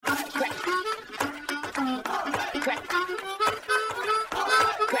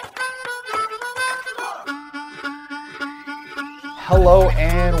Hello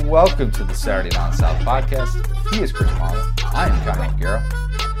and welcome to the Saturday Down South podcast. He is Chris Marler. I am Connie Guerra.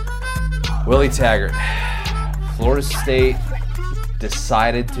 Willie Taggart. Florida State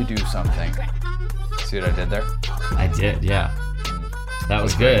decided to do something. See what I did there? I did, yeah. That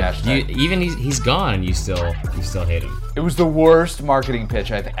was good. He's gone and you still hate him. It was the worst marketing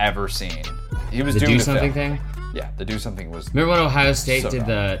pitch I've ever seen. He was doing do something thing. Yeah, the do something was. Remember when Ohio State did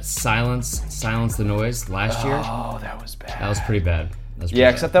the silence the noise last year? Oh, that was bad. That was pretty bad.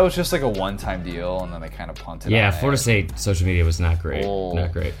 Except that was just like a one-time deal, and then they kind of punted. Yeah, Florida State social media was not great. Oh.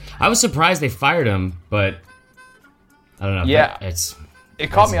 Not great. I was surprised they fired him, but I don't know. Yeah,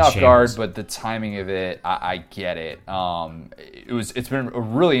 it caught me off guard, but the timing of it, I get it. It's been a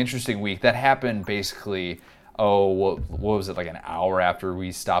really interesting week. That happened basically. What was it, like an hour after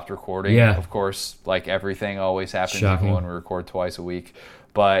we stopped recording? Yeah. Of course, like everything always happens Shocking. when we record twice a week.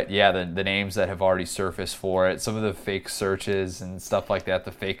 But yeah, the names that have already surfaced for it, some of the fake searches and stuff like that,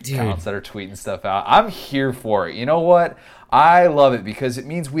 the fake accounts that are tweeting stuff out. I'm here for it. You know what? I love it because it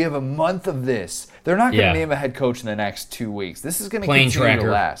means we have a month of this. They're not going to name a head coach in the next 2 weeks. This is going to continue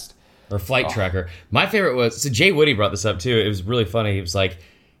to last. Or flight tracker. My favorite was, so Jay Woody brought this up too. It was really funny. He was like,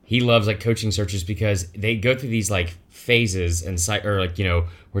 he loves like coaching searches because they go through these like phases and where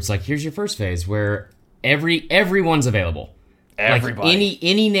it's like, here's your first phase where everyone's available. Everybody. Like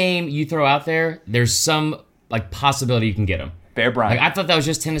any name you throw out there, there's some like possibility you can get them. Bear Bryant. Like I thought that was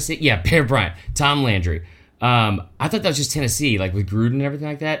just Tennessee. Yeah, Bear Bryant, Tom Landry. I thought that was just Tennessee, like with Gruden and everything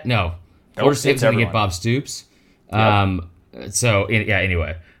like that. No, Florida State's going to get Bob Stoops. Yep.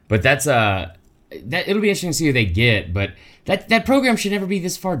 Anyway, but that's that it'll be interesting to see who they get, but. That program should never be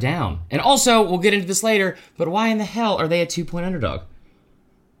this far down. And also, we'll get into this later, but why in the hell are they a 2-point underdog?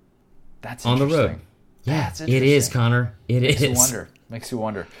 That's on the road. Yeah, it is, Connor. Makes you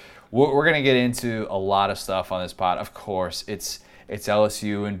wonder. We're going to get into a lot of stuff on this pod. Of course, it's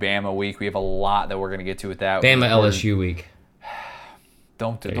LSU and Bama week. We have a lot that we're going to get to with that. Bama-LSU week.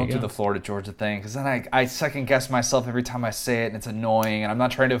 Don't do the Florida-Georgia thing, because then I second-guess myself every time I say it, and it's annoying, and I'm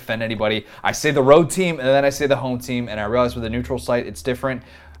not trying to offend anybody. I say the road team, and then I say the home team, and I realize with a neutral site, it's different.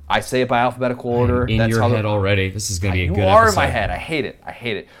 I say it by alphabetical order. In your head already. This is going to be a good episode. You are in my head. I hate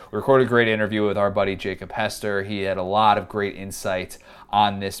it. We recorded a great interview with our buddy Jacob Hester. He had a lot of great insight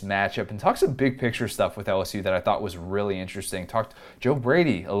on this matchup and talked some big picture stuff with LSU that I thought was really interesting. Talked Joe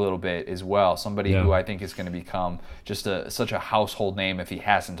Brady a little bit as well, somebody who I think is going to become just such a household name if he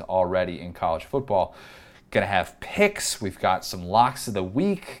hasn't already in college football. Going to have picks. We've got some locks of the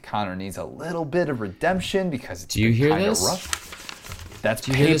week. Connor needs a little bit of redemption because it's kind of rough. That's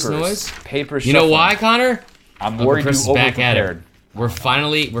papers. Do you hear this noise? Papers. You know why, Connor? I'm worried you overprepared. We're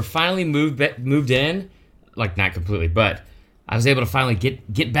finally moved in, like not completely, but I was able to finally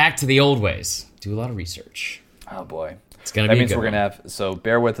get back to the old ways. Do a lot of research. Oh boy, it's gonna be. That means we're gonna have. So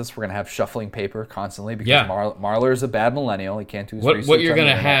bear with us. We're gonna have shuffling paper constantly because Marler is a bad millennial. He can't do his research. What you're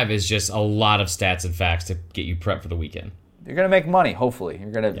gonna have is just a lot of stats and facts to get you prepped for the weekend. You're gonna make money. Hopefully,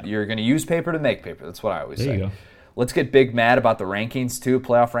 you're gonna use paper to make paper. That's what I always say. There you go. Let's get big mad about the rankings, too.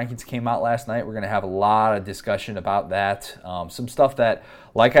 Playoff rankings came out last night. We're going to have a lot of discussion about that. Some stuff that,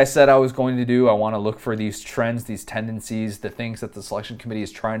 like I said I was going to do, I want to look for these trends, these tendencies, the things that the selection committee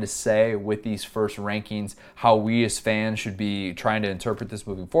is trying to say with these first rankings, how we as fans should be trying to interpret this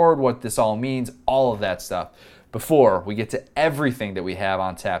moving forward, what this all means, all of that stuff. Before we get to everything that we have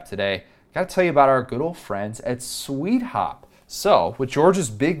on tap today, I got to tell you about our good old friends at Sweet Hop. So, with Georgia's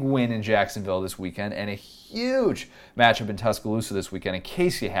big win in Jacksonville this weekend and a huge matchup in Tuscaloosa this weekend, in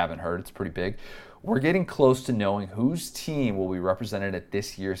case you haven't heard, it's pretty big, we're getting close to knowing whose team will be represented at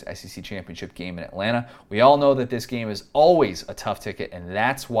this year's SEC Championship game in Atlanta. We all know that this game is always a tough ticket, and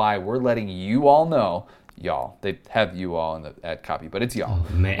that's why we're letting you all know, y'all, they have you all in the ad copy, but it's y'all.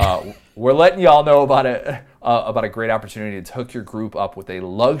 Oh, man. We're letting y'all know about a great opportunity to hook your group up with a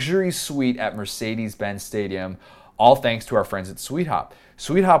luxury suite at Mercedes-Benz Stadium, all thanks to our friends at Sweet Hop.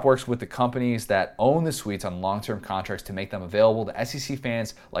 Sweet Hop works with the companies that own the suites on long-term contracts to make them available to SEC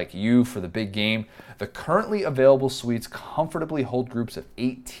fans like you for the big game. The currently available suites comfortably hold groups of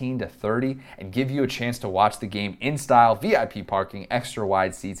 18 to 30 and give you a chance to watch the game in style, VIP parking, extra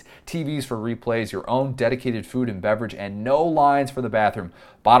wide seats, TVs for replays, your own dedicated food and beverage, and no lines for the bathroom.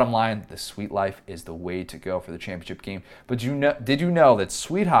 Bottom line, the suite life is the way to go for the championship game. But did you know that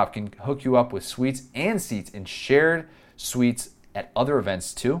Sweet Hop can hook you up with suites and seats in shared suites at other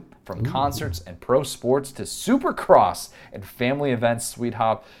events too. From concerts and pro sports to Supercross and family events, Sweet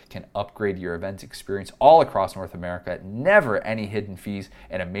Hop can upgrade your event experience all across North America. Never any hidden fees,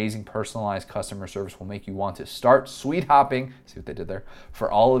 and amazing personalized customer service will make you want to start sweet hopping. See what they did there?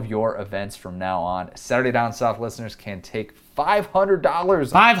 For all of your events from now on. Saturday Down South listeners can take $500.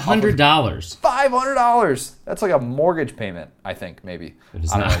 $500. $500. That's like a mortgage payment, I think, maybe.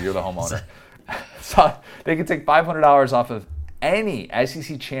 I don't know. You're the homeowner. So they can take $500 off of any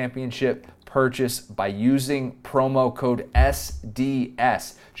SEC championship purchase by using promo code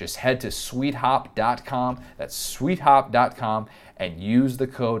SDS. Just head to sweethop.com. That's sweethop.com and use the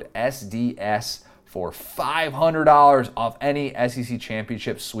code SDS for $500 off any SEC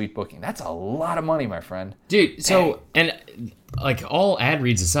championship suite booking. That's a lot of money, my friend. Dude, so, and like all ad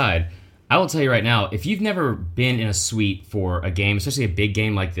reads aside, I will tell you right now, if you've never been in a suite for a game, especially a big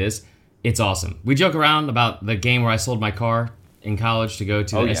game like this, it's awesome. We joke around about the game where I sold my car in college to go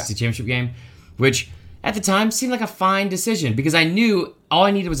to the SEC championship game, which at the time seemed like a fine decision because I knew all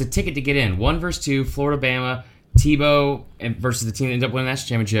I needed was a ticket to get in. 1 versus 2, Florida, Bama, Tebow versus the team that ended up winning the national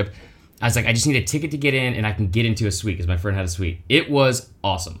championship. I was like, I just need a ticket to get in and I can get into a suite because my friend had a suite. It was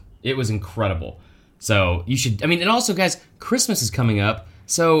awesome. It was incredible. So you should, I mean, and also guys, Christmas is coming up.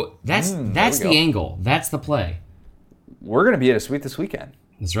 So that's the angle. That's the play. We're going to be at a suite this weekend.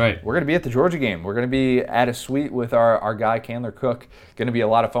 That's right. We're going to be at the Georgia game. We're going to be at a suite with our guy, Candler Cook. Going to be a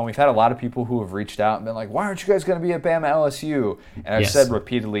lot of fun. We've had a lot of people who have reached out and been like, why aren't you guys going to be at Bama-LSU? And I've said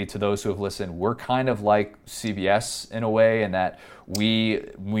repeatedly to those who have listened, we're kind of like CBS in a way in that we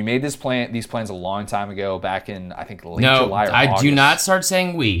made these plans a long time ago, back in I think late July or August. Do not start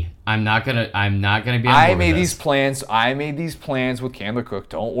saying we. I'm not gonna be on board I made these plans with Candler Cook.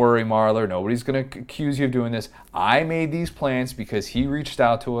 Don't worry, Marler. Nobody's gonna accuse you of doing this. I made these plans because he reached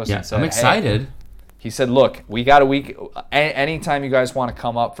out to us and said, I'm excited. Hey, he said, look, we got a week. Anytime you guys want to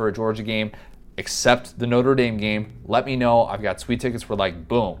come up for a Georgia game, except the Notre Dame game, let me know. I've got sweet tickets. We're like,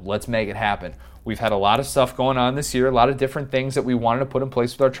 boom, let's make it happen. We've had a lot of stuff going on this year, a lot of different things that we wanted to put in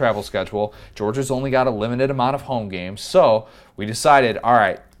place with our travel schedule. Georgia's only got a limited amount of home games, so we decided, all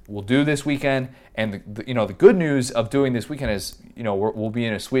right, we'll do this weekend. And the good news of doing this weekend is, we'll be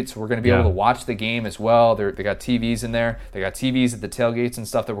in a suite, so we're going to be able to watch the game as well. They got TVs in there. They got TVs at the tailgates and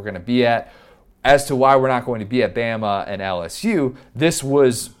stuff that we're going to be at. As to why we're not going to be at Bama and LSU, this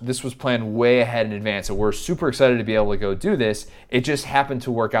was planned way ahead in advance, and we're super excited to be able to go do this. It just happened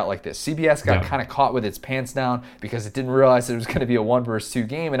to work out like this. CBS got kind of caught with its pants down because it didn't realize that it was going to be a 1 versus 2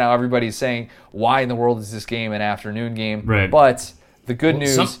 game, and now everybody's saying, why in the world is this game an afternoon game? Right. But the good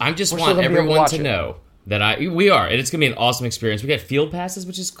news, I just want everyone to know that we are, and it's going to be an awesome experience. We got field passes,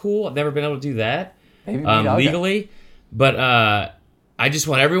 which is cool. I've never been able to do that legally, but I just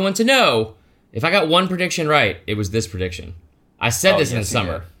want everyone to know. If I got one prediction right, it was this prediction. I said this in the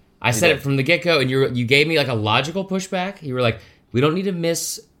summer. I said it from the get-go, and you gave me like a logical pushback. You were like, we don't need to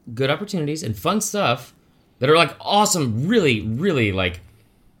miss good opportunities and fun stuff that are like awesome, really, really like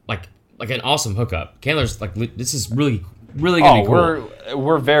an awesome hookup. Candler's like, this is really, really going to be cool.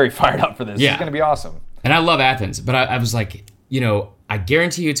 We're very fired up for this. Yeah. It's going to be awesome. And I love Athens, but I was like, I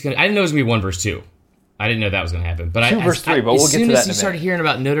guarantee you it's going to, I didn't know it was going to be 1 versus 2. I didn't know that was going to happen. But 2 versus 3, but we'll get to that in a minute. As soon as you started hearing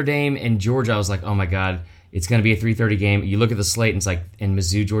about Notre Dame and Georgia, I was like, oh my God, it's going to be a 3:30 game. You look at the slate and it's like, and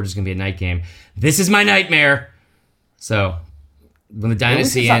Mizzou, Georgia's going to be a night game. This is my nightmare. So when the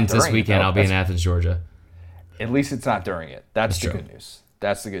dynasty ends this weekend, I'll be in Athens, Georgia. At least it's not during it. That's the good news.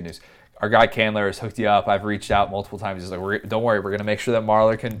 That's the good news. Our guy Candler has hooked you up. I've reached out multiple times. He's like, don't worry, we're going to make sure that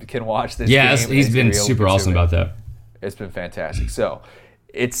Marler can watch this game. Yeah, he's been super awesome about that. It's been fantastic. So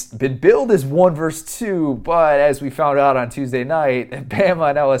it's been billed as 1 versus 2, but as we found out on Tuesday night, Bama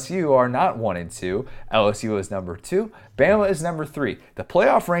and LSU are not 1 and 2. LSU is number 2. Bama is number 3. The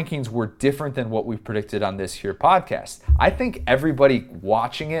playoff rankings were different than what we predicted on this here podcast. I think everybody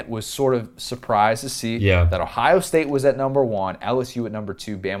watching it was sort of surprised to see that Ohio State was at number 1, LSU at number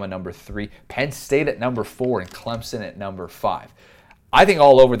 2, Bama number 3, Penn State at number 4, and Clemson at number 5. I think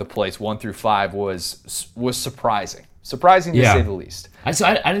all over the place, 1 through 5 was surprising. Surprising to say the least. I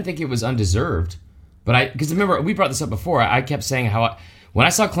didn't think it was undeserved, but because remember we brought this up before. I kept saying when I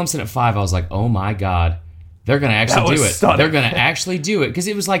saw Clemson at 5, I was like, oh my God, they're going to actually do it. Stunning. They're going to actually do it because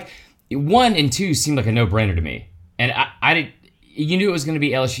it was like 1 and 2 seemed like a no-brainer to me, and you knew it was going to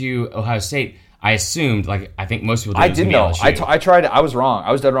be LSU, Ohio State. I assumed, like I think most people did. I didn't know. I tried. I was wrong.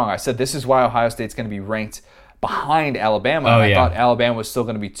 I was dead wrong. I said this is why Ohio State's going to be ranked behind Alabama. Oh, I thought Alabama was still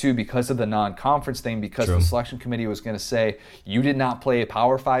going to be 2 because of the non-conference thing, because True. the selection committee was going to say, you did not play a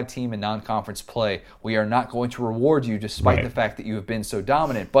Power 5 team in non-conference play. We are not going to reward you despite the fact that you have been so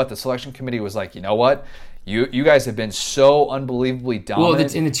dominant. But the selection committee was like, you know what? You guys have been so unbelievably dominant. Well,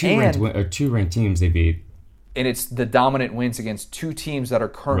 it's in the two ranked teams they beat. And it's the dominant wins against 2 teams that are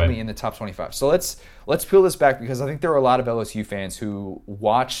currently in the top 25. So let's peel this back, because I think there were a lot of LSU fans who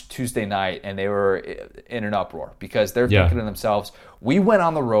watched Tuesday night and they were in an uproar, because they're thinking to themselves, we went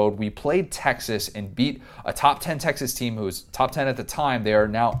on the road, we played Texas and beat a top 10 Texas team who was top 10 at the time. They are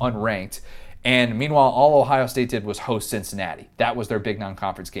now unranked. And meanwhile, all Ohio State did was host Cincinnati. That was their big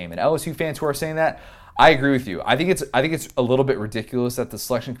non-conference game. And LSU fans who are saying that, I agree with you. I think it's a little bit ridiculous that the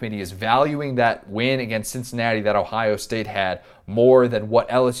selection committee is valuing that win against Cincinnati that Ohio State had more than what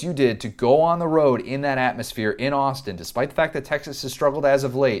LSU did to go on the road in that atmosphere in Austin, despite the fact that Texas has struggled as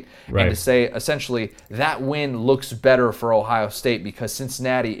of late, and to say essentially that win looks better for Ohio State because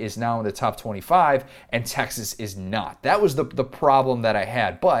Cincinnati is now in the top 25 and Texas is not. That was the problem that I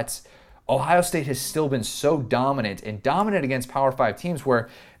had. But Ohio State has still been so dominant against Power 5 teams where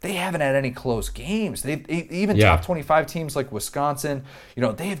they haven't had any close games. Even top 25 teams like Wisconsin,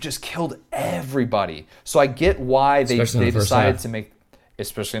 they have just killed everybody. So I get why they decided to make,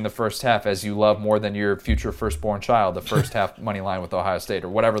 especially in the first half, as you love more than your future firstborn child, the first half money line with Ohio State or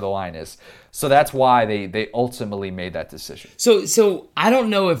whatever the line is. So that's why they ultimately made that decision. So I don't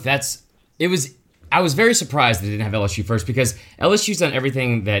know if I was very surprised they didn't have LSU first, because LSU's done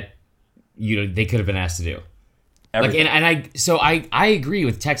everything that they could have been asked to do. Everything. I agree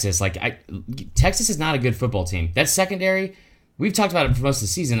with Texas. Texas is not a good football team. That secondary, we've talked about it for most of the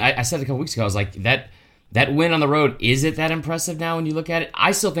season. I said it a couple weeks ago. I was like, that win on the road, is it that impressive now when you look at it?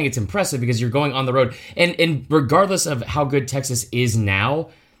 I still think it's impressive because you're going on the road. And regardless of how good Texas is now,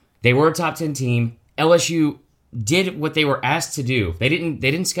 they were a top 10 team. LSU did what they were asked to do. They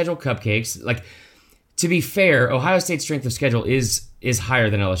didn't schedule cupcakes. To be fair, Ohio State's strength of schedule is higher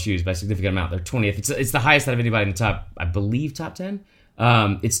than LSU's by a significant amount. They're 20th. It's the highest out of anybody in the top, I believe, top 10.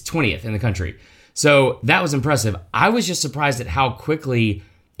 It's 20th in the country. So that was impressive. I was just surprised at how quickly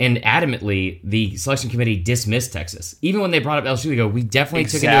and adamantly the selection committee dismissed Texas. Even when they brought up LSU, they go, we definitely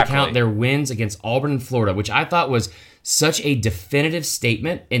took into account their wins against Auburn and Florida, which I thought was such a definitive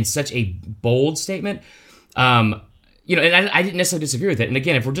statement and such a bold statement. And I didn't necessarily disagree with it. And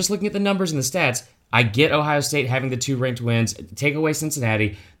again, if we're just looking at the numbers and the stats, I get Ohio State having the 2 ranked wins. Take away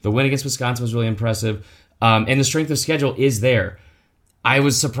Cincinnati. The win against Wisconsin was really impressive. And the strength of schedule is there. I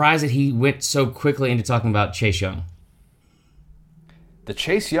was surprised that he went so quickly into talking about Chase Young. The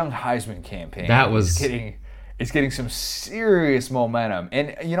Chase Young Heisman campaign is getting some serious momentum.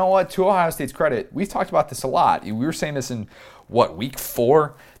 And you know what? To Ohio State's credit, we've talked about this a lot. We were saying this in, week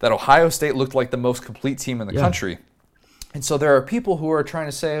 4? That Ohio State looked like the most complete team in the country. And so there are people who are trying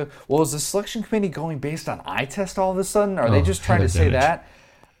to say, well, is the selection committee going based on eye test all of a sudden? Are they just trying to say that?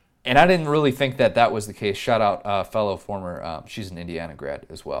 And I didn't really think that was the case. Shout out fellow former, she's an Indiana grad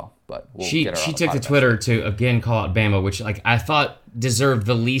as well. But she took to Twitter to, again, call out Bama, which I thought deserved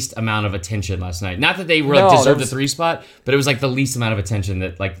the least amount of attention last night. Not that they deserved the 3 spot, but it was the least amount of attention,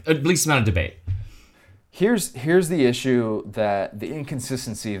 least amount of debate. Here's the issue, that the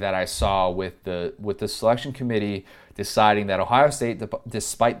inconsistency that I saw with the selection committee deciding that Ohio State,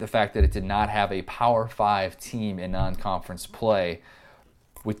 despite the fact that it did not have a Power 5 team in non-conference play,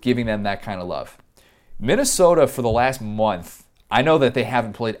 with giving them that kind of love. Minnesota, for the last month, I know that they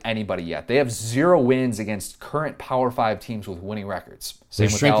haven't played anybody yet. They have 0 wins against current Power 5 teams with winning records. Their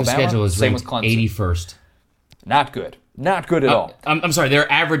strength of schedule is ranked 81st. Not good. Not good at all. I'm sorry,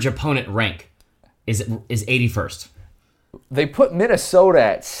 their average opponent rank is 81st. They put Minnesota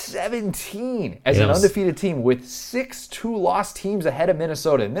at 17 as an undefeated team, with 6 2-loss teams ahead of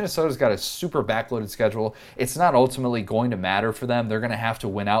Minnesota. And Minnesota's got a super backloaded schedule. It's not ultimately going to matter for them. They're going to have to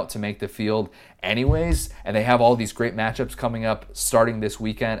win out to make the field anyways. And they have all these great matchups coming up starting this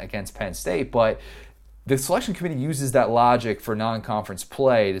weekend against Penn State. But the selection committee uses that logic for non-conference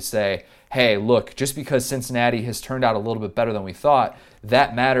play to say, hey, look, just because Cincinnati has turned out a little bit better than we thought,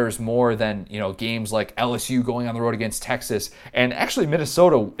 that matters more than games like LSU going on the road against Texas. And actually,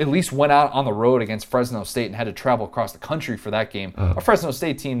 Minnesota at least went out on the road against Fresno State and had to travel across the country for that game. A Fresno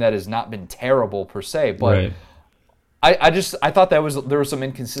State team that has not been terrible per se, but I thought there was some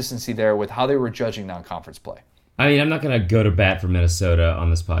inconsistency there with how they were judging non-conference play. I mean, I'm not going to go to bat for Minnesota on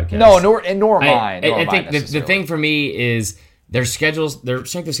this podcast. No, nor am I. I think the thing for me is their strength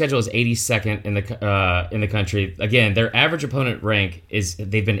of schedule is 82nd in the country. Again, their average opponent rank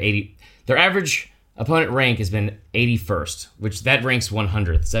Their average opponent rank has been 81st, which that ranks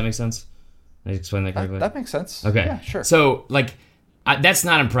 100th. Does that make sense? Did I explain that correctly? That makes sense. Okay. Yeah, sure. So, like, that's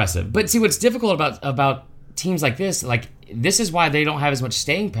not impressive. But see, what's difficult about teams like this, like, this is why they don't have as much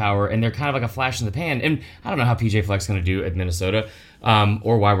staying power, and they're kind of like a flash in the pan. And I don't know how PJ Fleck's going to do at Minnesota,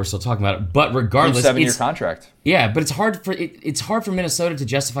 or why we're still talking about it. But regardless, 7-year contract. Yeah, but it's hard for Minnesota to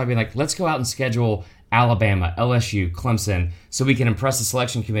justify being like, let's go out and schedule Alabama, LSU, Clemson, so we can impress the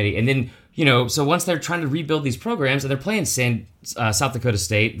selection committee. And then, so once they're trying to rebuild these programs and they're playing South Dakota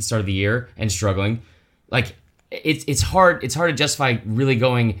State at the start of the year and struggling, like it's hard to justify really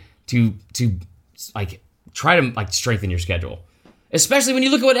going to like try to like strengthen your schedule, especially when you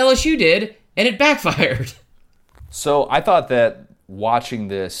look at what LSU did and it backfired. So I thought that watching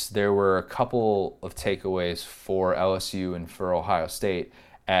this, there were a couple of takeaways for LSU and for Ohio State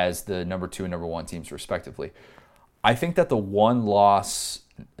as the number 2 and number 1 teams respectively. I think that the one loss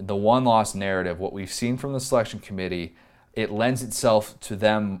narrative, what we've seen from the selection committee, it lends itself to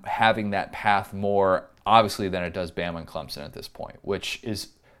them having that path more obviously than it does Bama and Clemson at this point, which is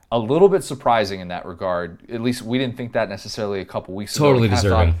a little bit surprising in that regard. At least we didn't think that necessarily a couple weeks ago. Totally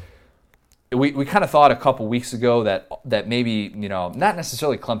deserving. We kind of thought a couple weeks ago that maybe, not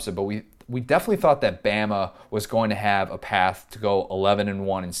necessarily Clemson, but we definitely thought that Bama was going to have a path to go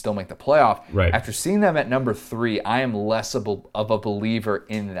 11-1 and still make the playoff. Right. After seeing them at number 3, I am less of a believer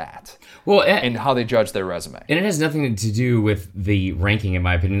in that. Well, and how they judge their resume. And it has nothing to do with the ranking, in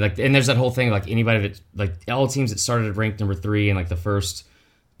my opinion. Like, and there's that whole thing, like anybody that, like all teams that started at ranked number 3 in like the first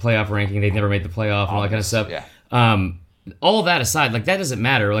playoff ranking, they've never made the playoff and all that kind of stuff. Yeah. All of that aside, like that doesn't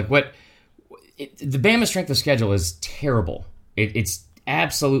matter. Like the Bama strength of schedule is terrible. It's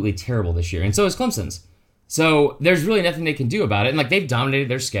absolutely terrible this year, and so is Clemson's. So there's really nothing they can do about it. And like they've dominated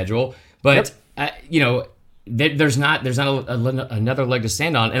their schedule, but there's not another leg to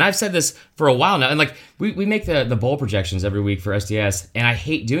stand on. And I've said this for a while now. And like we make the bowl projections every week for SDS, and I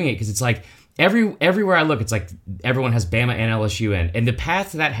hate doing it because it's like everywhere I look, it's like everyone has Bama and LSU in, and the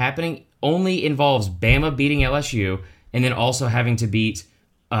path to that happening only involves Bama beating LSU and then also having to beat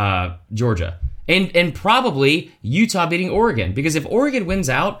Georgia. And probably Utah beating Oregon, because if Oregon wins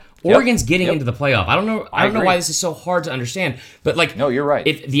out, Oregon's getting into the playoff. I don't know why this is so hard to understand, but like, no, you're right.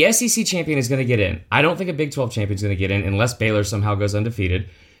 If the SEC champion is going to get in, I don't think a Big 12 champion is going to get in unless Baylor somehow goes undefeated.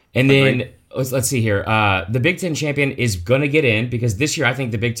 And then let's see here, the Big 10 champion is going to get in because this year I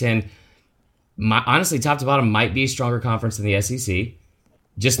think the Big 10, honestly, top to bottom, might be a stronger conference than the SEC.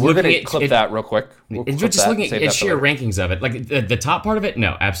 We're going to clip that real quick. Just looking at sheer rankings of it. Like the top part of it,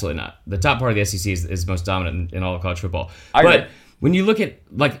 no, absolutely not. The top part of the SEC is most dominant in all of college football. But when you look at,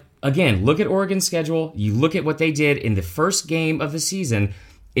 like, again, look at Oregon's schedule, you look at what they did in the first game of the season,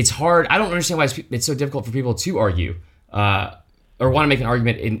 it's hard. I don't understand why it's so difficult for people to argue or want to make an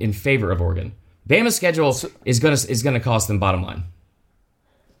argument in favor of Oregon. Bama's schedule is going to cost them bottom line.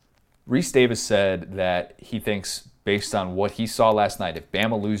 Reese Davis said that he thinks, based on what he saw last night, if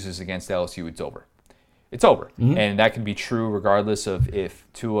Bama loses against LSU, it's over. It's over. Mm-hmm. And that can be true regardless of if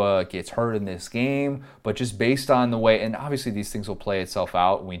Tua gets hurt in this game, but just based on the way, and obviously these things will play itself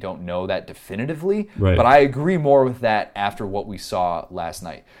out, and we don't know that definitively, right. But I agree more with that after what we saw last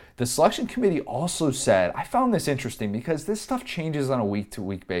night. The selection committee also said, I found this interesting because this stuff changes on a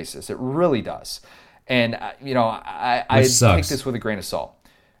week-to-week basis. It really does. And, I take this with a grain of salt.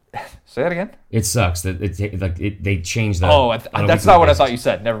 Say that again? It sucks that they changed that. Oh, that's not what I thought you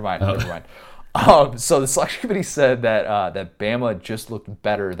said. Never mind. So the selection committee said that Bama just looked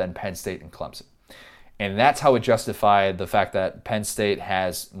better than Penn State and Clemson. And that's how it justified the fact that Penn State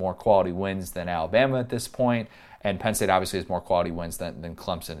has more quality wins than Alabama at this point, and Penn State obviously has more quality wins than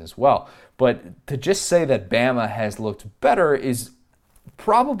Clemson as well. But to just say that Bama has looked better is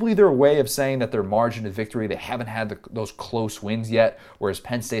probably their way of saying that their margin of victory, they haven't had those close wins yet, whereas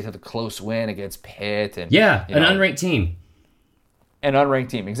Penn State had the close win against Pitt. And an unranked team. An unranked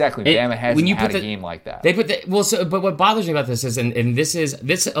team, exactly. Bama hasn't had a game like that. But what bothers me about this is, and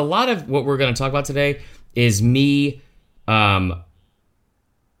this a lot of what we're going to talk about today is me, I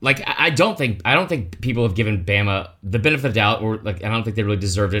don't think people have given Bama the benefit of the doubt, or I don't think they really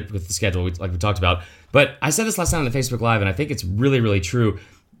deserved it with the schedule, we talked about. But I said this last night on the Facebook Live, and I think it's really, really true.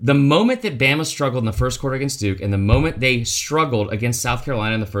 The moment that Bama struggled in the first quarter against Duke, and the moment they struggled against South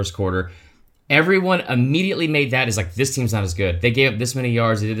Carolina in the first quarter, everyone immediately made that as this team's not as good. They gave up this many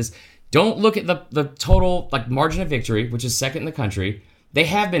yards. They did this. Don't look at the total margin of victory, which is second in the country. They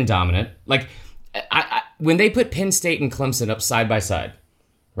have been dominant. When they put Penn State and Clemson up side by side,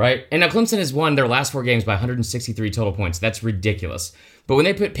 right? And now Clemson has won their last 4 games by 163 total points. That's ridiculous. But when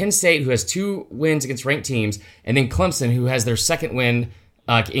they put Penn State, who has 2 wins against ranked teams, and then Clemson, who has their second win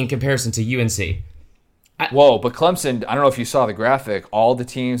in comparison to UNC, Whoa, but Clemson, I don't know if you saw the graphic, all the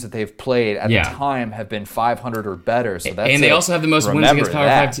teams that they've played at the time have been 500 or better. So that's and they also have the most wins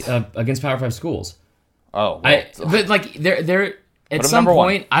against Power 5 schools. Oh. Well, but like they're at some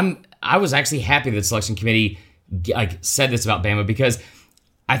point I was actually happy that the selection committee said this about Bama, because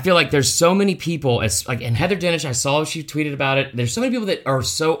I feel like there's so many people, and Heather Dinich, I saw she tweeted about it. There's so many people that are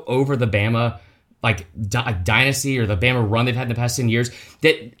so over the Bama dynasty or the Bama run they've had in the past 10 years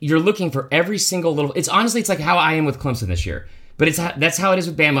that you're looking for every single little. It's like how I am with Clemson this year, but that's how it is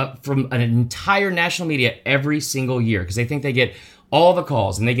with Bama from an entire national media every single year, because they think they get all the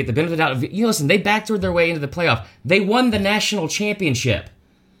calls and they get the benefit out of it. Listen, they backdoored their way into the playoff. They won the national championship.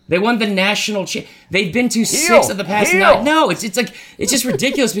 They've been to 6 of the past 9. No, it's just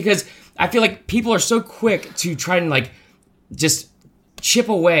ridiculous because I feel like people are so quick to try and just chip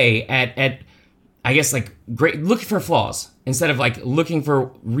away at I guess looking for flaws instead of looking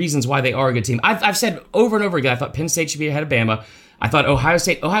for reasons why they are a good team. I've said over and over again, I thought Penn State should be ahead of Bama. I thought Ohio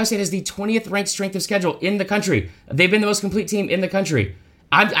State has the 20th ranked strength of schedule in the country. They've been the most complete team in the country.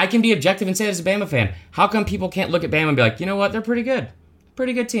 I can be objective and say that as a Bama fan. How come people can't look at Bama and be like, you know what, they're pretty good.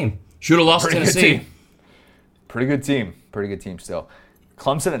 Pretty good team. Should have lost to Tennessee. Pretty good team still.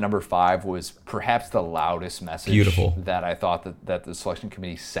 Clemson at number 5 was perhaps the loudest message that I thought that the selection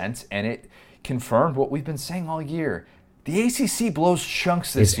committee sent, and it confirmed what we've been saying all year. The ACC blows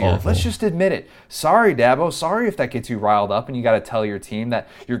chunks this year. Awful. Let's just admit it. Sorry, Dabo. Sorry if that gets you riled up and you got to tell your team that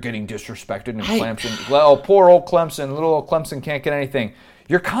you're getting disrespected and Clemson. Well, poor old Clemson. Little old Clemson can't get anything.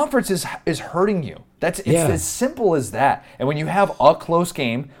 Your conference is hurting you. It's as simple as that. And when you have a close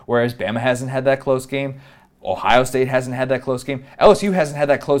game, whereas Bama hasn't had that close game, Ohio State hasn't had that close game, LSU hasn't had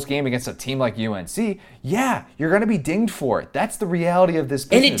that close game against a team like UNC, you're going to be dinged for it. That's the reality of this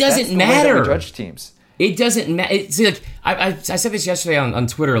business. And it doesn't matter. That's the way that we judge teams. It doesn't matter. I said this yesterday on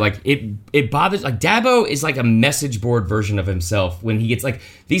Twitter. It bothers. Dabo is like a message board version of himself when he gets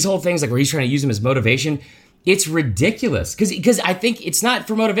these whole things where he's trying to use them as motivation. It's ridiculous because I think it's not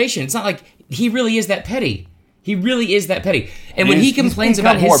for motivation. It's not like he really is that petty. He really is that petty. And when he complains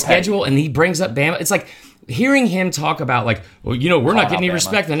about his schedule and he brings up Bama, it's like hearing him talk about we're not getting any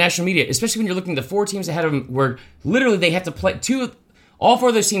respect in the national media, especially when you're looking at the 4 teams ahead of him where literally they have to play all 4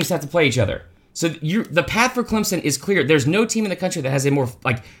 of those teams have to play each other. So the path for Clemson is clear. There's no team in the country that has a more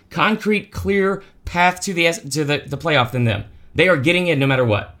concrete, clear path to the playoff than them. They are getting in no matter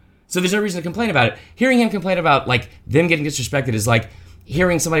what. So there's no reason to complain about it. Hearing him complain about them getting disrespected is like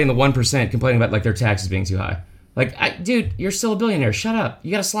hearing somebody in the 1% complaining about their taxes being too high. Dude, you're still a billionaire. Shut up.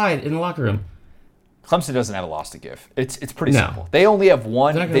 You got to slide in the locker room. Clemson doesn't have a loss to give. It's pretty simple. They only have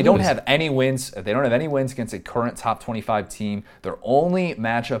one. They don't have any wins. They don't have any wins against a current top 25 team. Their only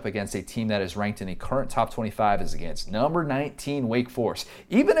matchup against a team that is ranked in a current top 25 is against number 19 Wake Forest.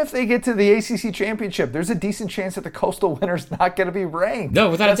 Even if they get to the ACC championship, there's a decent chance that the Coastal winner's not going to be ranked. No,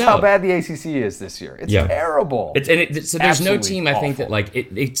 without a doubt. That's how bad the ACC is this year. It's terrible. So there's absolutely no team I think that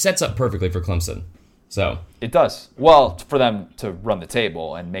it sets up perfectly for Clemson. So it does. Well, for them to run the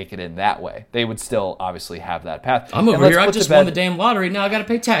table and make it in that way, they would still obviously have that path. I'm over here. I just won the damn lottery. Now I got to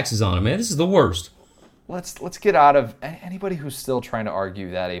pay taxes on it, man. This is the worst. Let's get out of anybody who's still trying to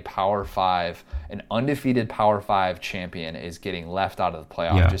argue that an undefeated Power 5 champion is getting left out of the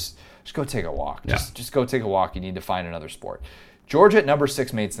playoff. Yeah. Just go take a walk. Just go take a walk. You need to find another sport. Georgia at number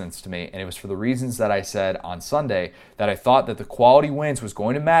 6 made sense to me, and it was for the reasons that I said on Sunday, that I thought that the quality wins was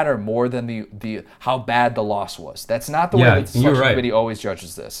going to matter more than the how bad the loss was. That's not the way that the selection committee always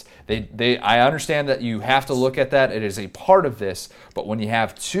judges this. I understand that you have to look at that. It is a part of this, but when you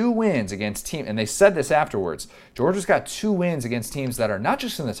have 2 wins against teams, and they said this afterwards, Georgia's got 2 wins against teams that are not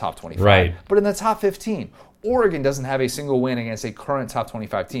just in the top 25, but in the top 15. Oregon doesn't have a single win against a current top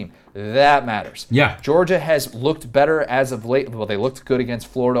 25 team. That matters. Yeah. Georgia has looked better as of late. Well, they looked good against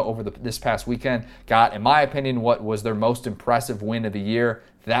Florida over this past weekend. Got, in my opinion, what was their most impressive win of the year.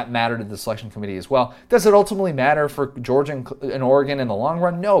 That mattered to the selection committee as well. Does it ultimately matter for Georgia and Oregon in the long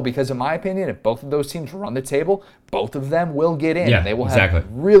run? No, because in my opinion, if both of those teams run the table, both of them will get in. Yeah, and they will have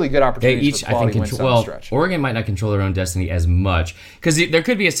really good opportunities for quality wins down the stretch. Oregon might not control their own destiny as much because there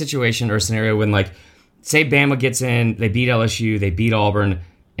could be a situation or a scenario when say Bama gets in, they beat LSU, they beat Auburn,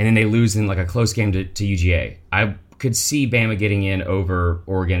 and then they lose in a close game to UGA. I could see Bama getting in over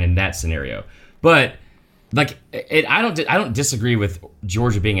Oregon in that scenario. But I don't disagree with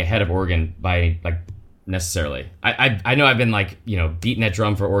Georgia being ahead of Oregon by necessarily. I know I've been beating that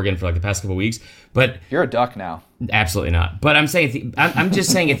drum for Oregon for the past couple of weeks, but you're a duck now. Absolutely not. But I'm saying I'm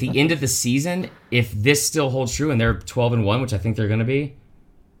just saying at the end of the season, if this still holds true and they're 12-1, which I think they're going to be.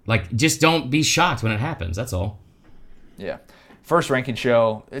 Just don't be shocked when it happens. That's all. Yeah. First ranking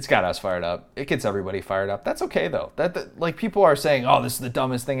show, it's got us fired up. It gets everybody fired up. That's okay though. That like people are saying, "Oh, this is the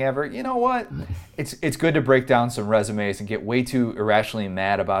dumbest thing ever." You know what? It's good to break down some resumes and get way too irrationally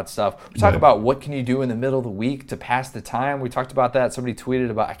mad about stuff. We talk about what can you do in the middle of the week to pass the time. We talked about that. Somebody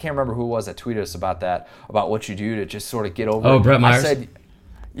tweeted about. I can't remember who it was that tweeted us about that. About what you do to just sort of get over. Oh, Brett Myers.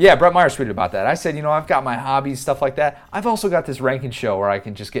 Yeah, Brett Myers tweeted about that. I said, I've got my hobbies, stuff like that. I've also got this ranking show where I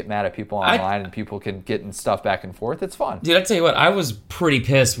can just get mad at people online and people can get in stuff back and forth. It's fun. Dude, I tell you what, I was pretty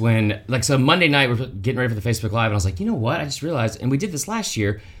pissed when, so Monday night we're getting ready for the Facebook Live, and I was like, you know what? I just realized, and we did this last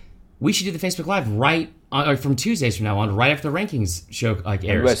year, we should do the Facebook Live from Tuesdays from now on, right after the rankings show airs.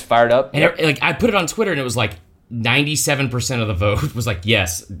 Everybody's fired up. And I put it on Twitter, and it was like 97% of the vote was like,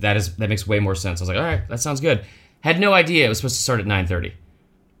 yes, that makes way more sense. I was like, all right, that sounds good. Had no idea it was supposed to start at 9:30.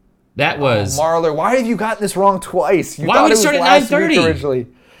 That was Marler. Why have you gotten this wrong twice? Why would it start at 9:30 originally?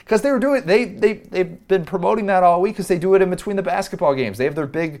 Because they were doing they've been promoting that all week because they do it in between the basketball games. They have their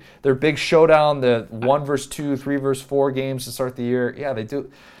big showdown, the 1 versus 2, 3 versus 4 games to start the year. Yeah, they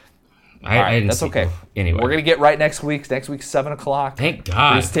do. That's okay. Anyway, we're gonna get right next week. Next week's 7 o'clock. Thank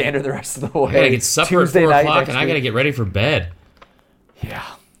God. Pretty standard the rest of the way. I gotta get supper Tuesday at 4 night o'clock, and week. I gotta get ready for bed. Yeah.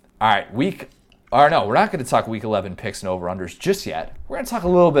 All right, we're not going to talk Week 11 picks and over-unders just yet. We're going to talk a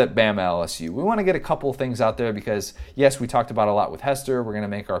little bit Bama-LSU. We want to get a couple of things out there because, yes, we talked about a lot with Hester. We're going to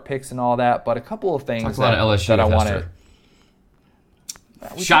make our picks and all that, but a couple of things that I want to...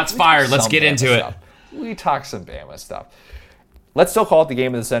 Shots fired. Let's get into it. We talk some Bama stuff. Let's still call it the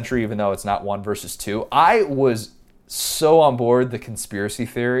game of the century, even though it's not 1 versus 2. I was so on board the conspiracy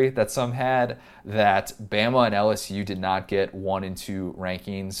theory that some had that Bama and LSU did not get 1 and 2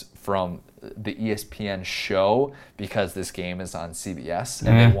 rankings from the ESPN show because this game is on CBS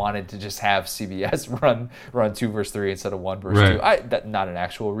and they wanted to just have CBS run 2 versus 3 instead of 1 versus 2. That's not an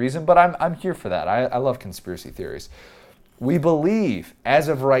actual reason, but I'm here for that. I love conspiracy theories. We believe, as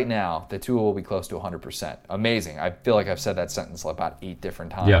of right now, that Tua will be close to 100%. Amazing. I feel like I've said that sentence about 8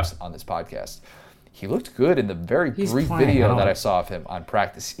 different times on this podcast. He looked good in the very brief video that I saw of him on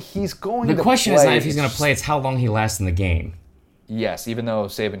practice. He's going to play. The question is not if he's going to play, it's how long he lasts in the game. Yes, even though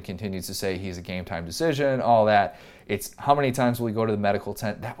Saban continues to say he's a game-time decision, all that, it's how many times will he go to the medical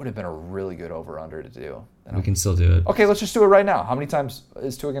tent? That would have been a really good over-under to do. We can still do it. Okay, let's just do it right now. How many times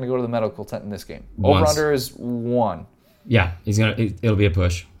is Tua going to go to the medical tent in this game? Once. Over-under is 1. Yeah, it'll be a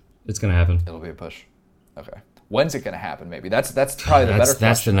push. It's going to happen. It'll be a push. Okay. When's it going to happen, maybe? That's probably the better question.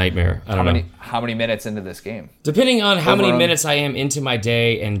 That's the nightmare. I don't know. How many minutes into this game? Depending on how many minutes I am into my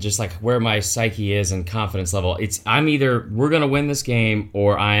day and just like where my psyche is and confidence level, I'm either we're going to win this game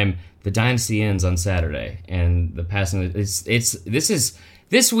or the dynasty ends on Saturday. And the passing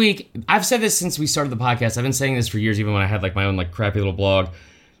this week, I've said this since we started the podcast. I've been saying this for years, even when I had like my own like crappy little blog.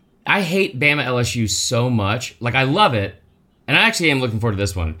 I hate Bama-LSU so much. Like I love it. And I actually am looking forward to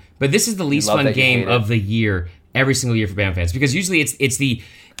this one. But this is the least fun game of the year. Every single year for Bama fans, because usually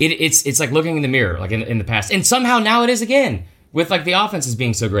it's like looking in the mirror, like in the past, and somehow now it is again with like the offenses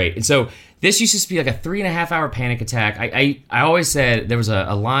being so great. And so this used to be like a 3.5 hour panic attack. I always said there was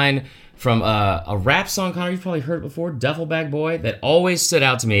a line from a rap song, Connor, you've probably heard it before, Duffel Bag Boy, that always stood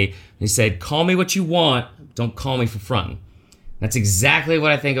out to me. He said, "Call me what you want, don't call me for frontin'." That's exactly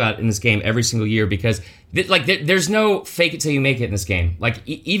what I think about in this game every single year because there's no fake it till you make it in this game. Like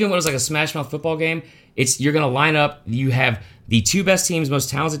even when it was like a smash mouth football game. You're going to line up. You have the 2 best teams, most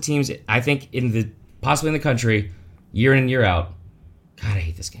talented teams, I think, possibly in the country, year in and year out. God, I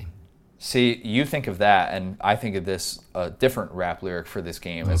hate this game. See, you think of that, and I think of this different rap lyric for this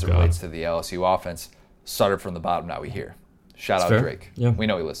game as it relates to the LSU offense. Started from the bottom, now we hear. Shout out Drake. Yeah. We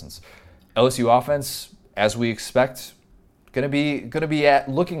know he listens. LSU offense, as we expect, going to be at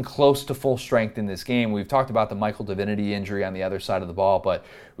looking close to full strength in this game. We've talked about the Michael Divinity injury on the other side of the ball, but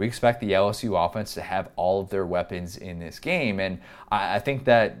we expect the LSU offense to have all of their weapons in this game. And I think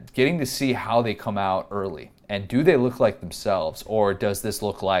that getting to see how they come out early, and do they look like themselves, or does this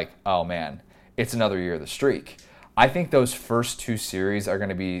look like, oh man, it's another year of the streak? I think those first 2 series are going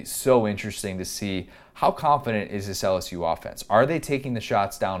to be so interesting to see how confident is this LSU offense. Are they taking the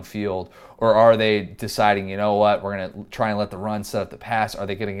shots downfield, or are they deciding, you know what, we're going to try and let the run set up the pass? Are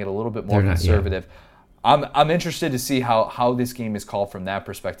they going to get a little bit more conservative? I'm interested to see how this game is called from that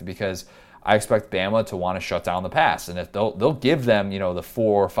perspective, because I expect Bama to want to shut down the pass, and if they'll give them the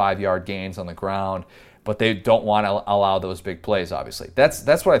 4 or 5 yard gains on the ground, but they don't want to allow those big plays. Obviously,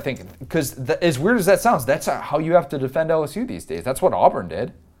 that's what I think. Because as weird as that sounds, that's how you have to defend LSU these days. That's what Auburn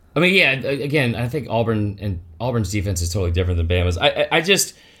did. I mean, yeah. Again, I think Auburn's defense is totally different than Bama's.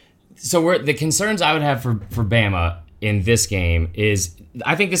 The concerns I would have for Bama in this game is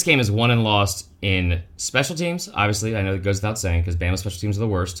I think this game is won and lost in special teams. Obviously, I know it goes without saying because Bama special teams are the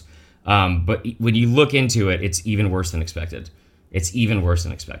worst. But when you look into it, it's even worse than expected. It's even worse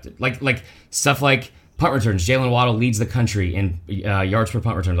than expected. Like stuff like punt returns. Jalen Waddle leads the country in yards per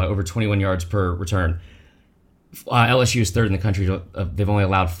punt return, like over 21 yards per return. LSU is third in the country. They've only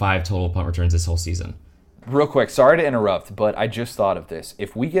allowed 5 total punt returns this whole season. Real quick, sorry to interrupt, but I just thought of this.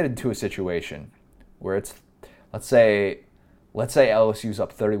 If we get into a situation where it's, let's say LSU's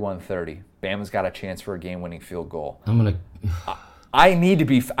up 31-30, Bama's got a chance for a game-winning field goal. I need to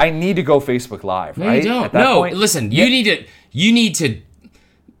go Facebook Live, no, right? You don't. No, listen, you need to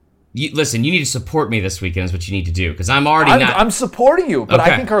support me this weekend is what you need to do because I'm supporting you, but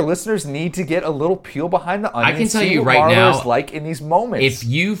okay. I think our listeners need to get a little peel behind the onion. I can tell you right now, like in these moments. If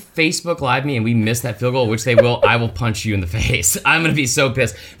you Facebook Live me and we miss that field goal, which they will, I will punch you in the face. I'm gonna be so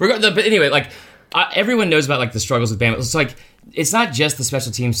pissed. But anyway, everyone knows about the struggles with Bama. It's it's not just the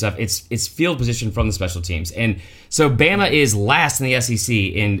special team stuff. It's field position from the special teams, and so Bama is last in the SEC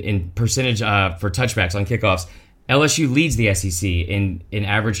in percentage for touchbacks on kickoffs. LSU leads the SEC in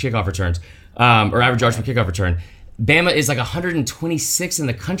average kickoff returns, or average yards per kickoff return. Bama is 126 in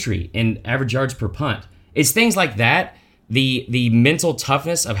the country in average yards per punt. It's things like that, the mental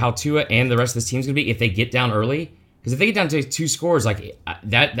toughness of how Tua and the rest of this team's going to be if they get down early. Because if they get down to 2 scores,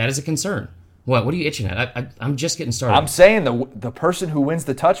 that is a concern. What are you itching at? I'm just getting started. I'm saying the person who wins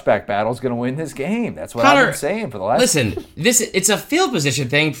the touchback battle is going to win this game. That's what I've been saying for the last... Listen, it's a field position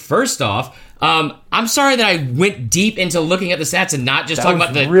thing, first off. I'm sorry that I went deep into looking at the stats and not just talking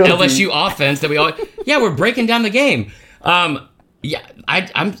about the LSU offense that we all... Yeah, we're breaking down the game. I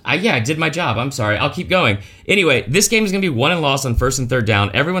did my job. I'm sorry. I'll keep going. Anyway, this game is going to be won and lost on first and third down.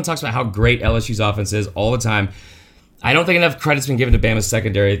 Everyone talks about how great LSU's offense is all the time. I don't think enough credit's been given to Bama's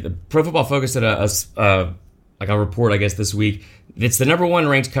secondary. The Pro Football Focus did a report, I guess, this week. It's the number 1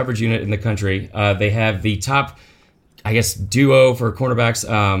 ranked coverage unit in the country. They have the top, I guess, duo for cornerbacks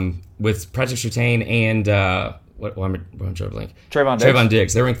with Patrick Surtain and I'm trying to blink. Trayvon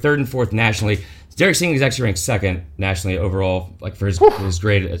Diggs. They're ranked 3rd and 4th nationally. Derek Stingley is actually ranked 2nd nationally overall, for his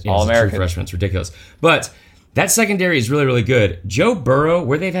grade as a true freshman. It's ridiculous. But that secondary is really, really good. Joe Burrow,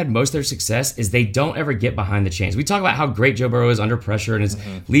 where they've had most of their success is they don't ever get behind the chains. We talk about how great Joe Burrow is under pressure and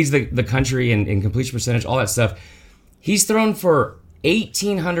leads the country in completion percentage, all that stuff. He's thrown for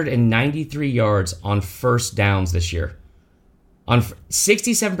 1,893 yards on first downs this year. On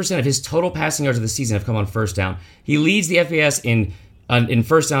 67% of his total passing yards of the season have come on first down. He leads the FBS in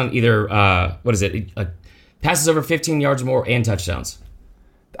first down, either passes over 15 yards or more and touchdowns.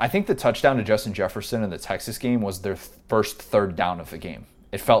 I think the touchdown to Justin Jefferson in the Texas game was their first third down of the game.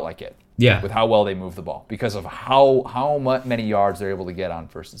 It felt like it. Yeah. With how well they moved the ball because of how many yards they're able to get on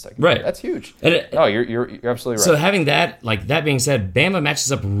first and second. Right. That's huge. You're absolutely right. So having that being said, Bama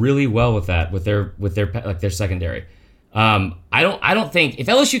matches up really well with that with their secondary. I don't think if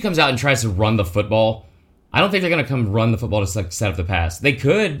LSU comes out and tries to run the football, I don't think they're going to come run the football to set up the pass. They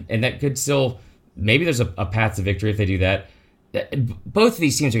could, and that could still maybe there's a path to victory if they do that. Both of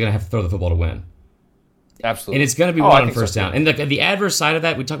these teams are going to have to throw the football to win. Absolutely. And it's going to be won on first down. And the adverse side of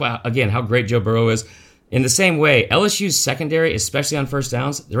that, we talk about, again, how great Joe Burrow is. In the same way, LSU's secondary, especially on first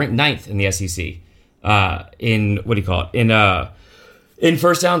downs, they're ranked 9th in the SEC. In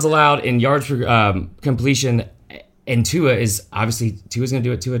first downs allowed, in yards per completion. And Tua's going to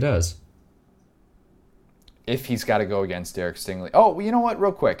do what Tua does. If he's got to go against Derek Stingley. Oh, well, you know what?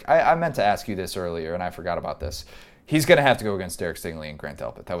 Real quick. I meant to ask you this earlier, and I forgot about this. He's going to have to go against Derek Stingley and Grant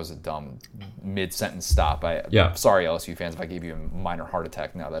Delpit. That was a dumb mid-sentence stop. Sorry, LSU fans, if I gave you a minor heart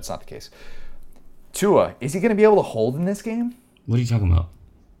attack. No, that's not the case. Tua, is he going to be able to hold in this game? What are you talking about?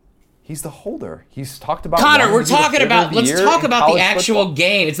 He's the holder. He's talked about... Connor, let's talk about the actual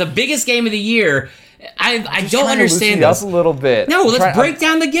game. It's the biggest game of the year. I don't understand this. A little bit. No, let's break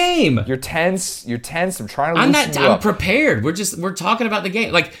down the game. You're tense. I'm trying to loosen you up. I'm prepared. We're talking about the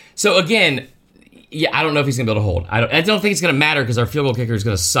game. So again... Yeah, I don't know if he's going to be able to hold. I don't think it's going to matter because our field goal kicker is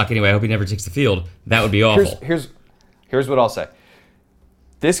going to suck anyway. I hope he never takes the field. That would be awful. Here's what I'll say.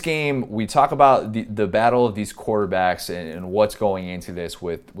 This game, we talk about the battle of these quarterbacks and what's going into this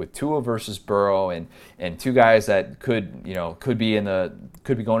with Tua versus Burrow and two guys that could be going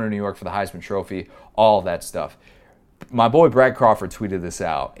to New York for the Heisman Trophy, all of that stuff. My boy Brad Crawford tweeted this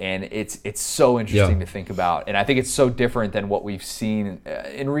out, and it's so interesting to think about. And I think it's so different than what we've seen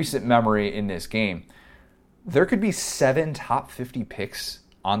in recent memory in this game. There could be 7 top 50 picks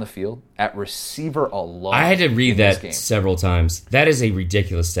on the field at receiver alone. I had to read that several times. That is a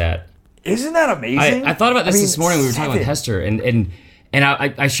ridiculous stat. Isn't that amazing? I thought about this morning. We were talking with Hester, and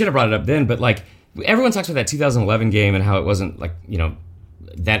I should have brought it up then, but everyone talks about that 2011 game and how it wasn't like,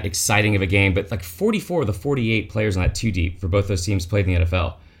 that exciting of a game, but like 44 of the 48 players on that two deep for both those teams played in the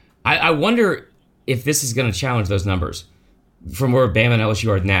NFL. I wonder if this is going to challenge those numbers from where Bama and LSU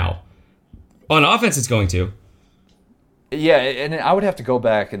are now. On offense, it's going to. Yeah, and I would have to go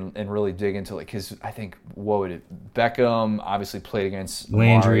back and really dig into it because I think Beckham obviously played against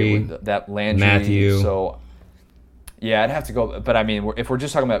Landry, Matthew. So yeah, I'd have to go. But I mean, if we're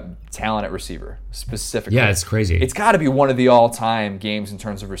just talking about talent at receiver specifically, yeah, it's crazy. It's got to be one of the all-time games in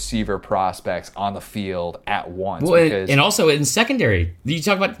terms of receiver prospects on the field at once. Well, and also in secondary, you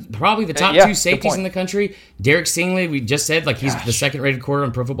talk about probably the top two safeties in the country. Derek Stingley, we just said he's the second-rated quarter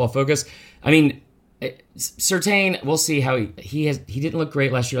on Pro Football Focus. I mean, Surtain, we'll see how he didn't look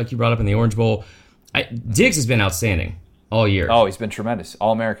great last year, like you brought up in the Orange Bowl. Diggs has been outstanding all year. Oh, he's been tremendous,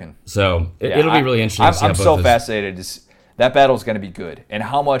 All-American. So it'll be really interesting. I'm so fascinated. That battle is going to be good, and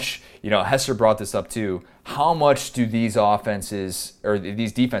how much Hester brought this up too. How much do these defenses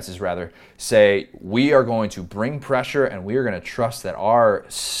say we are going to bring pressure and we are going to trust that our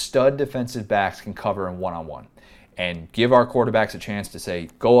stud defensive backs can cover in one-on-one? And give our quarterbacks a chance to say,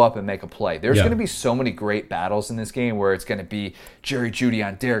 go up and make a play. There's going to be so many great battles in this game where it's going to be Jerry Jeudy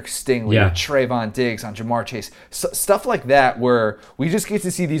on Derek Stingley, or Trayvon Diggs on Jamar Chase, stuff like that where we just get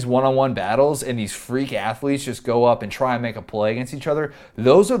to see these one-on-one battles and these freak athletes just go up and try and make a play against each other.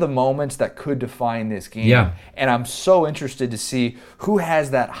 Those are the moments that could define this game. Yeah. And I'm so interested to see who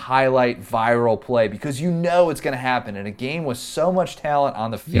has that highlight viral play because it's going to happen in a game with so much talent on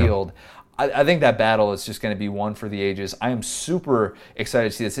the field. Yeah. I think that battle is just going to be one for the ages. I am super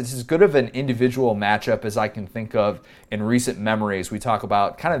excited to see this. It's as good of an individual matchup as I can think of in recent memories. We talk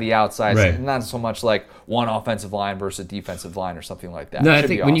about kind of the outsides, not so much like one offensive line versus a defensive line or something like that. No, I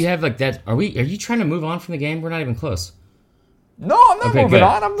think when you have like that, are you trying to move on from the game? We're not even close. No, I'm not moving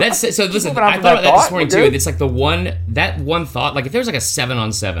on. So listen, I thought about that this morning too. It's like that one thought. Like if there's like a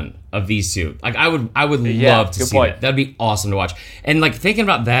 7-on-7 of these two, like I would love to see that. That'd be awesome to watch. And like thinking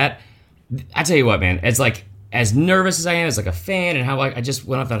about that. I tell you what, man, it's like as nervous as I am as like a fan and how I just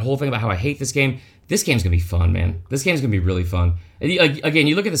went off that whole thing about how I hate this game. This game's going to be fun, man. This game's going to be really fun. Again,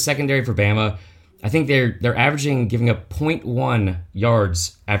 you look at the secondary for Bama, I think they're averaging giving up 0.1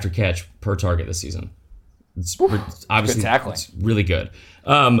 yards after catch per target this season. It's obviously it's really good.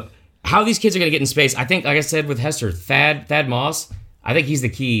 How these kids are going to get in space, I think, like I said with Hester, Thad Moss, I think he's the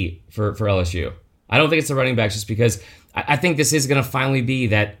key for LSU. I don't think it's the running backs just because I think this is going to finally be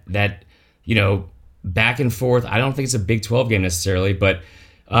that back and forth. I don't think it's a Big 12 game necessarily, but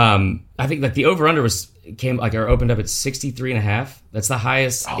I think like the over/under opened up at 63.5. That's the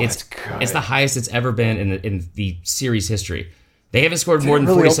highest. It's the highest it's ever been in the series history. They haven't scored more than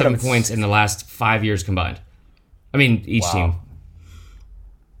 47 points in the last 5 years combined. I mean, each team.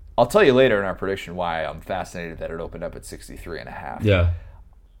 I'll tell you later in our prediction why I'm fascinated that it opened up at 63.5. Yeah.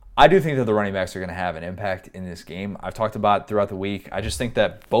 I do think that the running backs are going to have an impact in this game. I've talked about throughout the week. I just think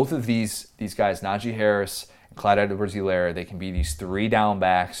that both of these guys, Najee Harris and Clyde Edwards-Helaire, they can be these 3 down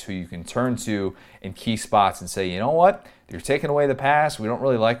backs who you can turn to in key spots and say, you know what? You're taking away the pass. We don't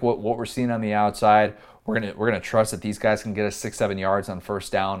really like what we're seeing on the outside. We're gonna trust that these guys can get us 6-7 yards on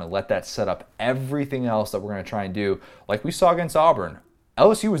first down and let that set up everything else that we're going to try and do. Like we saw against Auburn.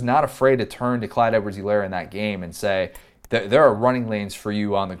 LSU was not afraid to turn to Clyde Edwards-Helaire in that game and say, there are running lanes for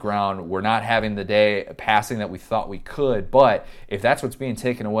you on the ground. We're not having the day passing that we thought we could, but if that's what's being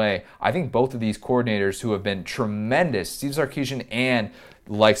taken away, I think both of these coordinators who have been tremendous, Steve Sarkisian and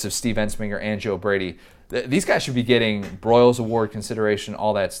the likes of Steve Ensminger and Joe Brady, these guys should be getting Broyles Award consideration,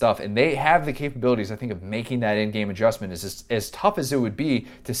 all that stuff, and they have the capabilities, I think, of making that in-game adjustment. As tough as it would be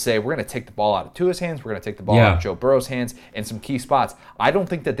to say, we're going to take the ball out of Tua's hands, we're going to take the ball out of Joe Burrow's hands in some key spots, I don't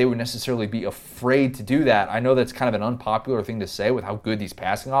think that they would necessarily be afraid to do that. I know that's kind of an unpopular thing to say with how good these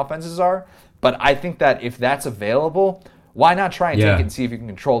passing offenses are, but I think that if that's available, why not try and take it and see if you can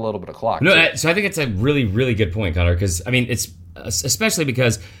control a little bit of clock? No, so I think it's a really, really good point, Connor, because, I mean, it's especially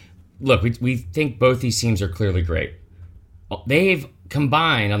because look, we think both these teams are clearly great. They've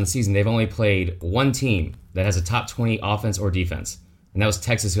combined on the season, they've only played one team that has a top 20 offense or defense, and that was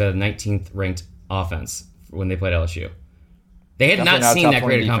Texas, who had a 19th ranked offense when they played LSU. They had not seen that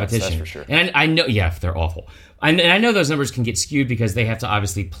great a competition. That's for sure. And I know, they're awful. And I know those numbers can get skewed because they have to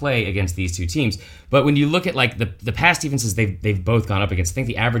obviously play against these two teams. But when you look at like the past defenses they've both gone up against, I think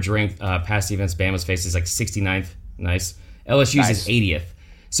the average ranked pass defense Bama's faced is like 69th. Nice. LSU's is 80th.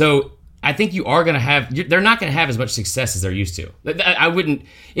 So I think you are going to have, they're not going to have as much success as they're used to. I wouldn't,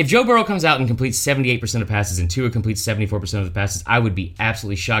 if Joe Burrow comes out and completes 78% of passes and Tua completes 74% of the passes, I would be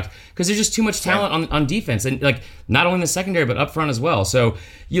absolutely shocked because there's just too much talent on defense and like not only in the secondary but up front as well. So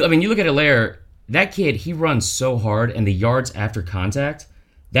you look at Helaire, that kid, he runs so hard, and the yards after contact,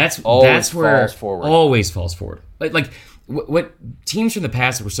 that's where always falls forward. Like what teams from the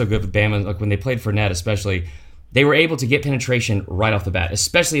past that were so good with Bama, like when they played Fournette especially, they were able to get penetration right off the bat,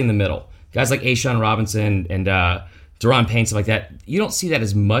 especially in the middle. Guys like A'Shawn Robinson and Daron Payne, stuff like that. You don't see that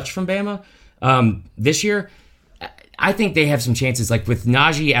as much from Bama this year. I think they have some chances, like with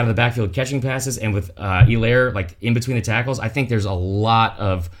Najee out of the backfield catching passes and with Hilaire like in between the tackles. I think there's a lot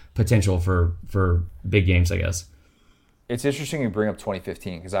of potential for big games, I guess. It's interesting you bring up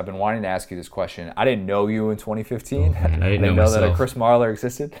 2015 because I've been wanting to ask you this question. I didn't know you in 2015. Oh, man, I didn't know that a Chris Marler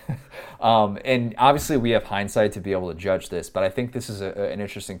existed. And obviously we have hindsight to be able to judge this, but I think this is an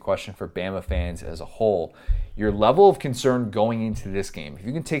interesting question for Bama fans as a whole. Your level of concern going into this game, if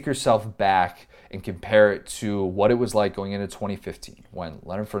you can take yourself back and compare it to what it was like going into 2015 when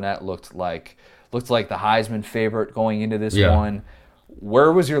Leonard Fournette looked like the Heisman favorite going into this one.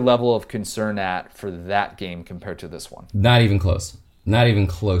 Where was your level of concern at for that game compared to this one? Not even close. Not even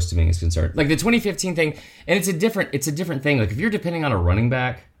close to being as concerned. Like the 2015 thing, and it's a different thing. Like if you're depending on a running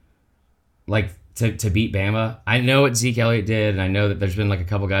back, like to beat Bama, I know what Zeke Elliott did, and I know that there's been like a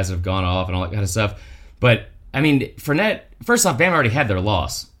couple guys that have gone off and all that kind of stuff. But I mean, Fournette, first off, Bama already had their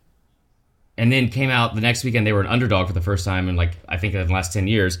loss, and then came out the next weekend. They were an underdog for the first time in like I think in the last 10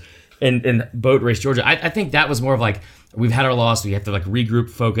 years, and boat race Georgia. I think that was more of like, we've had our loss. We have to like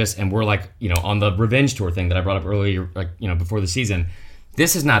regroup, focus, and we're like, on the revenge tour thing that I brought up earlier, like before the season.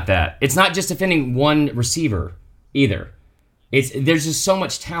 This is not that. It's not just defending one receiver either. There's just so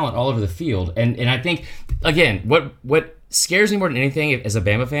much talent all over the field, and I think again, what scares me more than anything as a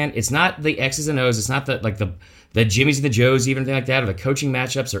Bama fan, it's not the X's and O's, it's not the Jimmies and the Joes, even anything like that, or the coaching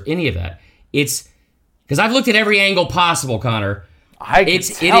matchups or any of that. It's because I've looked at every angle possible, Connor.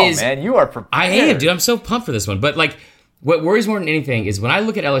 It is, man. You are prepared. I am, dude. I'm so pumped for this one, but like. What worries more than anything is when I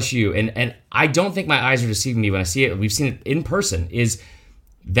look at LSU, and I don't think my eyes are deceiving me when I see it, we've seen it in person, is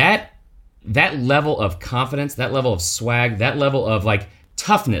that level of confidence, that level of swag, that level of like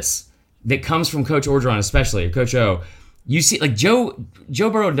toughness that comes from Coach Orgeron especially, or Coach O. You see, like Joe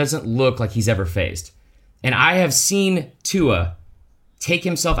Burrow doesn't look like he's ever faced. And I have seen Tua take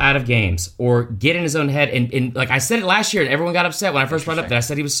himself out of games or get in his own head. And like I said it last year, and everyone got upset when I first brought it up that I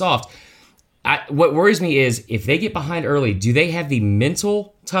said he was soft. What worries me is if they get behind early, do they have the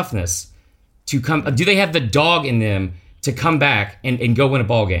mental toughness to come? Do they have the dog in them to come back and go win a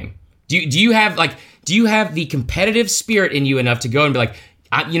ball game? Do you have the competitive spirit in you enough to go and be like,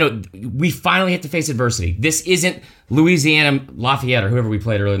 we finally have to face adversity. This isn't Louisiana Lafayette or whoever we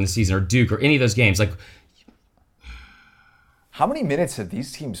played earlier in the season, or Duke or any of those games. Like, how many minutes have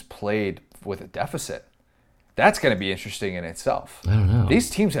these teams played with a deficit? That's going to be interesting in itself. I don't know. These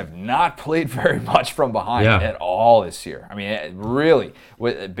teams have not played very much from behind at all this year. I mean, really,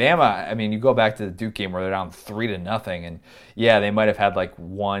 with Bama, I mean, you go back to the Duke game where they're down 3-0, and yeah, they might have had like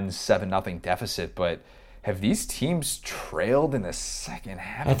 7-0 deficit, but have these teams trailed in the second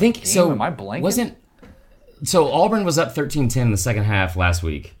half? I think so. Am I blanking? So Auburn was up 13-10 in the second half last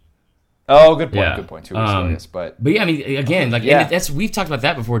week. Oh, good point. Yeah. Good point. 2 weeks ago, yes, but yeah, I mean, again, like and we've talked about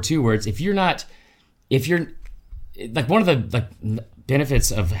that before too, where it's if you're like one of the like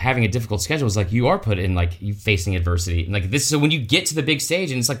benefits of having a difficult schedule is like you are put in like you facing adversity, and like this. So when you get to the big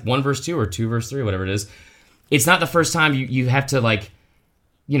stage and it's like 1 versus 2 or 2 versus 3, whatever it is, it's not the first time you have to like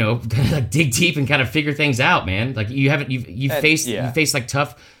kind of like dig deep and kind of figure things out, man. Like you've faced like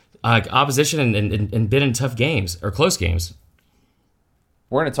tough opposition and been in tough games or close games.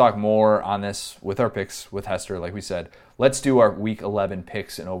 We're going to talk more on this with our picks with Hester, like we said. Let's do our Week 11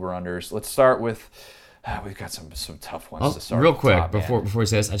 picks and over-unders. Let's start with, we've got some tough ones to start. Real quick, before we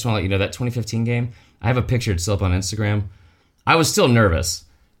say this, I just want to let you know that 2015 game, I have a picture still up on Instagram. I was still nervous,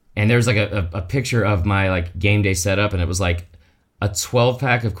 and there's like a picture of my like game day setup, and it was like a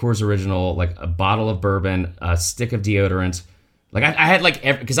 12-pack of Coors Original, like a bottle of bourbon, a stick of deodorant. Like I had like,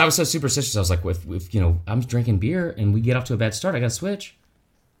 because I was so superstitious, I was like, if I'm drinking beer and we get off to a bad start, I got to switch.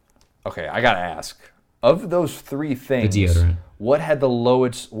 Okay, I got to ask. Of those 3 things, the deodorant. What had the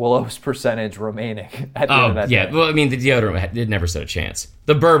lowest percentage remaining at the end of that day? Well, I mean, the deodorant it never stood a chance.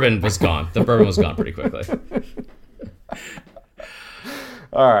 The bourbon was gone. The bourbon was gone pretty quickly.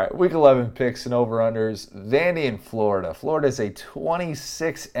 All right, Week 11 picks and over-unders. Vandy in Florida. Florida's a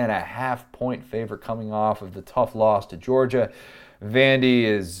 26.5-point favorite coming off of the tough loss to Georgia. Vandy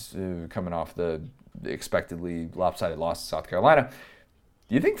is coming off the expectedly lopsided loss to South Carolina.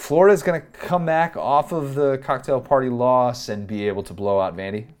 Do you think Florida's going to come back off of the cocktail party loss and be able to blow out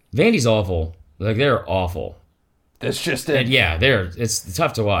Vandy? Vandy's awful. Like, they're awful. That's just it. And yeah, it's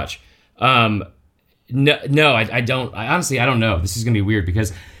tough to watch. No, I don't. I honestly don't know. This is going to be weird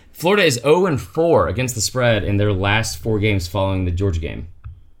because Florida is 0-4 against the spread in their last 4 games following the Georgia game.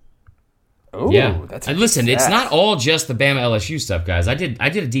 Oh, yeah. That's listen, it's not all just the Bama-LSU stuff, guys. I did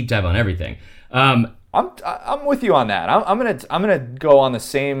a deep dive on everything. I'm with you on that. I'm gonna go on the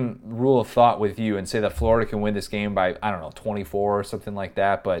same rule of thought with you and say that Florida can win this game by 24 or something like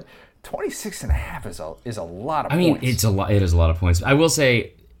that. But 26.5 is a lot of points. I mean, it's a lot. It is a lot of points. I will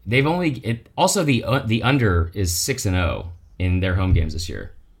say they've only also the under is 6-0 in their home games this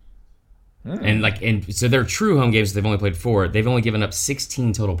year. And so their true home games, they've only played 4. They've only given up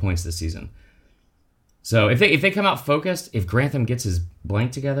 16 total points this season. So if they come out focused, if Grantham gets his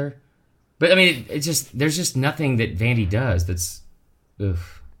blank together, but I mean, there's just nothing that Vandy does that's. Ugh.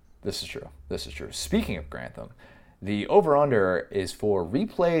 This is true. Speaking of Grantham, the over/under is for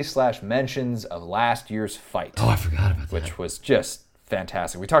replay/mentions of last year's fight. Oh, I forgot about that. Which was just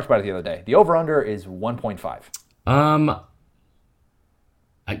fantastic. We talked about it the other day. The over/under is 1.5.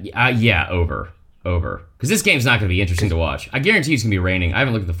 Yeah, over. Because this game's not going to be interesting to watch. I guarantee it's going to be raining. I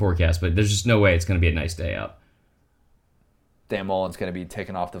haven't looked at the forecast, but there's just no way it's going to be a nice day out. Dan Mullen's going to be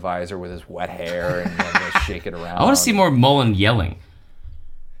taking off the visor with his wet hair and going to shake it around. I want to see more Mullen yelling.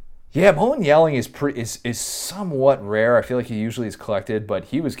 Yeah, Mullen yelling is somewhat rare. I feel like he usually is collected, but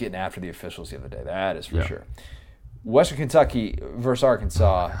he was getting after the officials the other day. That is for sure. Western Kentucky versus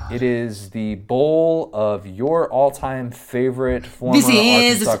Arkansas. It is the bowl of your all-time favorite former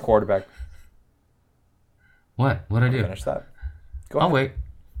Arkansas quarterback. What? What'd I do? Finish that. Go ahead. I'll wait.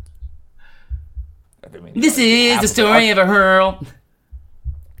 This is the story of a hurl.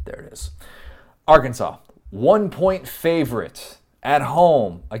 There it is. Arkansas, 1-point favorite at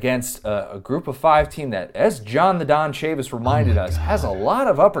home against a group of 5 team that, as John the Don Chavis reminded us, has a lot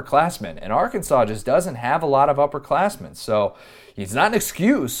of upperclassmen. And Arkansas just doesn't have a lot of upperclassmen. So it's not an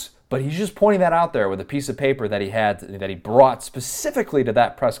excuse, but he's just pointing that out there with a piece of paper that he brought specifically to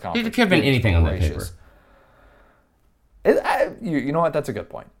that press conference. It could have been anything on that paper. You know what? That's a good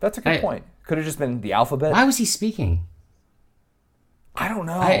point. Point. Could have just been the alphabet. Why was he speaking? I don't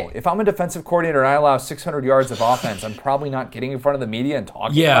know. If I'm a defensive coordinator and I allow 600 yards of offense, I'm probably not getting in front of the media and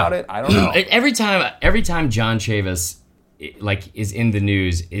talking about it. I don't know. Every time John Chavis is in the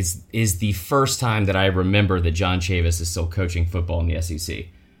news is the first time that I remember that John Chavis is still coaching football in the SEC.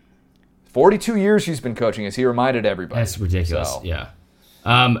 42 years he's been coaching, as he reminded everybody. That's ridiculous. So, yeah.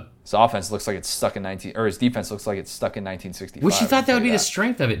 His offense looks like it's stuck in his defense looks like it's stuck in 1965. Which you thought that would be the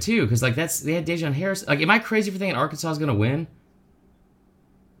strength of it too, because they had Dejon Harris. Am I crazy for thinking Arkansas is going to win?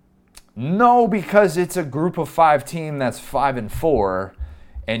 No, because it's a group of 5 team that's 5-4,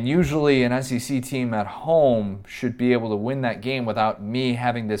 and usually an SEC team at home should be able to win that game without me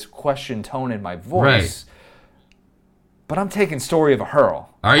having this question tone in my voice. Right. But I'm taking story of a hurl.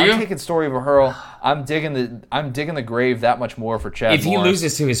 Are you? I'm taking story of a hurl. I'm digging the grave that much more for Chad If he Morris.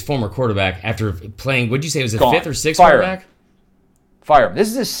 loses to his former quarterback after playing, what'd you say, was it Gone. 5th or 6th Fire quarterback? Fire him. This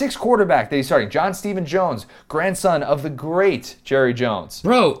is his 6th quarterback that he's starting. John Stephen Jones, grandson of the great Jerry Jones.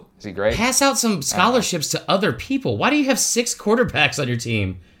 Bro, is he great? Pass out some scholarships to other people. Why do you have 6 quarterbacks on your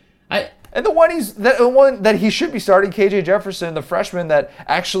team? And the one that he should be starting, KJ Jefferson, the freshman that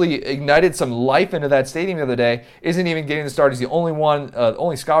actually ignited some life into that stadium the other day, isn't even getting the start. He's the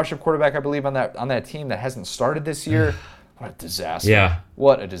only scholarship quarterback, I believe, on that team that hasn't started this year. What a disaster! Yeah,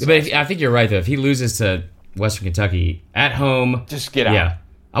 what a disaster. But I think you're right though. If he loses to Western Kentucky at home, just get out. Yeah,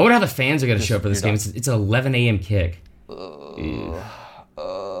 I wonder how the fans are going to show up for this game. It's an 11 a.m. kick.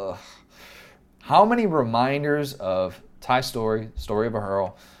 How many reminders of Ty Story of a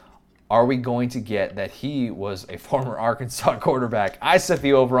hurl, are we going to get that he was a former Arkansas quarterback? I set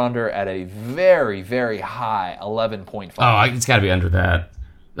the over-under at a very, very high 11.5. Oh, it's got to be under that.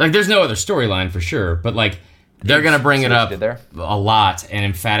 There's no other storyline for sure, but they're going to bring it up a lot and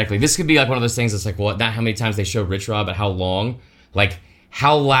emphatically. This could be one of those things that's not how many times they show Rich Rod, but how long.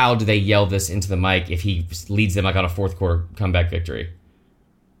 How loud do they yell this into the mic if he leads them on a 4th quarter comeback victory?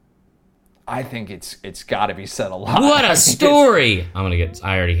 I think it's got to be said a lot. What a story! I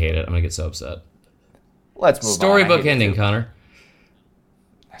already hate it. I'm gonna get so upset. Let's move on. Storybook ending, Connor.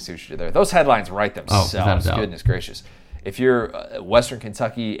 I see what you did there. Those headlines write themselves. Goodness gracious. If you're a Western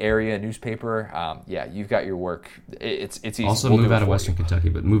Kentucky area newspaper, you've got your work. It's easy. Also move out of Western Kentucky,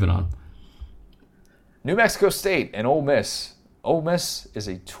 but moving on. New Mexico State and Ole Miss. Ole Miss is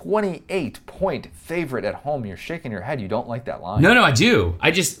a 28-point favorite at home. You're shaking your head. You don't like that line. No, I do.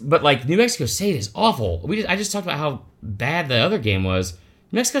 But New Mexico State is awful. I just talked about how bad the other game was.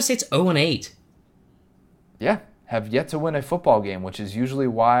 New Mexico State's 0-8. Yeah, have yet to win a football game, which is usually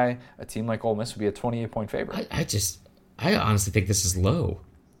why a team like Ole Miss would be a 28-point favorite. I honestly think this is low.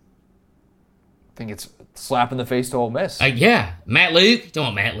 I think it's slap in the face to Ole Miss. Yeah, Matt Luke. Don't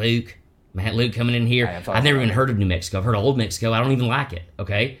want Matt Luke. Matt Luke coming in here. I've never even heard of New Mexico. I've heard of Old Mexico. I don't even like it.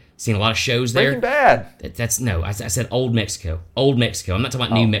 Okay, seen a lot of shows there. Breaking Bad. I said Old Mexico. Old Mexico. I'm not talking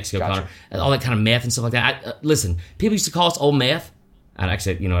about New Mexico, gotcha. Connor. All that kind of meth and stuff like that. Listen, people used to call us Old Meth. And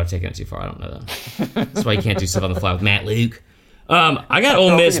actually, I've taken it too far. I don't know that. That's why you can't do stuff on the fly with Matt Luke. I got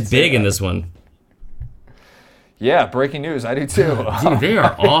Ole Miss big in this one. Yeah, breaking news. I do too. Dude, they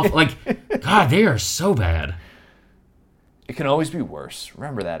are off. God, they are so bad. It can always be worse.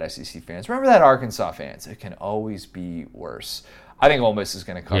 Remember that, SEC fans. Remember that, Arkansas fans. It can always be worse. I think Ole Miss is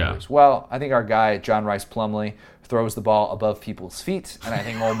going to cover as well. I think our guy, John Rice Plumlee, throws the ball above people's feet, and I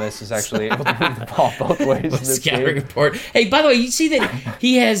think Ole Miss is actually able to move the ball both ways in this Scattering game. report. Hey, by the way, you see that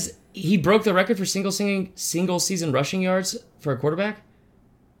he broke the record for single season rushing yards for a quarterback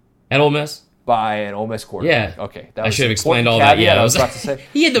at Ole Miss? By an Ole Miss quarterback. Yeah. Okay. I should have explained all that. Yeah, I was about to say.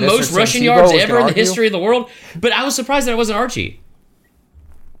 He had the most rushing yards ever in the history of the world, but I was surprised that it wasn't Archie.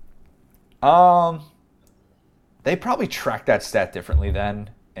 They probably tracked that stat differently then,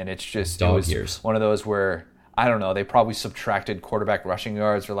 and it's just one of those where, I don't know, they probably subtracted quarterback rushing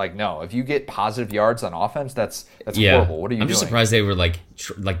yards. Or no, if you get positive yards on offense, that's horrible. What are you doing? I'm just surprised they were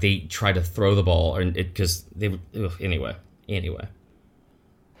they tried to throw the ball, or because they would. Anyway.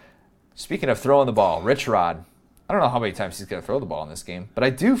 Speaking of throwing the ball, Rich Rod. I don't know how many times he's going to throw the ball in this game, but I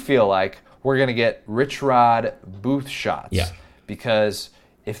do feel like we're going to get Rich Rod booth shots. Yeah. Because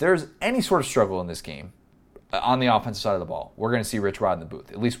if there's any sort of struggle in this game, on the offensive side of the ball, we're going to see Rich Rod in the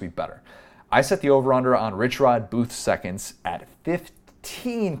booth. At least we better. I set the over-under on Rich Rod booth seconds at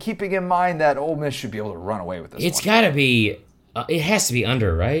 15, keeping in mind that Ole Miss should be able to run away with this It's got to be, it has to be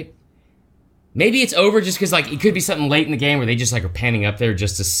under, right? Maybe it's over just because it could be something late in the game where they just are panning up there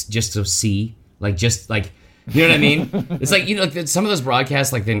just to see, you know what I mean? It's some of those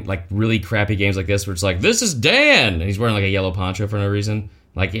broadcasts really crappy games like this where it's this is Dan and he's wearing a yellow poncho for no reason.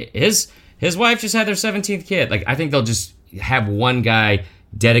 His wife just had their 17th kid. I think they'll just have one guy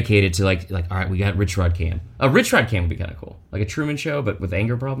dedicated to all right, we got Rich Rod Cam. A Rich Rod Cam would be kind of cool, like a Truman Show but with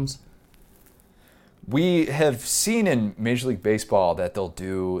anger problems. We have seen in Major League Baseball that they'll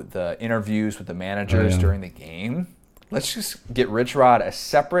do the interviews with the managers during the game. Let's just get Rich Rod a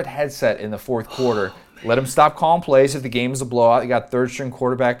separate headset in the fourth quarter. Let him stop calling plays if the game is a blowout. You got third-string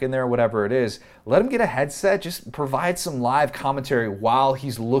quarterback in there, whatever it is. Let him get a headset. Just provide some live commentary while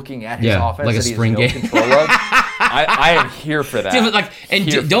he's looking at his offense like a that he spring has no game. control of. I am here for that.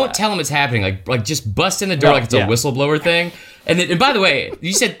 Dude, don't tell him it's happening. Just bust in the door it's a whistleblower thing. And by the way,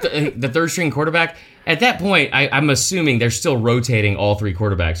 you said the third-string quarterback. At that point, I'm assuming they're still rotating all three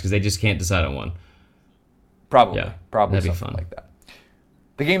quarterbacks because they just can't decide on one. Probably that'd be something fun. like that.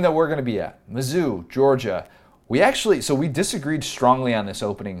 The game that we're going to be at, Mizzou, Georgia. We disagreed strongly on this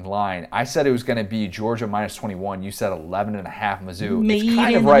opening line. I said it was going to be Georgia minus 21. You said 11.5 Mizzou. It's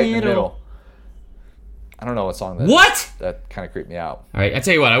kind of right in the middle. I don't know what song that is. That kind of creeped me out. All right, I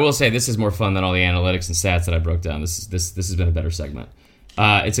tell you what, I will say this is more fun than all the analytics and stats that I broke down. This has been a better segment.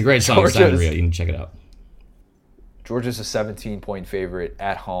 It's a great song. It's not real. You can check it out. Georgia's a 17-point favorite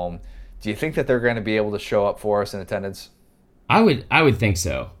at home. Do you think that they're going to be able to show up for us in attendance? I would think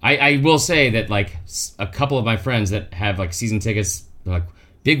so. I will say that a couple of my friends that have season tickets, they're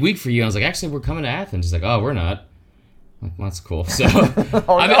big week for you. And I was actually we're coming to Athens. He's oh, we're not. I'm well, that's cool. So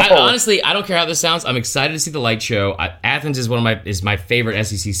honestly, I don't care how this sounds. I'm excited to see the light show. Athens is my favorite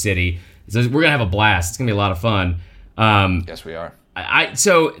SEC city. So we're gonna have a blast. It's gonna be a lot of fun. Yes, we are.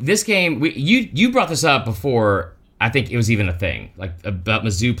 So this game, you brought this up before. I think it was even a thing about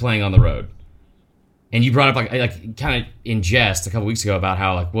Mizzou playing on the road, and you brought up kind of in jest a couple weeks ago about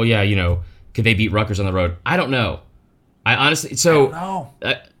how could they beat Rutgers on the road? I don't know. I honestly I don't know.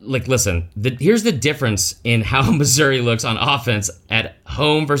 Listen, here's the difference in how Missouri looks on offense at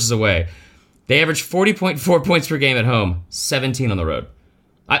home versus away. They average 40.4 points per game at home, 17 on the road.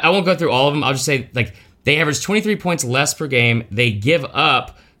 I won't go through all of them. I'll just say they average 23 points less per game. They give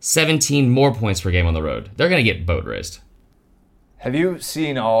up 17 more points per game on the road. They're going to get boat raced. Have you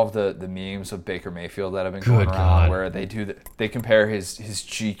seen all of the memes of Baker Mayfield that have been going around where they compare his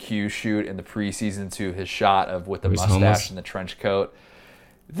GQ shoot in the preseason to his shot with the mustache and the trench coat?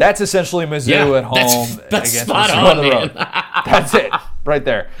 That's essentially Mizzou at home that's against spot Mizzou on the road. That's it, right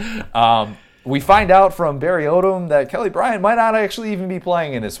there. We find out from Barry Odom that Kelly Bryant might not actually even be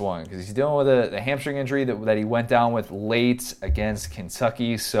playing in this one because he's dealing with a hamstring injury that he went down with late against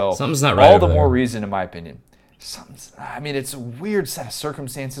Kentucky. So something's not right. All the more reason, in my opinion. It's a weird set of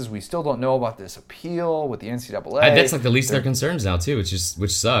circumstances. We still don't know about this appeal with the NCAA. That's the least of their concerns now too, which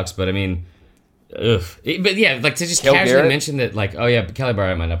sucks. But I mean, ugh. But yeah, to just Cale casually Garrett? mention that, Kelly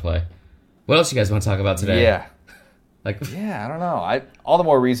Bryant might not play. What else you guys want to talk about today? Yeah. I don't know. All the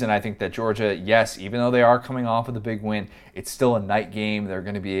more reason I think that Georgia, yes, even though they are coming off with a big win, it's still a night game. They're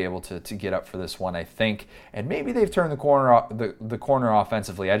going to be able to get up for this one, I think. And maybe they've turned the corner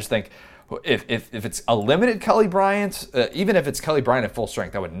offensively. I just think if it's a limited Kelly Bryant, even if it's Kelly Bryant at full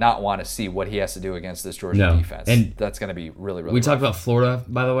strength, I would not want to see what he has to do against this Georgia defense. And that's going to be really, really We rough. talked about Florida,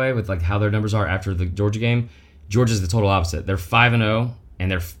 by the way, with like how their numbers are after the Georgia game. Georgia's the total opposite. They're 5-0. And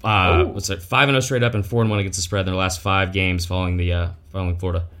they're 5-0 straight up and 4-1 against the spread in their last 5 games following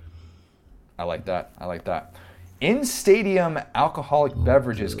Florida. I like that. In-stadium alcoholic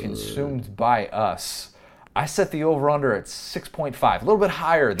beverages consumed by us. I set the over/under at 6.5, a little bit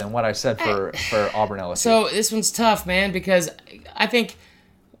higher than what I said for Auburn LSU. So this one's tough, man, because I think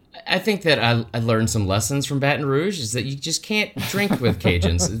that I learned some lessons from Baton Rouge is that you just can't drink with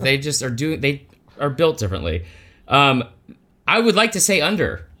Cajuns. They are built differently. I would like to say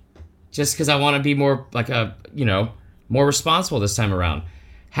under, just because I want to be more more responsible this time around.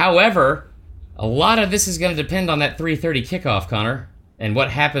 However, a lot of this is going to depend on that 3:30 kickoff, Connor, and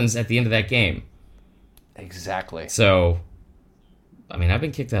what happens at the end of that game. Exactly. So, I mean, I've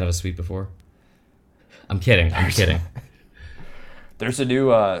been kicked out of a suite before. I'm kidding. There's a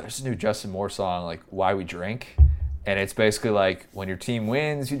new Justin Moore song, like "Why We Drink," and it's basically like when your team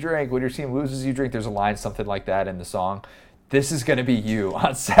wins, you drink. When your team loses, you drink. There's a line something like that in the song. This is going to be you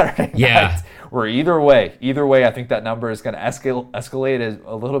on Saturday night. Where either way, I think that number is going to escalate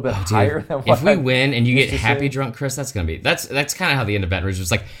a little bit higher than what. If we win and you get happy drunk, Chris, that's kind of how the end of Baton Rouge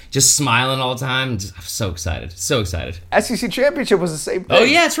was, like just smiling all the time. I'm so excited. SEC championship was the same thing. Oh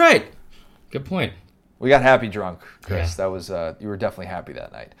yeah, that's right. Good point. We got happy drunk, Chris. Yeah. That was you were definitely happy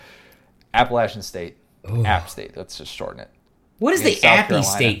that night. Appalachian State, App State. Let's just shorten it. What is the Appy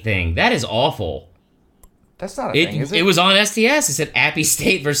State thing? That is awful. That's not a thing, is it? It was on STS. It said Appy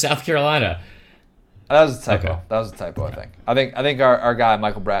State versus South Carolina. That was a typo. Okay. That was a typo, I think. I think our guy,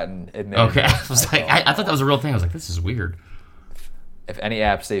 Michael Bratton, admitted. Okay. I thought that was a real thing. I was like, this is weird. If any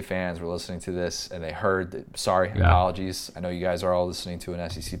App State fans were listening to this and they heard, apologies. I know you guys are all listening to an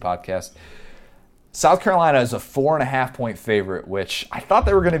SEC podcast. South Carolina is a 4.5-point favorite, which I thought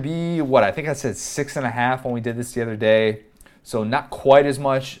they were going to be, I think I said 6.5 when we did this the other day. So not quite as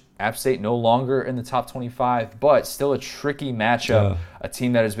much. App State no longer in the top 25, but still a tricky matchup. A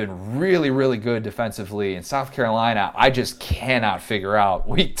team that has been really, really good defensively. And South Carolina, I just cannot figure out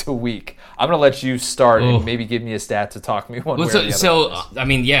week to week. I'm going to let you start and maybe give me a stat to talk me one way or the other. So I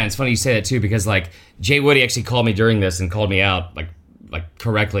mean, yeah, it's funny you say that too, because like Jay Woody actually called me during this and called me out like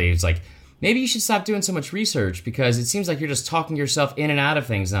correctly. He's like, maybe you should stop doing so much research because it seems like you're just talking yourself in and out of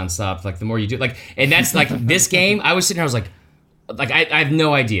things nonstop. Like the more you do, and that's like this game. I was sitting here, I was like I have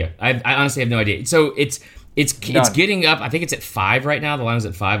no idea. I honestly have no idea. So it's getting up. I think it's at 5 right now. The line is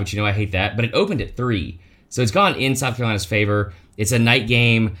at 5, which I hate that. But it opened at 3, so it's gone in South Carolina's favor. It's a night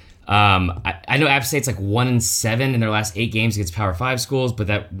game. I know App State's like 1-7 in their last 8 games against Power 5 schools, but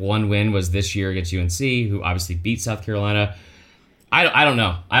that one win was this year against UNC, who obviously beat South Carolina. I don't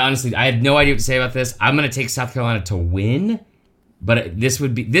know. I have no idea what to say about this. I'm going to take South Carolina to win. But this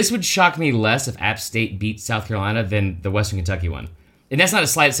would shock me less if App State beat South Carolina than the Western Kentucky one. And that's not a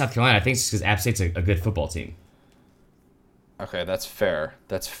slight at South Carolina. I think it's because App State's a good football team. Okay, that's fair.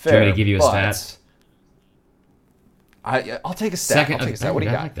 Do you want me to give you a stat? I'll take a stat. What do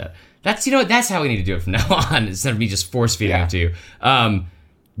you got? I like that. That's how we need to do it from now on, instead of me just force feeding it to you.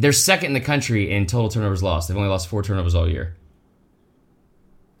 They're second in the country in total turnovers lost. They've only lost 4 turnovers all year.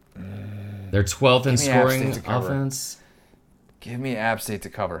 They're 12th in scoring offense. Give me App State to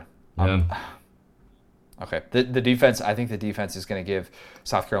cover. Yeah. Okay. The defense, I think the defense is going to give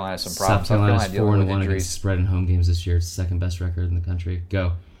South Carolina some problems. South Carolina's 4-1 against spread in home games this year. It's the second best record in the country.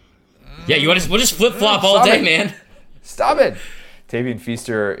 Go. Yeah, we'll just flip-flop all day, man. Stop it. Tavian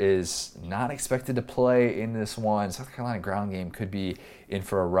Feaster is not expected to play in this one. South Carolina ground game could be in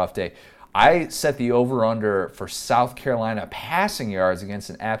for a rough day. I set the over-under for South Carolina passing yards against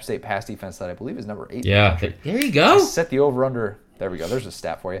an App State pass defense that I believe is number 8. Yeah, there you go. I set the over-under. There we go. There's a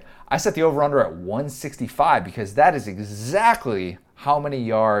stat for you. I set the over-under at 165 because that is exactly how many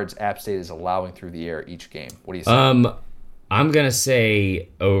yards App State is allowing through the air each game. What do you say? I'm going to say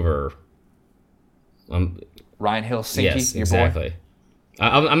over. Ryan Hill-Sinky, yes, your exactly. boy?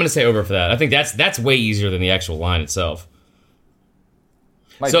 I'm going to say over for that. I think that's way easier than the actual line itself.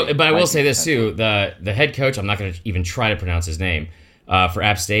 But I will say this too: the head coach, I'm not going to even try to pronounce his name for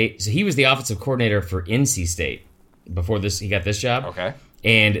App State. So he was the offensive coordinator for NC State before this. He got this job. Okay.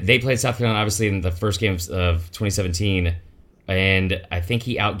 And they played South Carolina obviously in the first game of 2017, and I think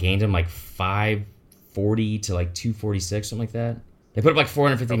he outgained him like 540 to like 246, something like that. They put up like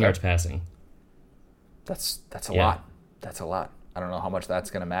 415 yards passing. That's a lot. That's a lot. I don't know how much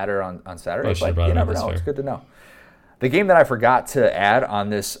that's going to matter on Saturday, but you never know. It's good to know. The game that I forgot to add on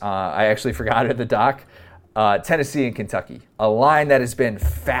this, I actually forgot it at the doc, Tennessee and Kentucky. A line that has been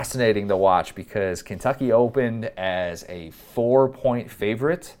fascinating to watch because Kentucky opened as a 4-point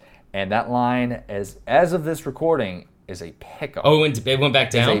favorite, and that line, as of this recording, is a pick-up. Oh, it went back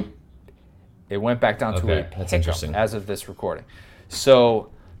down? It went back down to a that's interesting. as of this recording. So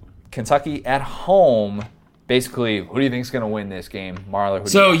Kentucky at home, basically, who do you think is going to win this game? Marler,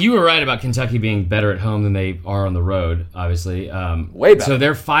 So you were right about Kentucky being better at home than they are on the road, obviously. Way better. So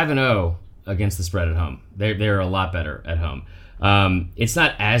they're 5-0 against the spread at home. They're a lot better at home. It's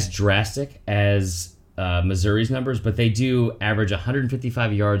not as drastic as Missouri's numbers, but they do average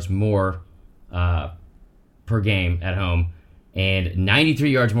 155 yards more per game at home, and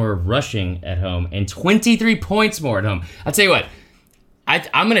 93 yards more rushing at home, and 23 points more at home. I'll tell you what,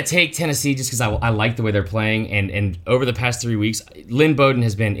 I'm going to take Tennessee just because I like the way they're playing, and over the past 3 weeks, Lynn Bowden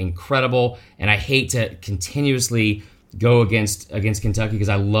has been incredible, and I hate to continuously go against Kentucky because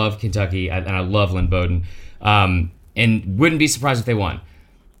I love Kentucky, and I love Lynn Bowden, and wouldn't be surprised if they won.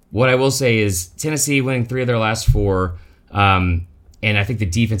 What I will say is Tennessee winning 3 of their last 4, and I think the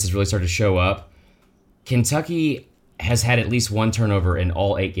defense has really started to show up. Kentucky has had at least 1 turnover in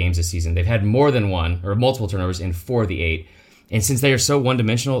all 8 games this season. They've had more than 1 or multiple turnovers in 4 of the 8. And since they are so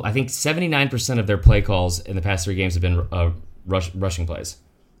one-dimensional, I think 79% of their play calls in the past 3 games have been rushing plays,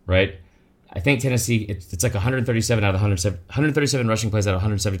 right? I think Tennessee, it's like 137 out of 137 rushing plays out of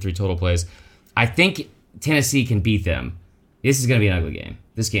 173 total plays. I think Tennessee can beat them. This is going to be an ugly game.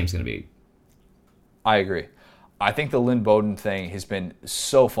 This game's going to be. I agree. I think the Lynn Bowden thing has been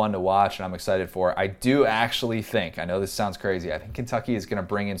so fun to watch, and I'm excited for it. I do actually think, I know this sounds crazy, I think Kentucky is going to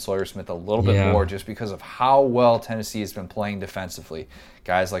bring in Sawyer Smith a little bit more just because of how well Tennessee has been playing defensively.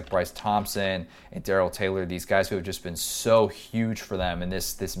 Guys like Bryce Thompson and Darrell Taylor, these guys who have just been so huge for them in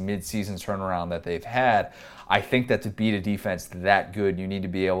this midseason turnaround that they've had. I think that to beat a defense that good, you need to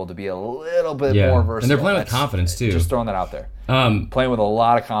be able to be a little bit more versatile. And they're playing with confidence, too. Just throwing that out there. Playing with a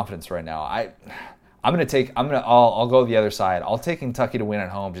lot of confidence right now. I'll go the other side. I'll take Kentucky to win at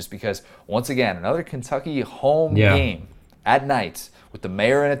home just because, once again, another Kentucky home game at night with the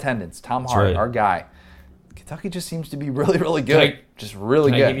mayor in attendance, Tom Hart, our guy. Kentucky just seems to be really, really good.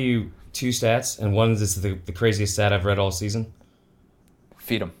 Can I give you 2 stats? And one is the craziest stat I've read all season.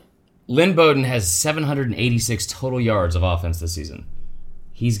 Feed them. Lynn Bowden has 786 total yards of offense this season.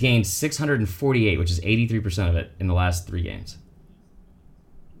 He's gained 648, which is 83% of it in the last 3 games.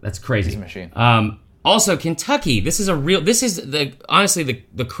 That's crazy. He's a machine. Also, Kentucky. This is honestly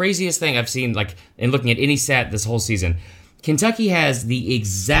the craziest thing I've seen. Like in looking at any stat this whole season, Kentucky has the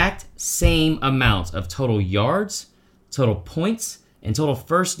exact same amount of total yards, total points, and total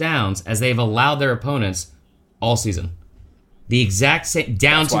first downs as they've allowed their opponents all season. The exact same,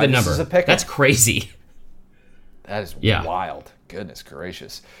 down to the number. That's crazy. That is wild. Goodness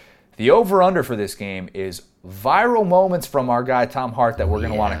gracious. The over-under for this game is viral moments from our guy Tom Hart that we're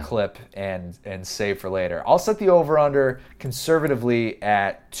going to want to clip and save for later. I'll set the over-under conservatively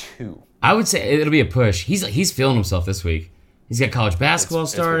at 2. I would say it'll be a push. He's feeling himself this week. He's got college basketball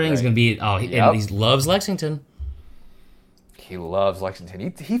starting. He's going to be and he loves Lexington. He loves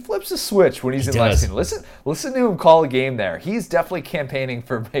Lexington. He flips a switch when he's in Lexington. Listen to him call a game there. He's definitely campaigning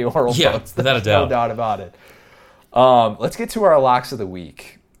for mayoral votes. Without a doubt. No doubt about it. Let's get to our locks of the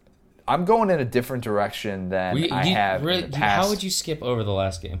week. I'm going in a different direction than I have in the past. How would you skip over the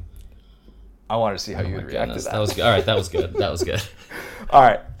last game? I wanted to see how you would react to that. That was good. All right, that was good. That was good. All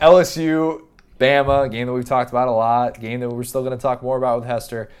right, LSU, Bama, game that we've talked about a lot, game that we're still going to talk more about with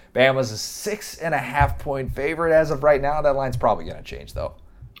Hester. Bama's a 6.5-point favorite as of right now. That line's probably going to change, though.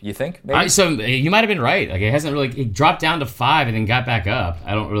 You think? Maybe? So you might have been right. Like it dropped down to 5 and then got back up.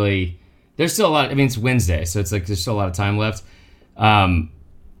 I don't really. There's still a lot. I mean, it's Wednesday, so it's like there's still a lot of time left.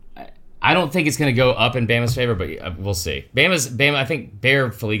 I don't think it's going to go up in Bama's favor, but we'll see. Bama. I think Bear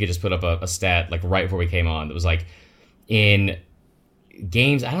Feliga just put up a stat like right before we came on that was like in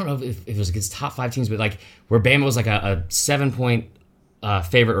games. I don't know if it was against top 5 teams, but like where Bama was like a 7-point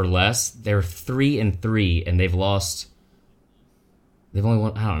favorite or less. They're 3-3, and they've lost. They've only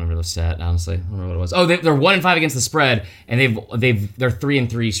won. I don't remember the stat honestly. I don't remember what it was. Oh, they're 1-5 against the spread, and they're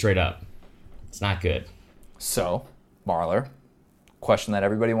 3-3 straight up. It's not good. So, Marler. Question that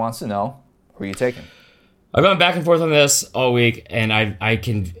everybody wants to know: who are you taking? I've gone back and forth on this all week, and I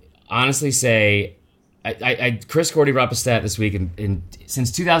can honestly say, Chris Gordy brought up a stat this week, and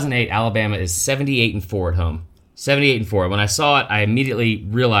since 2008, Alabama is 78-4 at home. 78-4. When I saw it, I immediately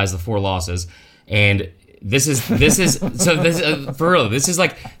realized the 4 losses, and This is for real. This is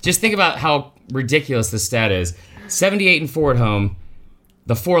like, just think about how ridiculous this stat is. 78-4 at home.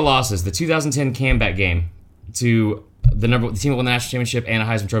 The 4 losses, the 2010 comeback game to the team that won the national championship and a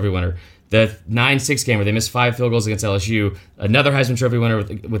Heisman Trophy winner. The 9-6 game where they missed 5 field goals against LSU. Another Heisman Trophy winner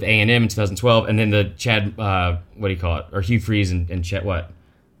with A&M in 2012. And then the Chad, what do you call it? Or Hugh Freeze and Chet what?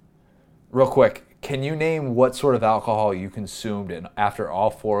 Real quick, can you name what sort of alcohol you consumed after all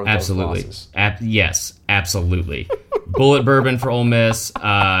 4 of those losses? Yes, absolutely. Bullet bourbon for Ole Miss.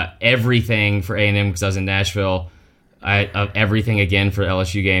 Everything for A&M because I was in Nashville. Everything again for the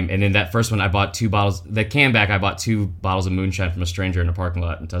LSU game. And then that first one, I bought 2 bottles. The comeback, I bought 2 bottles of moonshine from a stranger in a parking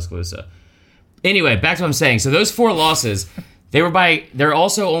lot in Tuscaloosa. Anyway, back to what I'm saying. So those 4 losses, they're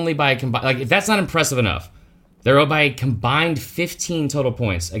also only by combined, like, if that's not impressive enough, they're by combined 15 total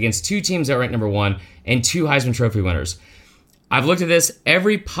points against 2 teams that ranked number 1 and 2 Heisman Trophy winners. I've looked at this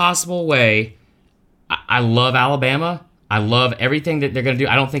every possible way. I love Alabama. I love everything that they're going to do.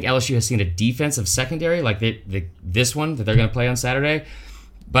 I don't think LSU has seen a defensive secondary like this one that they're going to play on Saturday.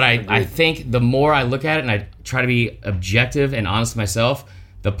 But I think the more I look at it and I try to be objective and honest with myself,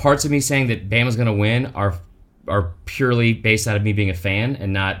 the parts of me saying that Bama's going to win are purely based out of me being a fan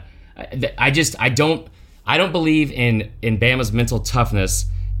and not. I don't believe in Bama's mental toughness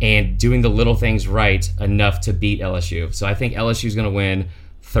and doing the little things right enough to beat LSU. So I think LSU is going to win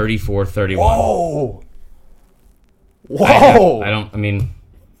 34-31. Whoa!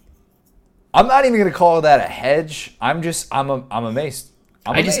 I'm not even going to call that a hedge. I'm amazed.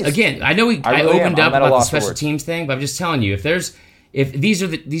 Again, I know I opened up about the special teams thing, but I'm just telling you, if these are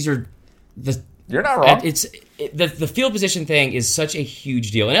the you're not wrong. The field position thing is such a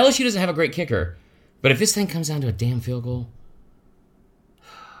huge deal, and LSU doesn't have a great kicker. But if this thing comes down to a damn field goal,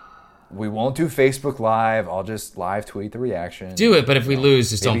 we won't do Facebook Live. I'll just live tweet the reaction. Do it, but if we lose,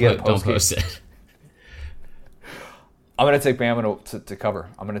 just don't post it. I'm going to take Bama to cover.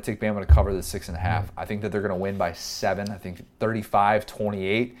 I'm going to take Bama to cover the 6.5. I think that they're going to win by 7. I think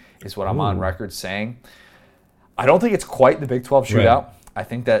 35-28 is what I'm on record saying. I don't think it's quite the Big 12 shootout. Right. I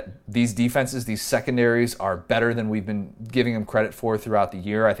think that these defenses, these secondaries, are better than we've been giving them credit for throughout the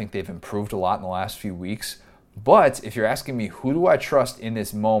year. I think they've improved a lot in the last few weeks. But if you're asking me, who do I trust in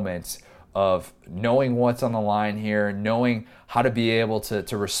this moment of knowing what's on the line here, knowing how to be able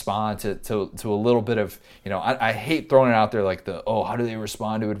to respond to a little bit of, I hate throwing it out there like how do they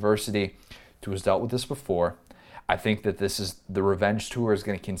respond to adversity? Tu has dealt with this before. I think that the revenge tour is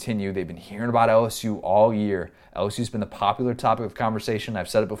going to continue. They've been hearing about LSU all year. LSU's been the popular topic of conversation. I've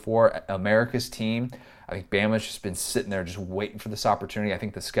said it before, America's team. I think Bama's just been sitting there just waiting for this opportunity. I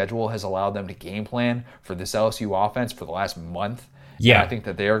think the schedule has allowed them to game plan for this LSU offense for the last month. Yeah, and I think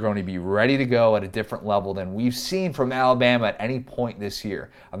that they are going to be ready to go at a different level than we've seen from Alabama at any point this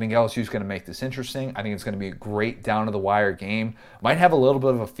year. I think LSU is going to make this interesting. I think it's going to be a great down-to-the-wire game. Might have a little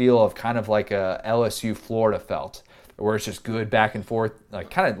bit of a feel of kind of like a LSU-Florida felt, where it's just good back and forth,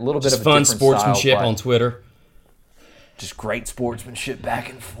 like kind of a little bit of a fun different sportsmanship style, on Twitter. Just great sportsmanship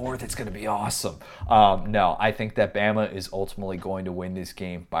back and forth. It's going to be awesome. No, I think that Bama is ultimately going to win this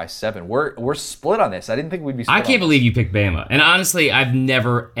game by 7. We're split on this. I didn't think we'd be split I can't believe you picked Bama. And honestly, I've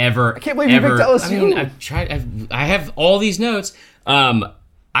never, ever, I can't believe you picked LSU. I've tried. I have all these notes.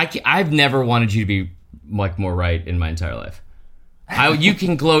 I've never wanted you to be like more right in my entire life. You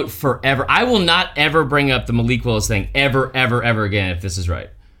can gloat forever. I will not ever bring up the Malik Willis thing ever, ever, ever again if this is right.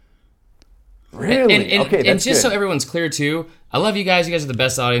 Really? And, okay, that's and just good. so everyone's clear too, I love you guys. You guys are the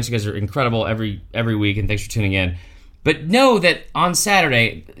best audience. You guys are incredible every week, and thanks for tuning in. But know that on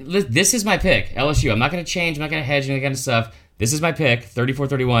Saturday, this is my pick, LSU. I'm not going to change. I'm not going to hedge any kind of stuff. This is my pick,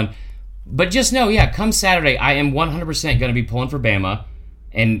 34-31. But just know, come Saturday, I am 100% going to be pulling for Bama,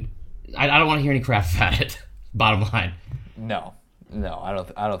 and I don't want to hear any crap about it. Bottom line. No,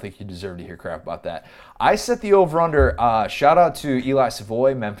 I don't think you deserve to hear crap about that. I set the over-under. Shout out to Eli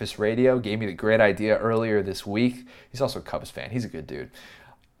Savoy, Memphis Radio. Gave me the great idea earlier this week. He's also a Cubs fan. He's a good dude.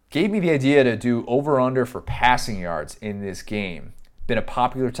 Gave me the idea to do over-under for passing yards in this game. Been a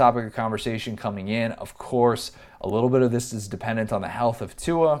popular topic of conversation coming in. Of course, a little bit of this is dependent on the health of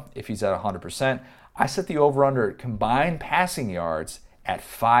Tua, if he's at 100%. I set the over-under combined passing yards at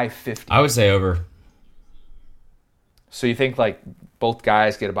 550. I would say over. So you think like both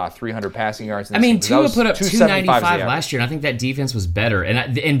guys get about 300 passing yards? Tua put up 295 last year, and I think that defense was better.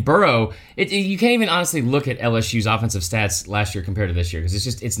 And Burrow, you can't even honestly look at LSU's offensive stats last year compared to this year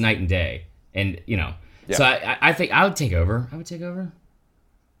because it's night and day. And yeah. So I think I would take over.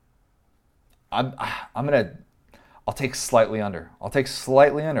 I'll I'll take slightly under. I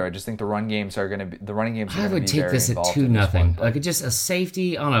just think the running games are going to be very involved. I would take this at 2-0. Like just a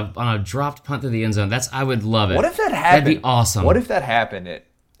safety on a dropped punt through the end zone. I would love it. What if that happened? That'd be awesome. What if that happened and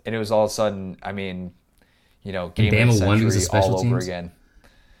it was all of a sudden, I mean, game of the century all over again.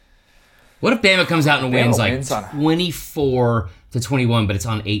 What if Bama comes out and wins like 24-21, but it's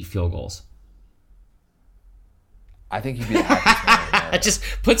on 8 field goals? I think he'd be the happiest man. It just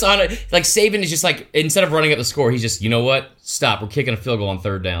puts on it. Like Saban is just like, instead of running up the score, he's just, you know what? Stop. We're kicking a field goal on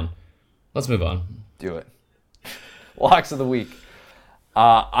 3rd down. Let's move on. Do it. Locks of the week.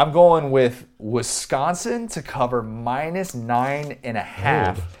 I'm going with Wisconsin to cover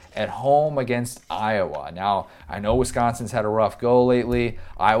 -9.5 at home against Iowa. Now, I know Wisconsin's had a rough go lately.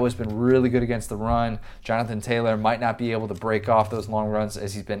 Iowa's been really good against the run. Jonathan Taylor might not be able to break off those long runs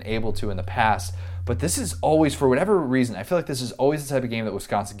as he's been able to in the past. But this is always, for whatever reason, I feel like this is always the type of game that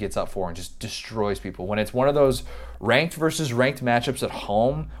Wisconsin gets up for and just destroys people. When it's one of those ranked versus ranked matchups at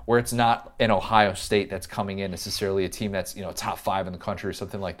home where it's not an Ohio State that's coming in necessarily, a team that's top 5 in the country or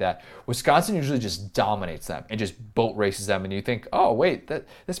something like that, Wisconsin usually just dominates them and just boat races them. And you think, oh, wait,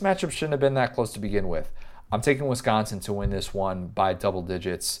 this matchup shouldn't have been that close to begin with. I'm taking Wisconsin to win this one by double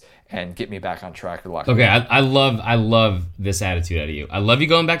digits and get me back on track. Okay, I love this attitude out of you. I love you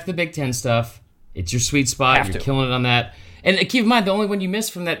going back to the Big Ten stuff. It's your sweet spot. You're killing it on that. And keep in mind, the only one you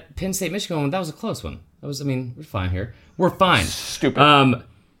missed from that Penn State-Michigan one, that was a close one. We're fine here. We're fine. Stupid.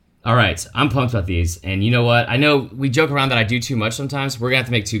 All right, I'm pumped about these. And you know what? I know we joke around that I do too much sometimes. We're going to have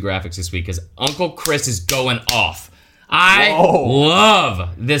to make 2 graphics this week because Uncle Chris is going off. I love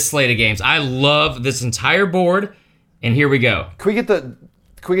this slate of games. I love this entire board. And here we go. Can we get the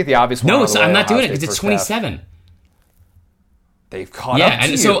obvious one? No, I'm not doing it because it's 27. Half. They've caught up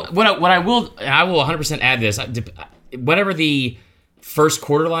to you. So what I will 100% add this. Whatever the first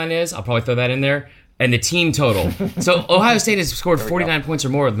quarter line is, I'll probably throw that in there. And the team total. So Ohio State has scored 49 points or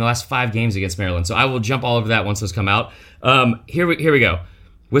more in the last 5 games against Maryland. So I will jump all over that once those come out. Here we go.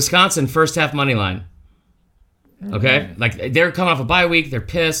 Wisconsin first half money line. Okay, like they're coming off a bye week. They're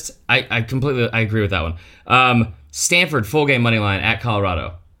pissed. I agree with that one. Stanford full game money line at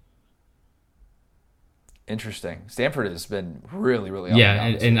Colorado. Interesting. Stanford has been really up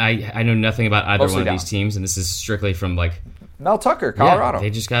and I know nothing about either one of these teams, and this is strictly from like Mel Tucker, Colorado. They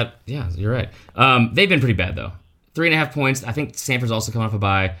just got you're right. They've been pretty bad though. 3.5 points. I think Stanford's also coming off a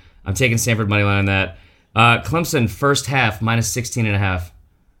bye. I'm taking Stanford money line on that. Clemson first half -16.5.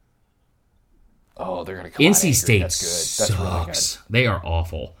 Oh, they're gonna come. NC State That's good. That's really good. They are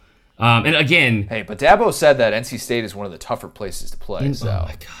awful. And again, hey, but Dabo said that NC State is one of the tougher places to play. So oh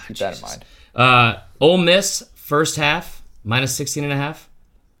my God, keep that in mind. Ole Miss first half -16.5.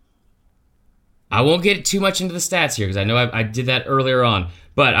 I won't get too much into the stats here because I know I did that earlier on,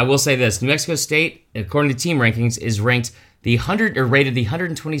 but I will say this: New Mexico State, according to team rankings, is ranked rated the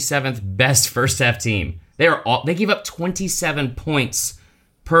 127th best first half team. They give up 27 points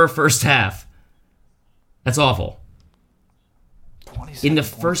per first half. That's awful. 27 in the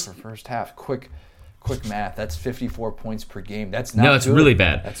first half. Quick math. That's 54 points per game. That's not. No, it's good. really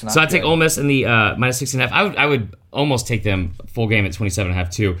bad. That's not so I good. take Ole Miss in the -16.5. I would almost take them full game at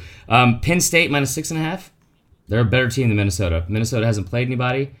 27.5 too. Penn State -6.5. They're a better team than Minnesota. Minnesota hasn't played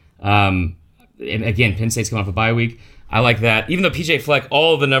anybody. And again, Penn State's coming off a bye week. I like that. Even though PJ Fleck,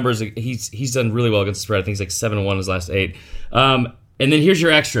 all of the numbers, he's done really well against the spread. I think he's like 7-1 his last 8. And then here's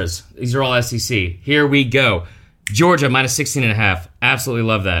your extras. These are all SEC. Here we go. Georgia -16.5. Absolutely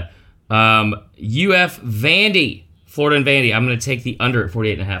love that. UF Vandy, Florida and Vandy. I'm going to take the under at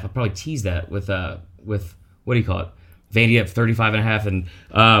 48.5. I'll probably tease that with what do you call it? Vandy up 35.5, and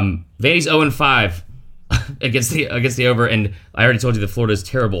Vandy's 0-5 against the over. And I already told you that Florida is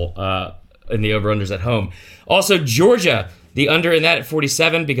terrible in the over-unders at home. Also, Georgia, the under in that at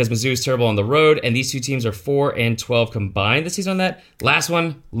 47 because Mizzou is terrible on the road, and these two teams are 4-12 combined this season on that. Last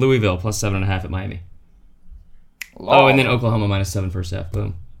one, Louisville +7.5 at Miami. Oh, and then Oklahoma -7 first half.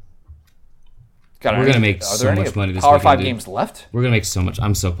 Boom. We're going to make so much money this weekend. Power 5 games left? We're going to make so much.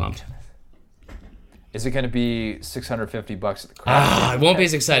 I'm so pumped. Is it going to be $650 at the crowd? It won't be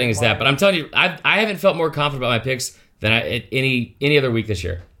as exciting as that, but I'm telling you, I haven't felt more confident about my picks than at any other week this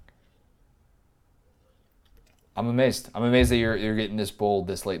year. I'm amazed. I'm amazed that you're getting this bold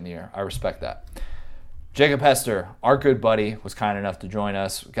this late in the year. I respect that. Jacob Hester, our good buddy, was kind enough to join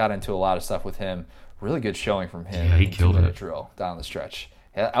us. Got into a lot of stuff with him. Really good showing from him. Yeah, he killed it. Drill down the stretch.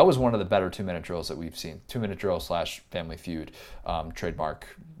 Yeah, that was one of the better 2-minute drills that we've seen. 2-minute drill / Family Feud. Trademark.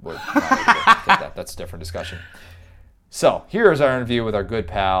 That's a different discussion. So here is our interview with our good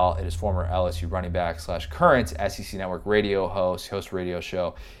pal. It is former LSU running back / current SEC Network radio host radio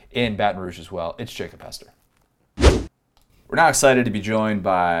show in Baton Rouge as well. It's Jacob Hester. We're now excited to be joined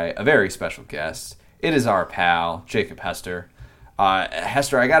by a very special guest. It is our pal, Jacob Hester.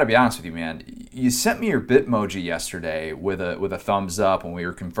 Hester, I got to be honest with you, man. You sent me your Bitmoji yesterday with a thumbs up when we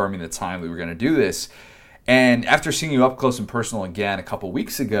were confirming the time we were going to do this. And after seeing you up close and personal again a couple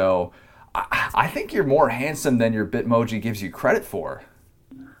weeks ago, I think you're more handsome than your Bitmoji gives you credit for.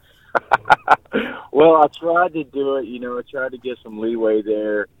 Well, I tried to do it. I tried to get some leeway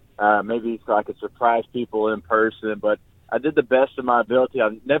there, maybe so I could surprise people in person. But I did the best of my ability.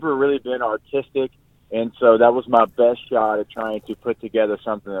 I've never really been artistic. And so that was my best shot at trying to put together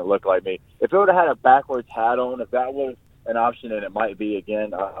something that looked like me. If it would have had a backwards hat on, if that was an option, and it might be,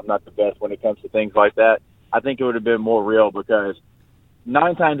 again, I'm not the best when it comes to things like that, I think it would have been more real because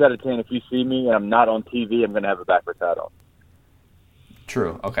 9 times out of 10, if you see me and I'm not on TV, I'm going to have a backwards hat on.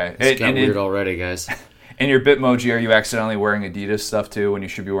 True. Okay. It's got weird already, guys. In your Bitmoji, are you accidentally wearing Adidas stuff too when you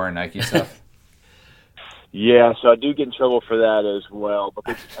should be wearing Nike stuff? Yeah, so I do get in trouble for that as well.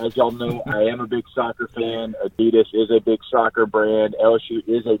 Because as y'all know, I am a big soccer fan. Adidas is a big soccer brand. LSU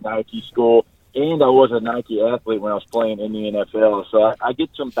is a Nike school. And I was a Nike athlete when I was playing in the NFL. So I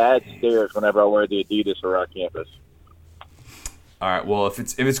get some bad stares whenever I wear the Adidas around campus. All right, well, if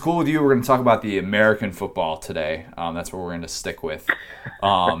it's cool with you, we're going to talk about the American football today. That's what we're going to stick with.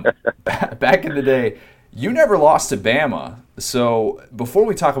 Back in the day, you never lost to Bama. So before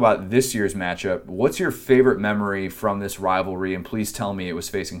we talk about this year's matchup, what's your favorite memory from this rivalry? And please tell me it was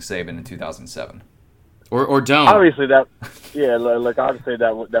facing Saban in 2007. Or don't. Obviously, obviously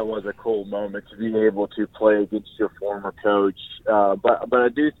that was a cool moment to be able to play against your former coach. But I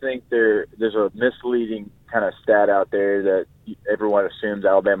do think there's a misleading kind of stat out there that everyone assumes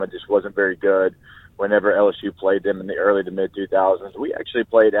Alabama just wasn't very good whenever LSU played them in the early to mid-2000s. We actually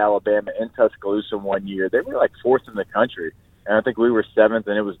played Alabama in Tuscaloosa one year. They were like 4th in the country, and I think we were 7th,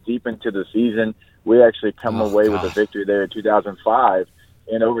 and it was deep into the season. We actually come away with a victory there in 2005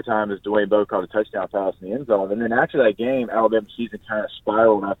 in overtime as Dwayne Bowe caught a touchdown pass in the end zone. And then after that game, Alabama's season kind of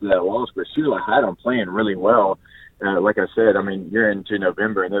spiraled after that loss, but still I had them playing really well. Like I said, I mean, you're into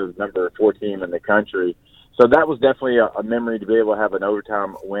November, and they're the number 4 team in the country. So that was definitely a memory to be able to have an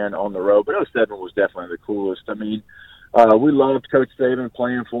overtime win on the road. But 07 was definitely the coolest. I mean, we loved Coach Saban,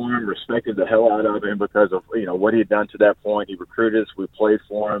 playing for him, respected the hell out of him because of, what he had done to that point. He recruited us. We played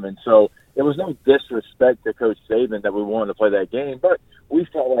for him. And so it was no disrespect to Coach Saban that we wanted to play that game. But we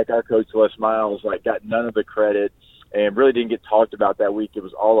felt like our coach, Les Miles, got none of the credit and really didn't get talked about that week. It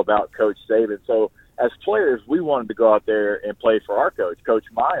was all about Coach Saban. So as players, we wanted to go out there and play for our coach, Coach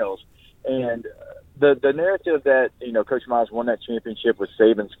Miles. And the narrative that, Coach Miles won that championship with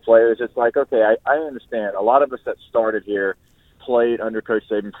Saban's players, it's like, okay, I understand. A lot of us that started here played under Coach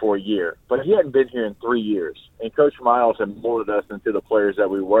Saban for a year, but he hadn't been here in 3 years. And Coach Miles had molded us into the players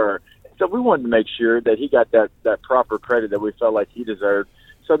that we were. So we wanted to make sure that he got that proper credit that we felt like he deserved.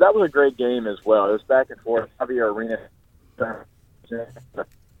 So that was a great game as well. It was back and forth. Javier Arena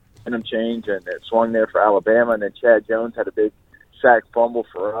and him change, and it swung there for Alabama. And then Chad Jones had a big sack fumble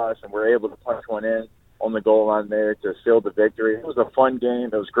for us, and we're able to punch one in on the goal line there to seal the victory. It was a fun game.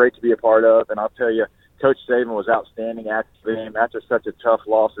 It was great to be a part of, and I'll tell you, Coach Saban was outstanding after the game. After such a tough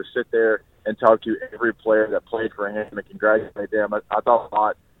loss, to sit there and talk to every player that played for him and congratulate them. I thought a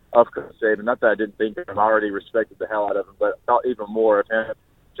lot of Coach Saban. Not that I didn't think of him. I already respected the hell out of him, but I thought even more of him.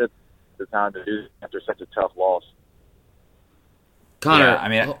 Just the time to do after such a tough loss. Connor, yeah, I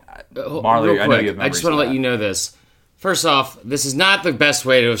mean, Marler, I know you have I just want to let you know this. First off, this is not the best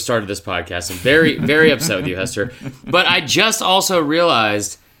way to have started this podcast. I'm very, very upset with you, Hester. But I just also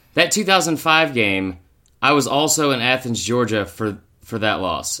realized that 2005 game, I was also in Athens, Georgia for that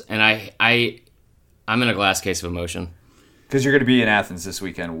loss. And I'm in a glass case of emotion. Because you're going to be in Athens this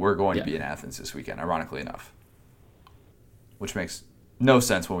weekend. We're going to be in Athens this weekend, ironically enough. Which makes no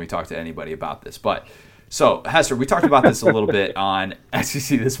sense when we talk to anybody about this. But, so, Hester, we talked about this a little bit on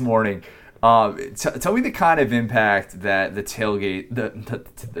SEC this morning. Tell me the kind of impact that the tailgate,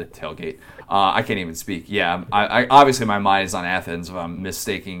 the tailgate. I can't even speak. Yeah, I obviously my mind is on Athens. If I'm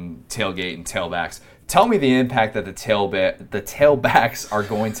mistaking tailgate and tailbacks. Tell me the impact that the tailbacks are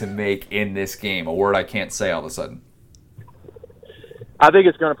going to make in this game. A word I can't say all of a sudden. I think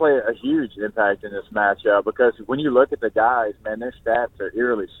it's going to play a huge impact in this matchup because when you look at the guys, man, their stats are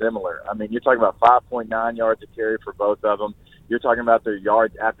eerily similar. I mean, you're talking about 5.9 yards a carry for both of them. You're talking about their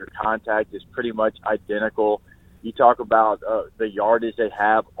yards after contact is pretty much identical. You talk about the yardage they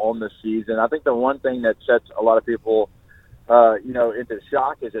have on the season. I think the one thing that sets a lot of people, into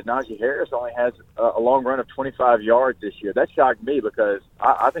shock is that Najee Harris only has a long run of 25 yards this year. That shocked me because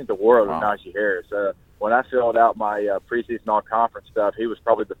I think the world of Najee Harris. When I filled out my preseason all-conference stuff, he was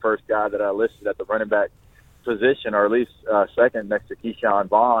probably the first guy that I listed at the running back position, or at least second next to Keyshawn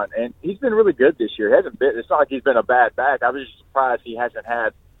Vaughn, and he's been really good this year. It's not like he's been a bad back. I was just surprised he hasn't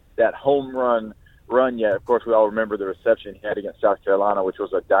had that home run yet. Of course, we all remember the reception he had against South Carolina, which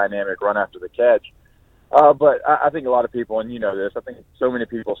was a dynamic run after the catch. But I think a lot of people, and you know this, I think so many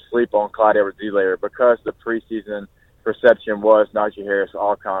people sleep on Clyde Edwards-Helaire because the preseason perception was Najee Harris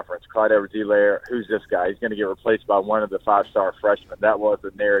all-conference. Clyde Edwards-Helaire, who's this guy? He's going to get replaced by one of the five-star freshmen. That was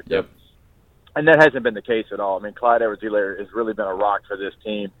the narrative. Yep. And that hasn't been the case at all. I mean, Clyde Edwards-Helaire has really been a rock for this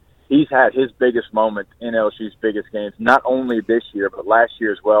team. He's had his biggest moment in LSU's biggest games, not only this year, but last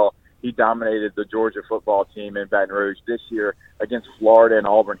year as well. He dominated the Georgia football team in Baton Rouge. This year against Florida and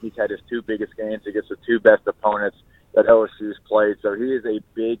Auburn, he's had his two biggest games against the two best opponents that LSU's played. So he is a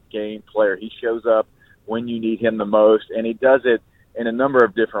big game player. He shows up when you need him the most, and he does it in a number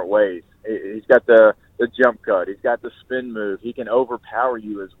of different ways. He's got the jump cut. He's got the spin move. He can overpower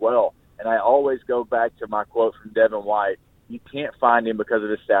you as well. And I always go back to my quote from Devin White. You can't find him because of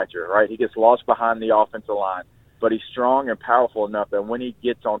his stature, right? He gets lost behind the offensive line. But he's strong and powerful enough that when he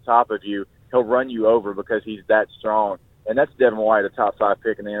gets on top of you, he'll run you over because he's that strong. And that's Devin White, a top 5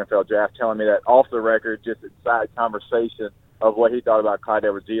 pick in the NFL draft, telling me that off the record, just inside conversation of what he thought about Clyde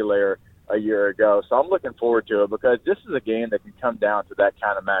Edwards-Helaire a year ago. So I'm looking forward to it because this is a game that can come down to that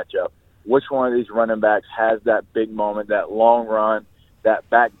kind of matchup. Which one of these running backs has that big moment, that long run, that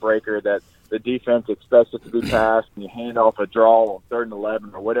backbreaker that the defense expects it to be passed, and you hand off a draw on 3rd and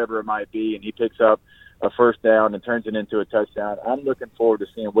 11 or whatever it might be, and he picks up a first down and turns it into a touchdown. I'm looking forward to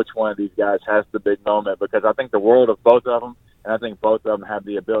seeing which one of these guys has the big moment because I think the world of both of them, and I think both of them have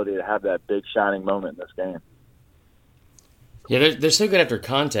the ability to have that big shining moment in this game. Yeah, they're so good after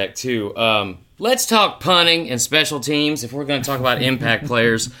contact, too. Let's talk punting and special teams if we're going to talk about impact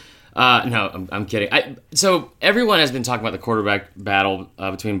players. No, I'm kidding. So everyone has been talking about the quarterback battle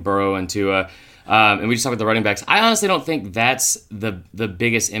between Burrow and Tua. And we just talked about the running backs. I honestly don't think that's the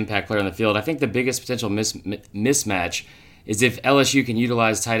biggest impact player on the field. I think the biggest potential mismatch is if LSU can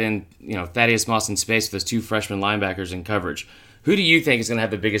utilize tight end, Thaddeus Moss in space with those two freshman linebackers in coverage. Who do you think is going to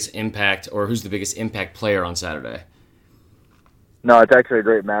have the biggest impact, or who's the biggest impact player on Saturday? No, it's actually a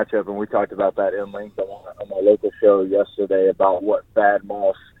great matchup, and we talked about that in length on my local show yesterday about what Thad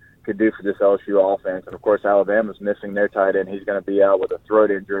Moss could do for this LSU offense. And, of course, Alabama's missing their tight end. He's going to be out with a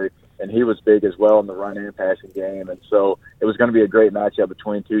throat injury, and he was big as well in the run and passing game. And so it was going to be a great matchup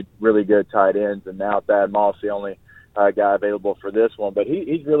between two really good tight ends, and now Thad Moss, the only guy available for this one. But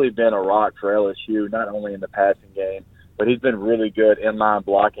he's really been a rock for LSU, not only in the passing game, but he's been really good in-line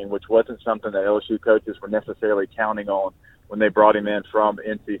blocking, which wasn't something that LSU coaches were necessarily counting on when they brought him in from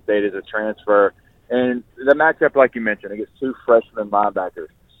NC State as a transfer. And the matchup, like you mentioned, against two freshman linebackers.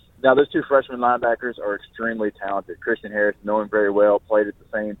 Now, those two freshman linebackers are extremely talented. Christian Harris, know him very well, played at the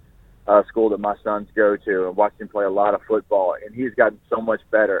same school that my sons go to, and watched him play a lot of football. And he's gotten so much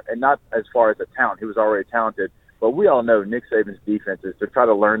better. And not as far as the talent. He was already talented. But we all know Nick Saban's defenses, to try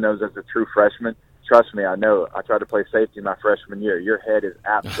to learn those as a true freshman, trust me, I know. I tried to play safety my freshman year. Your head is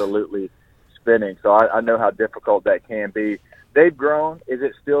absolutely spinning. So I know how difficult that can be. They've grown. Is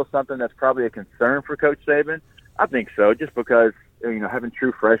it still something that's probably a concern for Coach Saban? I think so, just because having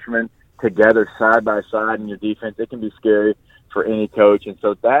true freshmen together side by side in your defense, it can be scary for any coach. And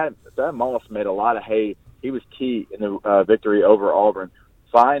so that Moss made a lot of hay. He was key in the victory over Auburn.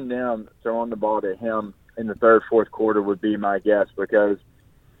 Find them throwing the ball to him in the third, fourth quarter would be my guess, because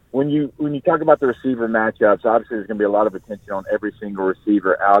when you talk about the receiver matchups, obviously there's going to be a lot of attention on every single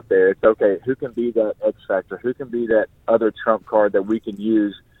receiver out there. It's okay, who can be that X factor? Who can be that other trump card that we can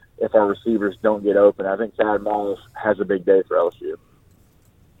use if our receivers don't get open? I think Thad Moss has a big day for LSU.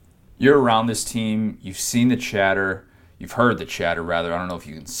 You're around this team. You've seen the chatter. You've heard the chatter, rather. I don't know if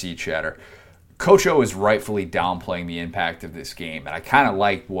you can see chatter. Coach O is rightfully downplaying the impact of this game, and I kind of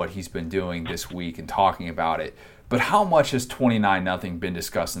like what he's been doing this week and talking about it. But how much has 29-0 been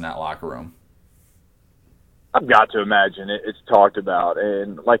discussed in that locker room? I've got to imagine it's talked about.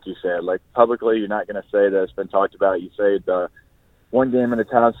 And like you said, publicly, you're not going to say that it's been talked about. You say the one game at a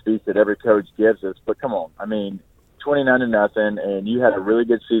time speech that every coach gives us. But come on, 29-0, and you had a really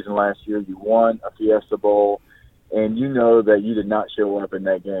good season last year. You won a Fiesta Bowl, and you know that you did not show up in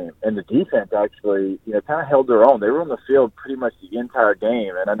that game. And the defense actually, kind of held their own. They were on the field pretty much the entire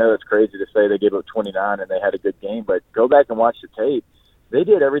game. And I know it's crazy to say they gave up 29 and they had a good game, but go back and watch the tape. They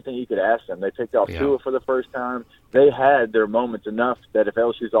did everything you could ask them. They picked off Tua for the first time. They had their moments enough that if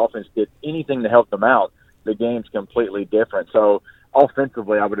LSU's offense did anything to help them out, the game's completely different. So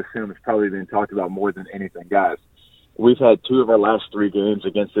offensively, I would assume it's probably been talked about more than anything. Guys, we've had 2 of our last 3 games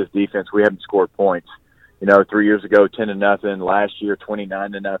against this defense. We haven't scored points. 3 years ago, 10-0. Last year,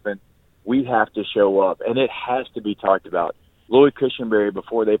 29-0. we have to show up, and it has to be talked about. Lloyd Cushenberry,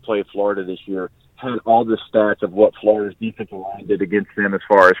 before they played Florida this year, had all the stats of what Florida's defensive line did against them as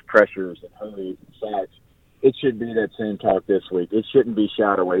far as pressures and hurries and sacks. It should be that same talk this week. It shouldn't be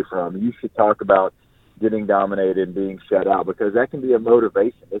shied away from. You should talk about getting dominated and being shut out, because that can be a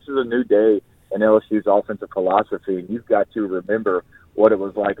motivation. This is a new day in LSU's offensive philosophy, and you've got to remember what it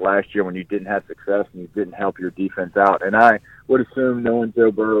was like last year when you didn't have success and you didn't help your defense out. And I would assume, knowing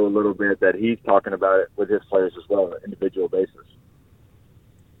Joe Burrow a little bit, that he's talking about it with his players as well on an individual basis.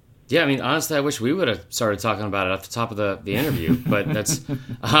 Yeah, I mean, honestly, I wish we would have started talking about it at the top of the interview. But that's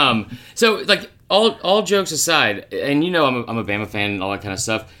so. Like, all jokes aside, and I'm a Bama fan and all that kind of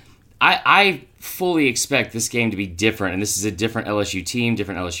stuff. I fully expect this game to be different, and this is a different LSU team,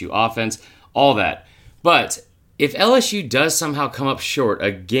 different LSU offense, all that. But if LSU does somehow come up short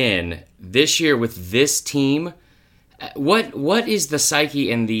again this year with this team, what is the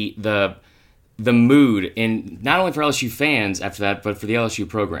psyche and the mood in not only for LSU fans after that, but for the LSU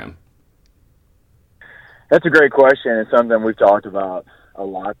program? That's a great question. It's something we've talked about a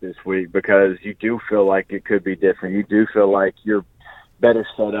lot this week, because you do feel like it could be different. You do feel like you're better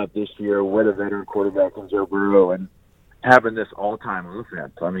set up this year with a veteran quarterback in Joe Burrow and having this all-time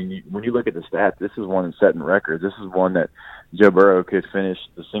offense. I mean, when you look at the stats, this is one that's setting records. This is one that Joe Burrow could finish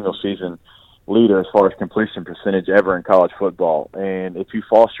the single-season leader as far as completion percentage ever in college football. And if you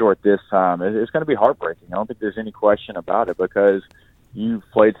fall short this time, it's going to be heartbreaking. I don't think there's any question about it, because you've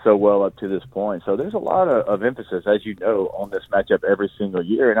played so well up to this point. So there's a lot of emphasis, as you know, on this matchup every single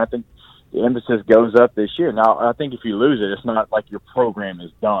year. And I think the emphasis goes up this year. Now, I think if you lose it, it's not like your program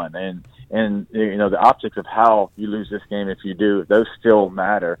is done. And the optics of how you lose this game, if you do, those still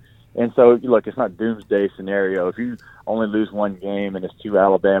matter. And so, look, it's not doomsday scenario. If you only lose one game and it's to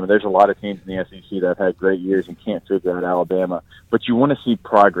Alabama, there's a lot of teams in the SEC that have had great years and can't figure out Alabama. But you want to see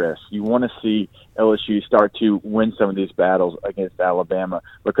progress. You want to see LSU start to win some of these battles against Alabama,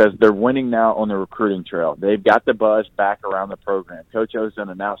 because they're winning now on the recruiting trail. They've got the buzz back around the program. Coach O's done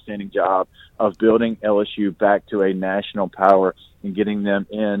an outstanding job of building LSU back to a national power and getting them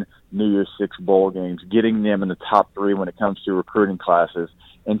in New Year's Six bowl games, getting them in the top 3 when it comes to recruiting classes.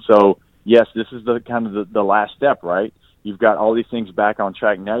 And so, yes, this is the kind of the last step, right? You've got all these things back on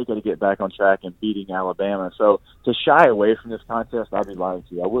track. Now you've got to get back on track and beating Alabama. So to shy away from this contest, I'd be lying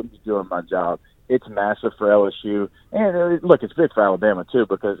to you. I wouldn't be doing my job. It's massive for LSU. And, look, it's big for Alabama, too,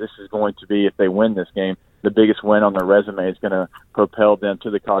 because this is going to be, if they win this game, the biggest win on their resume. Is going to propel them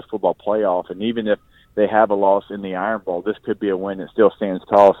to the college football playoff. And even if they have a loss in the Iron Bowl, this could be a win that still stands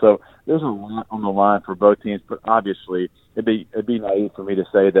tall. So there's a lot on the line for both teams, but obviously it'd be naive for me to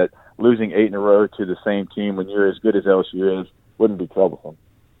say that losing 8 in a row to the same team when you're as good as LSU is wouldn't be troublesome.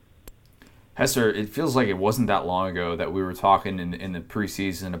 Hester, it feels like it wasn't that long ago that we were talking in the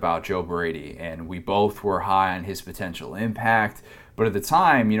preseason about Joe Brady, and we both were high on his potential impact. But at the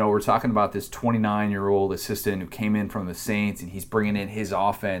time, we're talking about this 29-year-old assistant who came in from the Saints, and he's bringing in his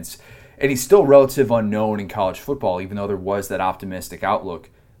offense. And he's still relative unknown in college football, even though there was that optimistic outlook.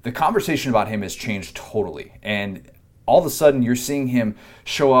 The conversation about him has changed totally. And all of a sudden, you're seeing him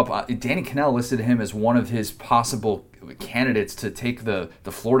show up. Danny Cannell listed him as one of his possible candidates to take the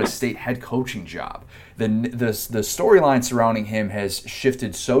Florida State head coaching job. The storyline surrounding him has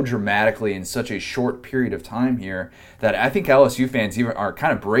shifted so dramatically in such a short period of time here that I think LSU fans even are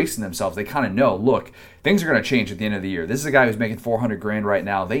kind of bracing themselves. They kind of know, look, things are going to change at the end of the year. This is a guy who's making $400,000 right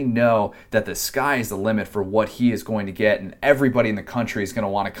now. They know that the sky is the limit for what he is going to get, and everybody in the country is going to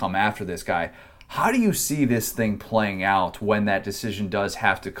want to come after this guy. How do you see this thing playing out when that decision does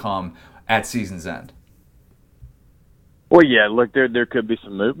have to come at season's end? Well, yeah, look, there could be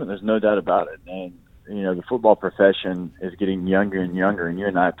some movement. There's no doubt about it. And, the football profession is getting younger and younger. And you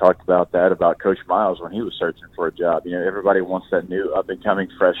and I have talked about that, about Coach Miles when he was searching for a job. Everybody wants that new up-and-coming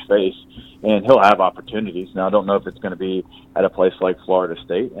fresh face, and he'll have opportunities. Now, I don't know if it's going to be at a place like Florida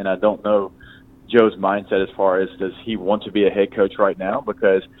State, and I don't know Joe's mindset as far as does he want to be a head coach right now,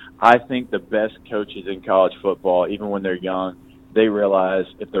 because I think the best coaches in college football, even when they're young, they realize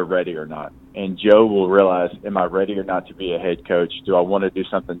if they're ready or not. And Joe will realize, am I ready or not to be a head coach? Do I want to do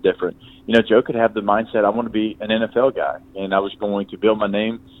something different? Joe could have the mindset, I want to be an NFL guy, and I was going to build my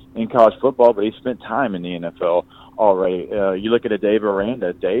name in college football, but he spent time in the NFL already. You look at a Dave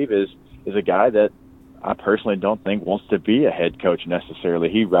Aranda. Dave is a guy that I personally don't think wants to be a head coach necessarily.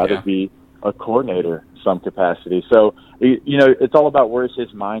 He'd rather be a coordinator some capacity. So, it's all about where's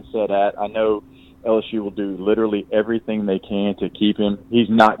his mindset at. I know LSU will do literally everything they can to keep him. He's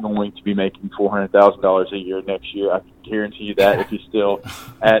not going to be making $400,000 a year next year. I can guarantee you that if he's still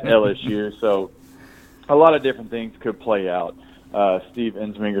at LSU. So a lot of different things could play out. Steve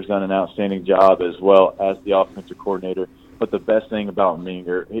Ensminger's done an outstanding job as well as the offensive coordinator. But the best thing about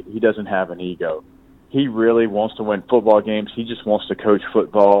Minger, he doesn't have an ego. He really wants to win football games. He just wants to coach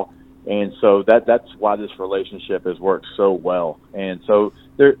football. And so that's why this relationship has worked so well. And so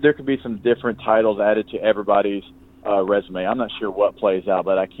there could be some different titles added to everybody's resume. I'm not sure what plays out,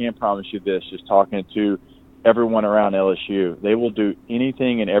 but I can promise you this, just talking to everyone around LSU, they will do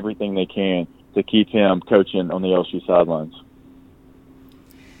anything and everything they can to keep him coaching on the LSU sidelines.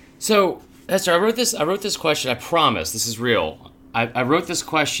 So, Hester, I wrote this question. I promise this is real. I wrote this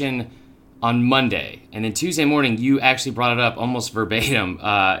question on Monday, and then Tuesday morning you actually brought it up almost verbatim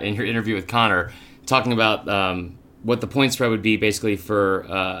in your interview with Connor, talking about what the point spread would be basically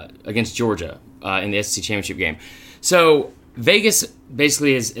for against Georgia in the SEC championship game. So Vegas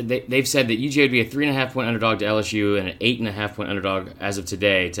basically they've said that UGA would be a 3.5-point underdog to LSU and an 8.5-point underdog as of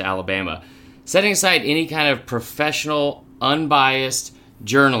today to Alabama. Setting aside any kind of professional, unbiased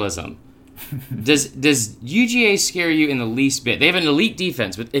journalism, does UGA scare you in the least bit? They have an elite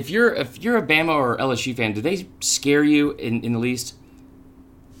defense, but if you're a Bama or LSU fan, do they scare you in the least?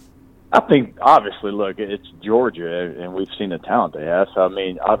 I think, obviously, look, it's Georgia, and we've seen the talent they have. So, I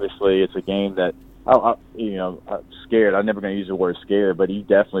mean, obviously, it's a game that, I'm scared. I'm never going to use the word scared, but you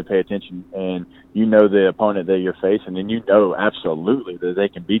definitely pay attention, and you know the opponent that you're facing, and you know absolutely that they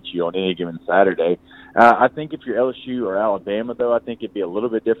can beat you on any given Saturday. I think if you're LSU or Alabama, though, I think it'd be a little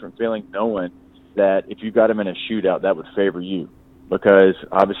bit different feeling knowing that if you got them in a shootout, that would favor you, because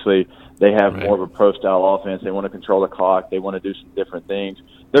obviously they have more of a pro-style offense. They want to control the clock. They want to do some different things.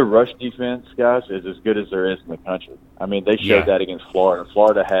 Their rush defense, guys, is as good as there is in the country. I mean, they showed that against Florida.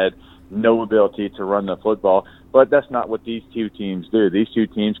 Florida had no ability to run the football, but that's not what these two teams do. These two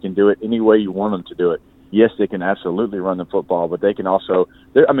teams can do it any way you want them to do it. Yes, they can absolutely run the football, but they can also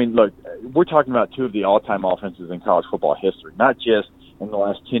 – look, we're talking about two of the all-time offenses in college football history, not just in the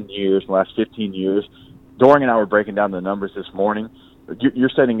last 10 years, the last 15 years. Dorian and I were breaking down the numbers this morning. You're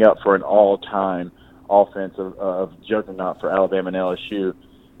setting up for an all-time offense of juggernaut for Alabama and LSU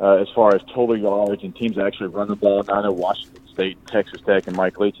as far as total yards and teams that actually run the ball. I know Washington State, Texas Tech, and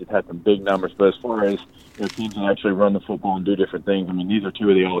Mike Leach have had some big numbers, but as far as teams that actually run the football and do different things, I mean, these are two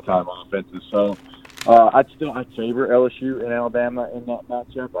of the all-time offenses. So I'd favor LSU and Alabama in that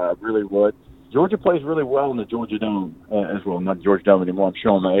matchup. I really would. Georgia plays really well in the Georgia Dome as well. Not the Georgia Dome anymore. I'm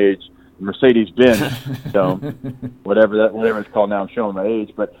showing my age. Mercedes-Benz Dome, whatever it's called now. I'm showing my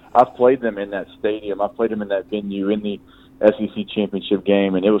age, but I've played them in that stadium. I've played them in that venue in the SEC championship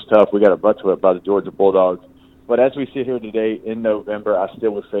game, and it was tough. We got a butt to it by the Georgia Bulldogs. But as we sit here today in November, I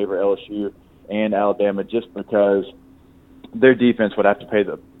still would favor LSU and Alabama just because their defense would have to play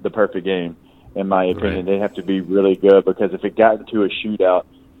the perfect game, in my opinion. Right. They have to be really good because if it got into a shootout,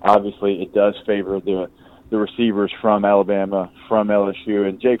 obviously it does favor the receivers from Alabama, from LSU.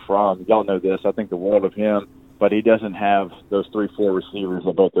 And Jake Fromm, y'all know this, I think the world of him, but he doesn't have those 3-4 receivers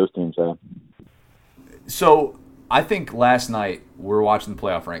that both those teams have. So I think last night we were watching the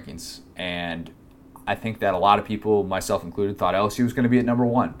playoff rankings, and I think that a lot of people, myself included, thought LSU was going to be at number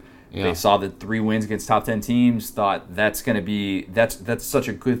one. Yeah. They saw the 3 wins against top 10 teams, thought that's such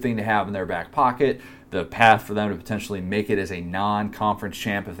a good thing to have in their back pocket. The path for them to potentially make it as a non-conference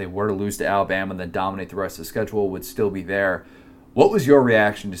champ if they were to lose to Alabama and then dominate the rest of the schedule would still be there. What was your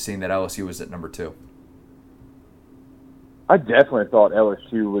reaction to seeing that LSU was at number 2? I definitely thought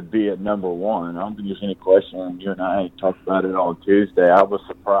LSU would be at number 1. I don't think there's any question. You and I talked about it on Tuesday. I was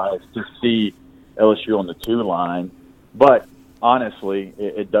surprised to see LSU on the 2 line, but honestly,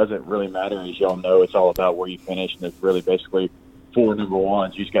 it doesn't really matter. As y'all know, it's all about where you finish, and it's really basically 4 number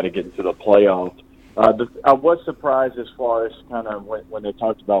 1s. You just got to get into the playoffs. I was surprised as far as kind of when they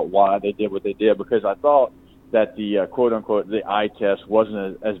talked about why they did what they did, because I thought that the quote-unquote the eye test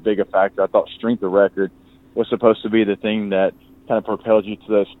wasn't as big a factor. I thought strength of record was supposed to be the thing that kind of propelled you to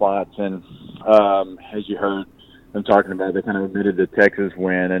those spots. And as you heard them talking about, they kind of admitted the Texas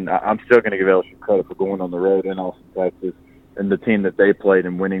win. And I'm still going to give LSU credit for going on the road in Austin, Texas. And the team that they played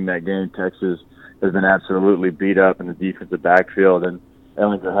and winning that game, Texas, has been absolutely beat up in the defensive backfield. And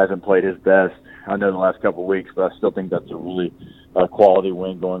Ellinger hasn't played his best, I know, the last couple of weeks, but I still think that's a really quality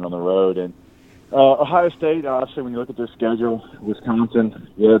win going on the road. And Ohio State, obviously, when you look at their schedule, Wisconsin,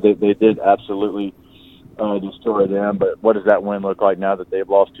 they did absolutely destroy them. But what does that win look like now that they've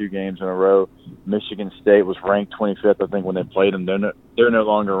lost 2 games in a row? Michigan State was ranked 25th, I think, when they played them. They're no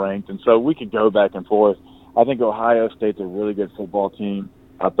longer ranked. And so we could go back and forth. I think Ohio State's a really good football team.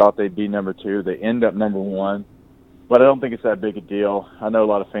 I thought they'd be number 2. They end up number 1. But I don't think it's that big a deal. I know a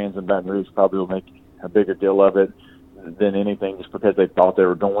lot of fans in Baton Rouge probably will make a bigger deal of it than anything just because they thought they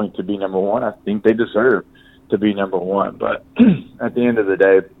were going to be number 1. I think they deserve to be number one. But at the end of the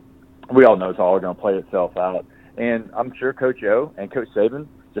day, we all know it's all going to play itself out. And I'm sure Coach O and Coach Saban,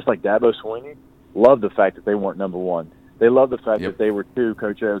 just like Dabo Swinney, love the fact that they weren't number one. They love the fact that they were two.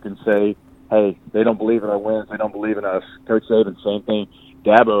 Coach O can say, hey, they don't believe in our wins. They don't believe in us. Coach Saban, same thing.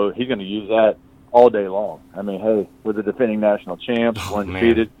 Dabo, he's going to use that all day long. I mean, hey, we're the defending national champs. We're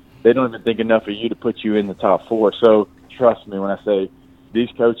undefeated. They don't even think enough of you to put you in the top four. So trust me when I say these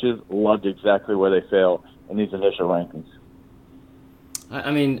coaches loved exactly where they fell in these initial rankings.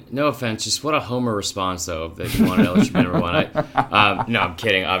 I mean, no offense, just what a homer response, though, that you wanted LSU to be number one. No, I'm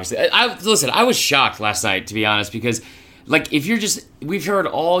kidding, obviously. Listen, I was shocked last night, to be honest, because, like, if you're just – we've heard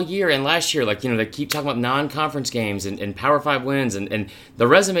all year and last year, like, you know, they keep talking about non-conference games and Power 5 wins, and the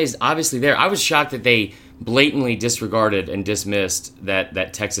resume is obviously there. I was shocked that they blatantly disregarded and dismissed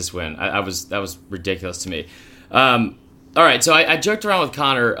that Texas win. That was ridiculous to me. All right, so I joked around with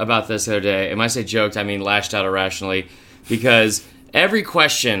Connor about this the other day, and when I say joked, I mean lashed out irrationally, because – every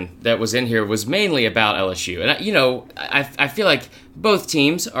question that was in here was mainly about LSU. And, I feel like both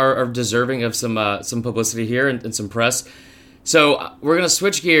teams are deserving of some publicity here and some press. So we're going to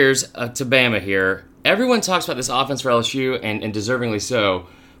switch gears to Bama here. Everyone talks about this offense for LSU, and deservingly so.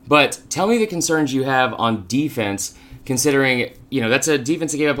 But tell me the concerns you have on defense, considering, that's a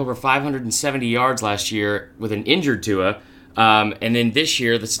defense that gave up over 570 yards last year with an injured Tua. And then this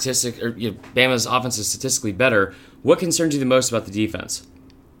year, Bama's offense is statistically better. What concerns you the most about the defense?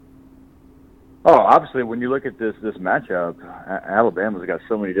 Oh, obviously, when you look at this matchup, Alabama's got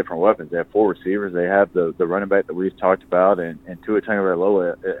so many different weapons. They have four receivers. They have the running back that we've talked about, and Tua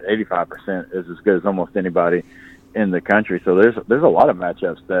Tagovailoa at 85% is as good as almost anybody in the country. So there's a lot of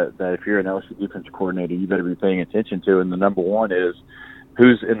matchups that if you're an LSU defensive coordinator, you better be paying attention to. And the number one is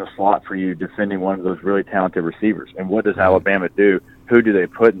who's in the slot for you defending one of those really talented receivers, and what does Alabama do? Who do they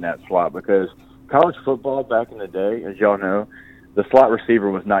put in that slot? Because college football back in the day, as y'all know, the slot receiver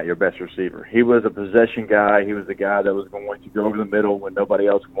was not your best receiver. He was a possession guy. He was the guy that was going to go over the middle when nobody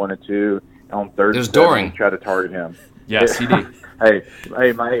else wanted to. On third and seven, try to target him. Yeah, CD. hey,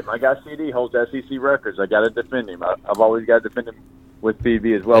 my guy CD holds SEC records. I got to defend him. I've always got to defend him with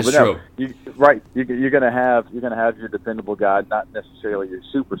BB as well. That's but true. You're gonna have your dependable guy, not necessarily your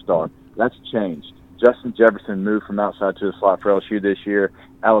superstar. That's changed. Justin Jefferson moved from outside to the slot for LSU this year.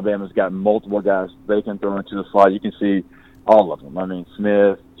 Alabama's got multiple guys they can throw into the slot. You can see all of them. I mean,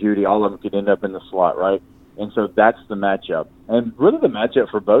 Smith, Judy, all of them could end up in the slot, right? And so that's the matchup. And really the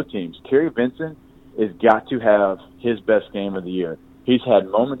matchup for both teams. Kerry Vinson has got to have his best game of the year. He's had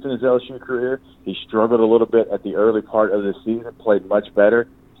moments in his LSU career. He struggled a little bit at the early part of the season, played much better.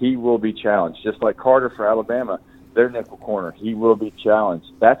 He will be challenged. Just like Carter for Alabama, their nickel corner, he will be challenged.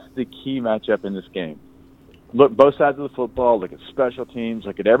 That's the key matchup in this game. Look both sides of the football, look at special teams,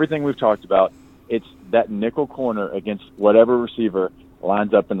 look at everything we've talked about. It's that nickel corner against whatever receiver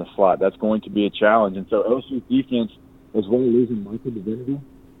lines up in the slot. That's going to be a challenge. And so LSU's defense, as well as losing Michael Divinity,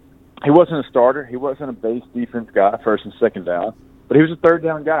 he wasn't a starter. He wasn't a base defense guy, first and second down. But he was a third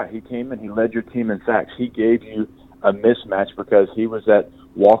down guy. He came in, he led your team in sacks. He gave you a mismatch because he was that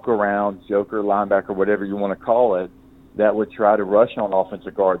walk-around, joker, linebacker, whatever you want to call it, that would try to rush on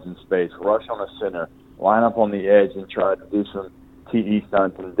offensive guards in space, rush on a center, line up on the edge and try to do some TE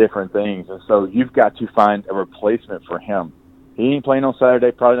stunts and different things. And so you've got to find a replacement for him. He ain't playing on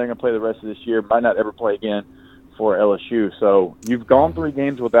Saturday, probably not going to play the rest of this year, might not ever play again for LSU. So you've gone 3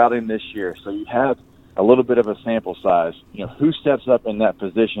 games without him this year. So you have a little bit of a sample size. Who steps up in that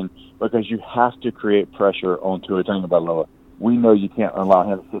position, because you have to create pressure on Tua Tagovailoa. We know you can't allow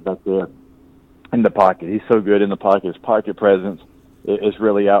him to sit back there in the pocket. He's so good in the pocket. His pocket presence is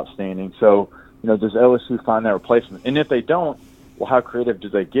really outstanding. So, does LSU find that replacement? And if they don't, well, how creative do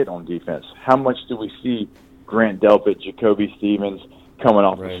they get on defense? How much do we see Grant Delpit, Jacoby Stevens coming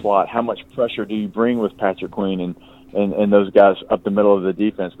off the slot? How much pressure do you bring with Patrick Queen and those guys up the middle of the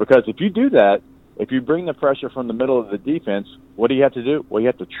defense? Because if you do that, if you bring the pressure from the middle of the defense, what do you have to do? Well, you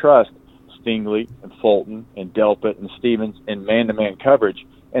have to trust Stingley and Fulton and Delpit and Stevens in man-to-man coverage,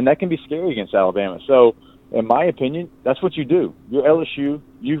 and that can be scary against Alabama. So, in my opinion, that's what you do. You're LSU.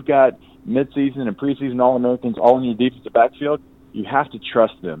 You've got midseason and preseason All-Americans all in your defensive backfield. You have to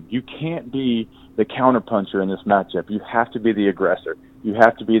trust them. You can't be the counterpuncher in this matchup. You have to be the aggressor. You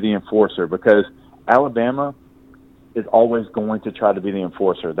have to be the enforcer, because Alabama is always going to try to be the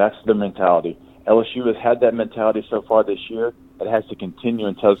enforcer. That's the mentality. LSU has had that mentality so far this year. It has to continue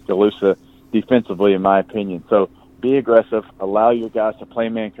in Tuscaloosa defensively, in my opinion. So be aggressive, allow your guys to play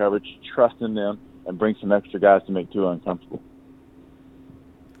man coverage, trust in them, and bring some extra guys to make Tua uncomfortable.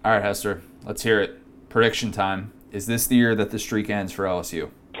 All right, Hester, let's hear it. Prediction time. Is this the year that the streak ends for LSU?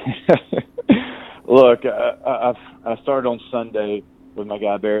 Look, I started on Sunday with my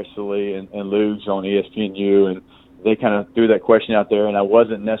guy Barrett Sully and Luge on ESPNU, and they kind of threw that question out there, and I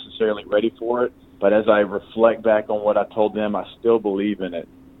wasn't necessarily ready for it. But as I reflect back on what I told them, I still believe in it.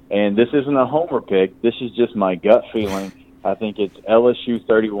 And this isn't a homer pick. This is just my gut feeling. I think it's LSU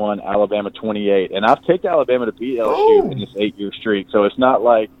 31, Alabama 28. And I've picked Alabama to beat LSU in this 8-year streak. So it's not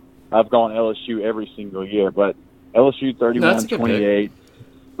like I've gone LSU every single year. But LSU 31-28,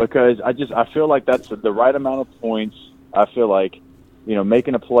 because I feel like that's the right amount of points. I feel like,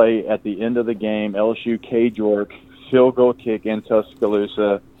 making a play at the end of the game, LSU Cade York, field goal kick in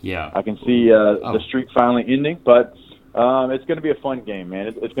Tuscaloosa. Yeah. I can see the streak finally ending, but it's going to be a fun game, man.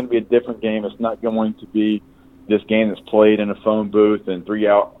 It's going to be a different game. It's not going to be this game that's played in a phone booth and 3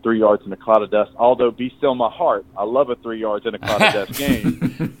 yards in a cloud of dust. Although, be still my heart, I love a 3 yards in a cloud of dust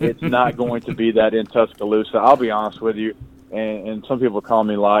game. It's not going to be that in Tuscaloosa. I'll be honest with you, and some people call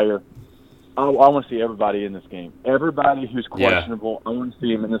me liar. I want to see everybody in this game. Everybody who's questionable, I want to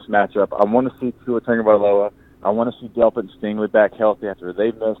see them in this matchup. I want to see Tua Tagovailoa. I want to see Delpit and Stingley back healthy after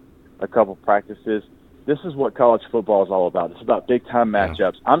they've missed a couple practices. This is what college football is all about. It's about big-time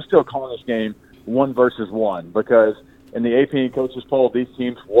matchups. I'm still calling this game 1 versus 1 because in the AP coaches poll, these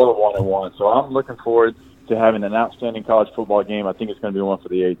teams were 1-1. So I'm looking forward to having an outstanding college football game. I think it's going to be one for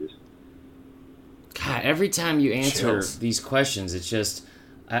the ages. God, every time you answer these questions, it's just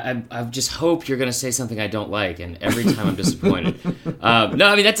I just hope you're going to say something I don't like, and every time I'm disappointed. No,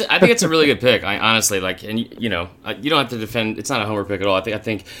 I mean I think it's a really good pick. I honestly you don't have to defend. It's not a homer pick at all. I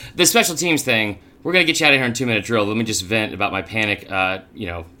think the special teams thing. We're going to get you out of here in 2-minute drill. Let me just vent about my panic,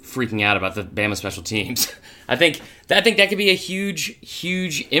 freaking out about the Bama special teams. I think that could be a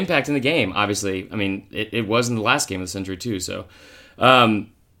huge impact in the game, obviously. I mean, it was in the last game of the century, too. So,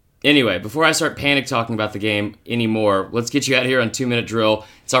 anyway, before I start panic talking about the game anymore, let's get you out of here on 2-minute drill.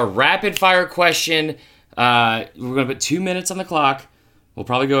 It's our rapid-fire question. We're going to put 2 minutes on the clock. We'll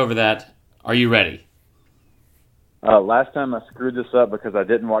probably go over that. Are you ready? Last time I screwed this up because I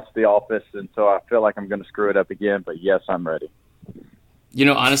didn't watch The Office, and so I feel like I'm going to screw it up again, but yes, I'm ready.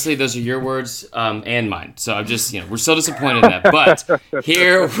 Honestly, those are your words and mine. So I'm just, we're so disappointed in that. But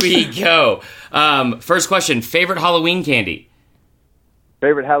here we go. First question, favorite Halloween candy?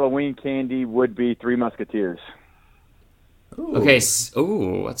 Favorite Halloween candy would be Three Musketeers. Ooh. Okay.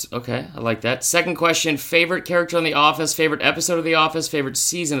 That's okay. I like that. Second question, favorite character on The Office, favorite episode of The Office, favorite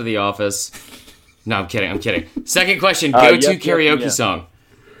season of The Office? No, I'm kidding. Second question, go-to karaoke song.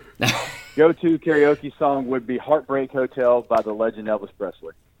 Go-to karaoke song would be Heartbreak Hotel by the legend Elvis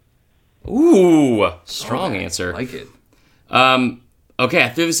Presley. Ooh, strong answer. I like it. Okay, I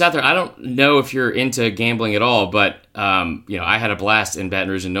threw this out there. I don't know if you're into gambling at all, but I had a blast in Baton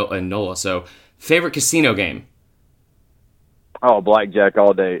Rouge and NOLA. So, favorite casino game? Oh, blackjack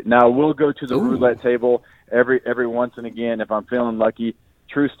all day. Now, we'll go to the roulette table every once and again if I'm feeling lucky.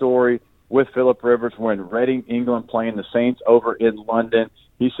 True story. With Philip Rivers, we're in Reading, England, playing the Saints over in London.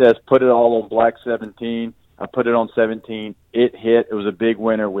 He says, put it all on black 17. I put it on 17. It hit. It was a big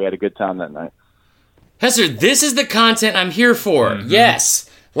winner. We had a good time that night. Hester, this is the content I'm here for. Mm-hmm. Yes.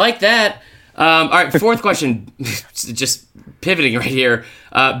 Like that. All right, fourth question. Just pivoting right here.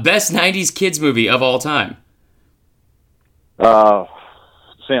 Best 90s kids movie of all time?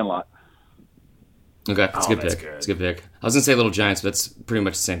 Sandlot. Okay, that's a good pick. It's a good pick. I was going to say Little Giants, but that's pretty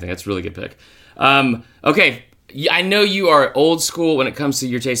much the same thing. That's a really good pick. Okay, I know you are old school when it comes to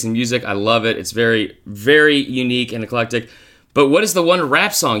your taste in music. I love it. It's very, very unique and eclectic. But what is the one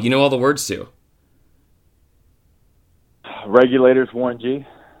rap song you know all the words to? Regulators, Warren G.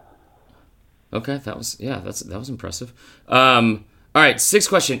 Okay, that was impressive. All right, sixth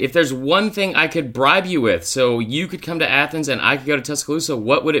question. If there's one thing I could bribe you with, so you could come to Athens and I could go to Tuscaloosa,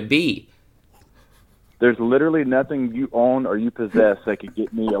 what would it be? There's literally nothing you own or you possess that could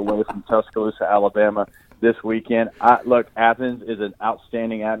get me away from Tuscaloosa, Alabama this weekend. Look, Athens is an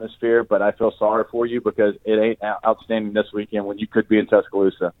outstanding atmosphere, but I feel sorry for you because it ain't outstanding this weekend when you could be in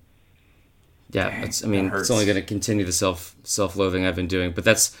Tuscaloosa. Yeah, it's only going to continue the self-loathing I've been doing, but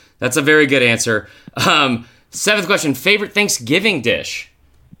that's a very good answer. Seventh question, favorite Thanksgiving dish?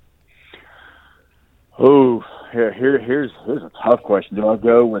 Oh, here's a tough question. Do I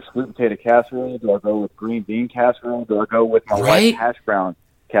go with sweet potato casserole? Do I go with green bean casserole? Do I go with my white hash brown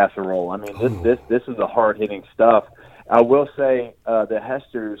casserole? I mean, this is a hard-hitting stuff. I will say the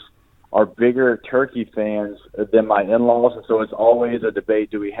Hesters are bigger turkey fans than my in-laws, and so it's always a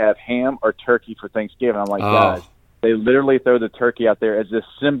debate, do we have ham or turkey for Thanksgiving? I'm like, guys, they literally throw the turkey out there as this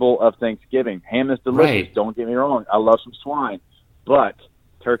symbol of Thanksgiving. Ham is delicious, Don't get me wrong. I love some swine, but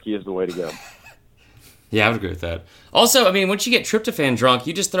turkey is the way to go. Yeah, I would agree with that. Also, I mean, once you get tryptophan drunk,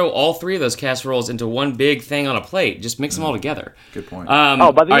 you just throw all 3 of those casseroles into one big thing on a plate. Just mix them all together. Good point. By the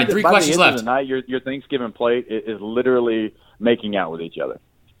all right, end, 3 by questions the end left. of the night, your Thanksgiving plate is literally making out with each other.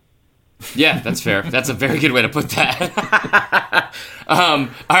 Yeah, that's fair. That's a very good way to put that. All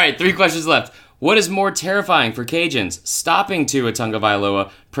right, 3 questions left. What is more terrifying for Cajuns, stopping Tua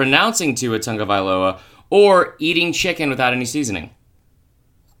Tagovailoa, pronouncing Tua Tagovailoa, or eating chicken without any seasoning?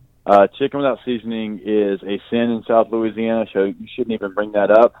 Chicken without seasoning is a sin in South Louisiana, so you shouldn't even bring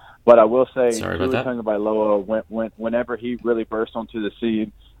that up. But I will say, Sorry about that. Tagovailoa, whenever he really burst onto the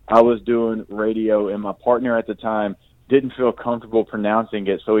scene, I was doing radio, and my partner at the time didn't feel comfortable pronouncing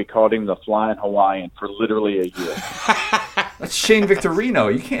it, so he called him the Flying Hawaiian for literally a year. That's Shane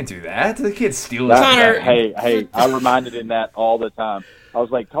Victorino. You can't do that. They can't steal that. Connor. Hey, I reminded him that all the time. I was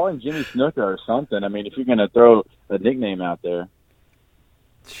like, call him Jimmy Snooker or something. I mean, if you're going to throw a nickname out there.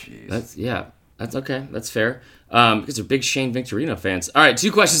 Jeez. That's okay. That's fair. Because they're big Shane Victorino fans. All right,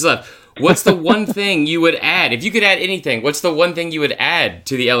 2 questions left. What's the one thing you would add? If you could add anything, what's the one thing you would add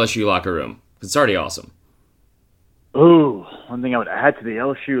to the LSU locker room? It's already awesome. Ooh, one thing I would add to the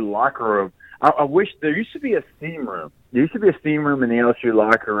LSU locker room. I wish there used to be a steam room. There used to be a steam room in the LSU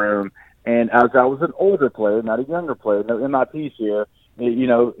locker room, and as I was an older player, not a younger player, no MIPs here, you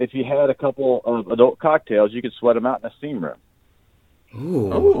know, if you had a couple of adult cocktails, you could sweat them out in a steam room.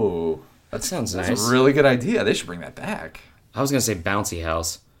 Ooh. That sounds nice. That's a really good idea. They should bring that back. I was going to say bouncy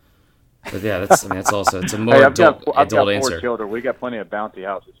house. But yeah, that's also, it's a more Hey, adult I've got 4 answer. children. We got plenty of bouncy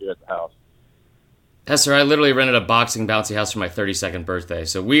houses here at the house. Hester, I literally rented a boxing bouncy house for my 32nd birthday.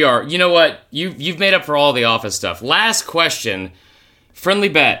 So we are, you know what? You've made up for all the office stuff. Last question. Friendly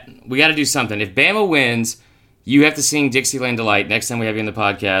bet. We got to do something. If Bama wins, you have to sing Dixieland Delight next time we have you on the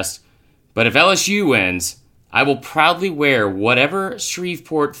podcast. But if LSU wins, I will proudly wear whatever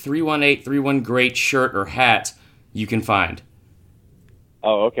Shreveport 31831 great shirt or hat you can find.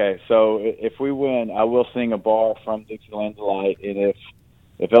 Oh, okay. So if we win, I will sing a bar from Dixieland Delight, and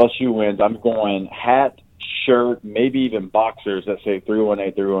if LSU wins, I'm going hat, shirt, maybe even boxers that say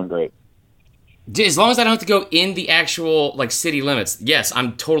 31831 great. As long as I don't have to go in the actual city limits, yes,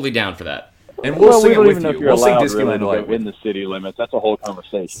 I'm totally down for that. And we'll sing we it don't with even know you. if you're We'll sing allowed Dixieland really Delight to go in the city limits. That's a whole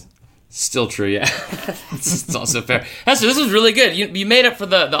conversation. Still true, yeah. It's also fair. Hester, this was really good. You made up for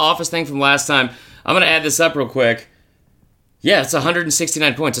the office thing from last time. I'm going to add this up real quick. Yeah, it's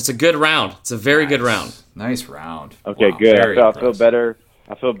 169 points. It's a good round. It's a very good round. Nice round. Okay, Wow, good. I feel impressive. better.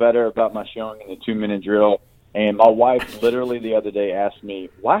 I feel better about my showing in the 2-minute drill. And my wife literally the other day asked me,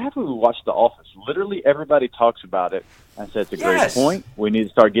 why haven't we watched The Office? Literally everybody talks about it. I said, it's a great point. We need to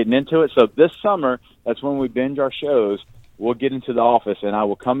start getting into it. So this summer, that's when we binge our shows. We'll get into The Office, and I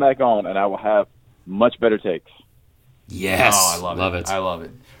will come back on, and I will have much better takes. Yes. Oh, I love it. I love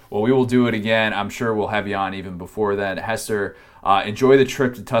it. Well, we will do it again. I'm sure we'll have you on even before that. Hester, enjoy the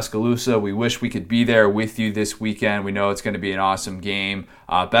trip to Tuscaloosa. We wish we could be there with you this weekend. We know it's going to be an awesome game.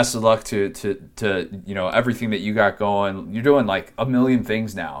 Best of luck to everything that you got going. You're doing a million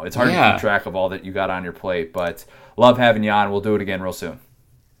things now. It's hard to keep track of all that you got on your plate, but love having you on. We'll do it again real soon.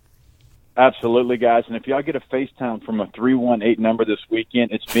 Absolutely, guys. And if y'all get a FaceTime from a 318 number this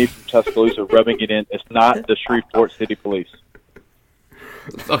weekend, it's me from Tuscaloosa rubbing it in. It's not the Shreveport City Police.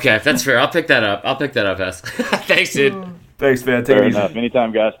 Okay, that's fair. I'll pick that up. Hess. Thanks, dude. Thanks, man. Take Fair it easy. enough.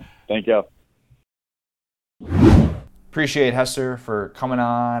 Anytime, guys. Thank y'all. Appreciate Hester for coming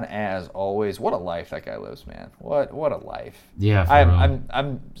on as always. What a life that guy lives, man. What a life. Yeah, for real.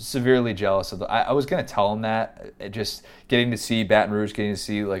 I'm severely jealous of I was gonna tell him that, just getting to see Baton Rouge, getting to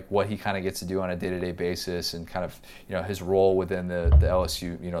see what he kind of gets to do on a day-to-day basis, and kind of his role within the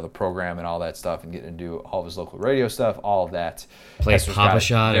LSU the program and all that stuff, and getting to do all of his local radio stuff, all of that. Plays Papa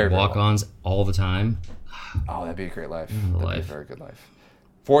Shot at walk-ons all the time. Oh, that'd be a great life. That'd be a very good life.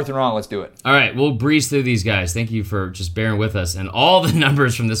 Fourth and wrong, let's do it. All right, we'll breeze through these guys. Thank you for just bearing with us and all the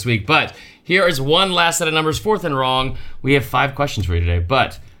numbers from this week. But here is one last set of numbers, fourth and wrong. We have 5 questions for you today.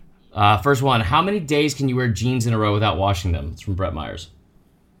 But first one, how many days can you wear jeans in a row without washing them? It's from Brett Myers.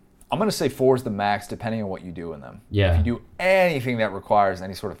 I'm going to say 4 is the max, depending on what you do in them. Yeah. If you do anything that requires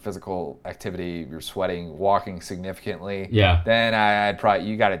any sort of physical activity, you're sweating, walking significantly, then I'd probably,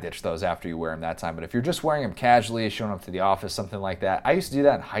 you got to ditch those after you wear them that time. But if you're just wearing them casually, showing up to the office, something like that, I used to do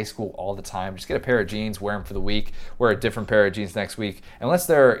that in high school all the time. Just get a pair of jeans, wear them for the week, wear a different pair of jeans next week. Unless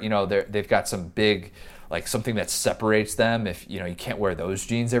they've got some big, something that separates them. If you can't wear those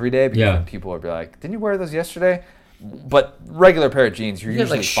jeans every day, because then people will be like, didn't you wear those yesterday? But regular pair of jeans, you're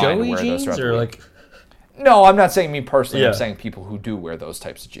usually fine to wear those throughout the week. No, I'm not saying me personally. I'm saying people who do wear those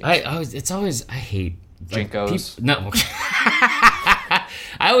types of jeans. I hate Jinkos. No,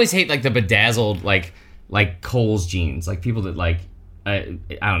 I always hate the bedazzled like Kohl's jeans, like people that like I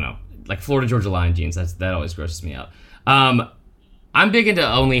don't know, like Florida Georgia Line jeans. That always grosses me out. I'm big into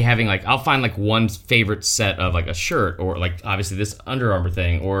only having like I'll find like one favorite set of like a shirt or like obviously this Under Armour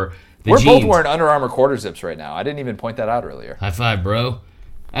thing or the We're jeans. both wearing Under Armour quarter zips right now. I didn't even point that out earlier. High five, bro.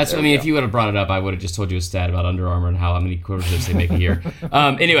 That's I mean, if you would have brought it up, I would have just told you a stat about Under Armour and how many quarter zips they make a year.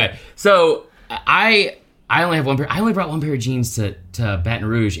 Anyway, so I only have one pair. I only brought one pair of jeans to Baton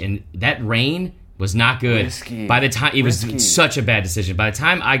Rouge, and that rain was not good. Risky. By the time it was such a bad decision. By the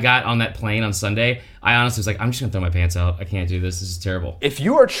time I got on that plane on Sunday, I honestly was like, I'm just gonna throw my pants out. I can't do this. This is terrible. If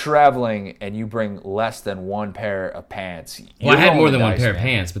you are traveling and you bring less than one pair of pants, well, I had more than one pair of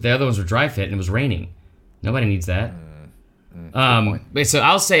pants, but the other ones were dry fit and it was raining. Nobody needs that. So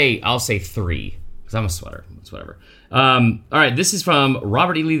I'll say 3 because I'm a sweater. It's whatever. All right, this is from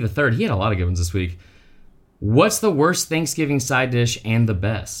Robert E. Lee III. He had a lot of good ones this week. What's the worst Thanksgiving side dish and the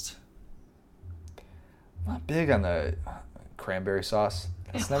best? I'm not big on the cranberry sauce.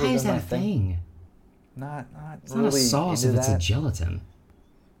 That's never Why been is that my a thing? Not It's really not a sauce into if it's that. a gelatin.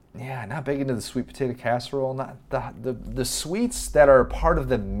 Yeah, not big into the sweet potato casserole. Not the sweets that are part of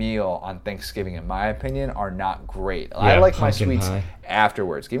the meal on Thanksgiving, in my opinion, are not great. I like my pumpkin sweets pie.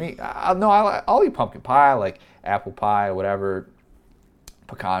 afterwards. Give me I'll eat pumpkin pie, like apple pie, whatever,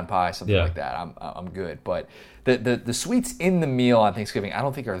 pecan pie, something like that. I'm good. But the sweets in the meal on Thanksgiving, I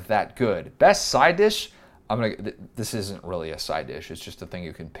don't think are that good. Best side dish. This isn't really a side dish. It's just a thing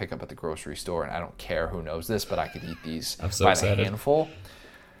you can pick up at the grocery store, and I don't care who knows this, but I could eat these by the handful.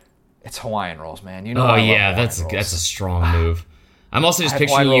 It's Hawaiian rolls, man. You know. Oh yeah, that's a strong move. I'm also just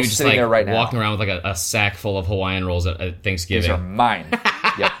picturing you just like walking around with like a sack full of Hawaiian rolls at Thanksgiving. These are mine.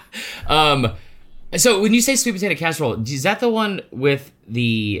 Yep. So when you say sweet potato casserole, is that the one with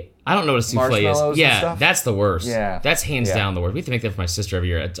the I don't know what a souffle is. Yeah, that's the worst. Yeah, that's hands down the worst. We have to make that for my sister every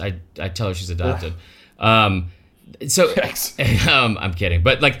year. I tell her she's adopted. So I'm kidding,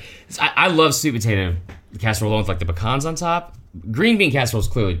 but like I love sweet potato casserole with like the pecans on top. Green bean casserole is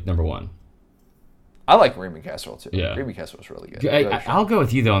clearly number one. I like green bean casserole too. Yeah. Green bean casserole is really good. I'll go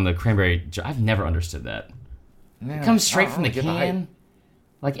with you though on the cranberry. I've never understood that. It comes straight from the can.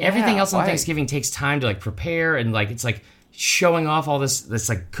 Like everything else on Thanksgiving takes time to like prepare and like it's like showing off all this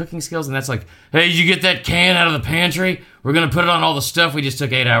like cooking skills, and that's like, hey, did you get that can out of the pantry? We're gonna put it on all the stuff we just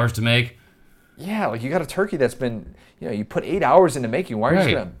took 8 hours to make. Yeah, like you got a turkey that's been, you put 8 hours into making. Why are you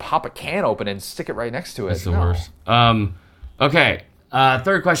just gonna pop a can open and stick it right next to it? That's the worst. Okay.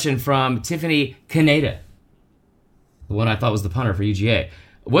 Third question from Tiffany Kaneda, the one I thought was the punter for UGA.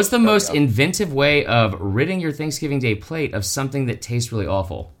 What's the most inventive way of ridding your Thanksgiving Day plate of something that tastes really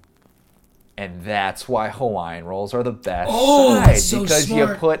awful? And that's why Hawaiian rolls are the best side, that's so because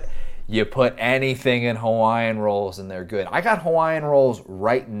smart. you put anything in Hawaiian rolls and they're good. I got Hawaiian rolls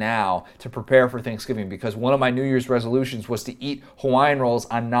right now to prepare for Thanksgiving because one of my New Year's resolutions was to eat Hawaiian rolls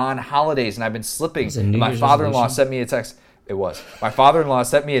on non-holidays, and I've been slipping. My father-in-law sent me a text. It was. My father-in-law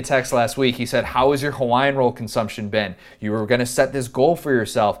sent me a text last week. He said, how has your Hawaiian roll consumption been? You were going to set this goal for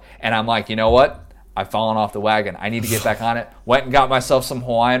yourself. And I'm like, you know what? I've fallen off the wagon. I need to get back on it. Went and got myself some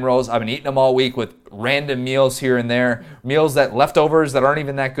Hawaiian rolls. I've been eating them all week with random meals here and there. Meals leftovers that aren't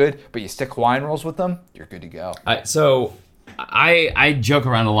even that good, but you stick Hawaiian rolls with them, you're good to go. So I joke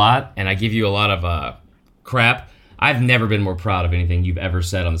around a lot, and I give you a lot of crap. I've never been more proud of anything you've ever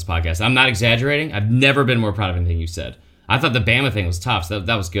said on this podcast. I'm not exaggerating. I've never been more proud of anything you said. I thought the Bama thing was tough, so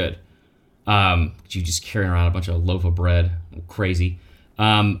that was good. You just carrying around a bunch of loaf of bread. Crazy.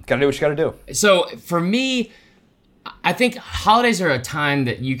 Gotta do what you gotta do. So for me, I think holidays are a time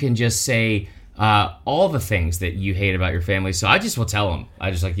that you can just say all the things that you hate about your family. So I just will tell them.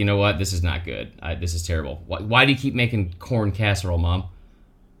 I just like, you know what? This is not good. This is terrible. Why do you keep making corn casserole, Mom?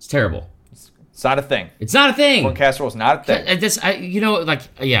 It's terrible. It's not a thing. It's not a thing. Corn casserole is not a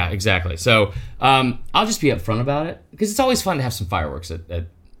thing. Yeah, exactly. So I'll just be upfront about it because it's always fun to have some fireworks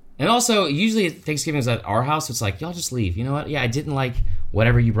and also usually Thanksgiving is at our house. So it's like, y'all just leave. You know what? Yeah, I didn't like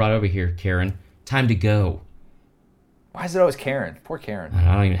whatever you brought over here, Karen. Time to go. Why is it always Karen? Poor Karen.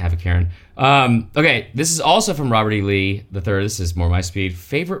 I don't even have a Karen. Okay, this is also from Robert E. Lee III. This is more my speed.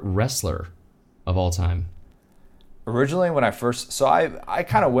 Favorite wrestler of all time? Originally, when I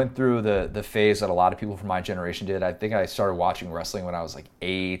kind of went through the phase that a lot of people from my generation did. I think I started watching wrestling when I was like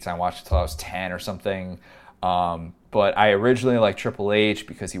 8. I watched it until I was 10 or something. But I originally liked Triple H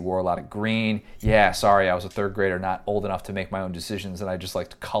because he wore a lot of green. Yeah, sorry, I was a third grader, not old enough to make my own decisions, and I just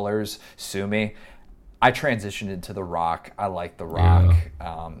liked colors. Sue me. I transitioned into The Rock. I like The Rock.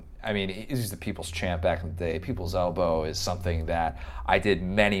 I mean, he's the people's champ back in the day. People's elbow is something that I did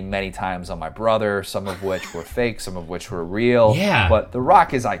many, many times on my brother, some of which were fake, some of which were real. Yeah. But The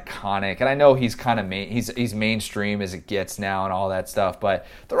Rock is iconic. And I know he's kind of he's mainstream as it gets now and all that stuff. But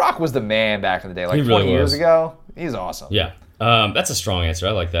The Rock was the man back in the day. Like 20 years ago, he's awesome. Yeah. That's a strong answer.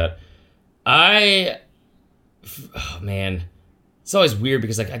 I like that. Oh, man. It's always weird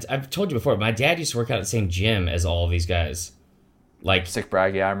because, like, I've told you before, my dad used to work out at the same gym as all of these guys. Like, sick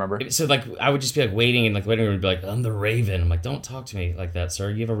brag, yeah, I remember. So, like, I would just be, like, waiting in, like, the waiting room and be like, I'm the Raven. I'm like, don't talk to me like that, sir.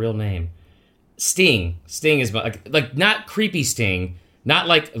 You have a real name. Sting. Sting is, like not creepy Sting. Not,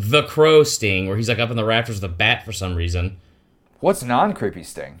 like, the Crow Sting, where he's, like, up in the rafters with a bat for some reason. What's non-creepy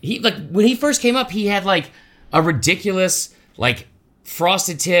Sting? He, like, when he first came up, he had, like, a ridiculous, like,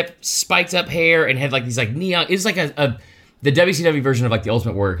 frosted tip, spiked up hair, and had, like, these, like, neon... It was, like, the WCW version of, like, the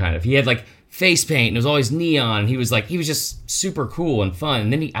Ultimate Warrior, kind of. He had, like, face paint, and it was always neon. He was just super cool and fun.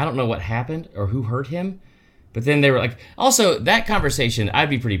 And then I don't know what happened or who hurt him, but then they were like, also that conversation, I'd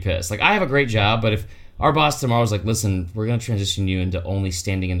be pretty pissed. Like, I have a great job, but if our boss tomorrow was like, listen, we're going to transition you into only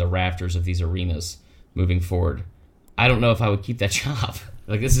standing in the rafters of these arenas moving forward, I don't know if I would keep that job.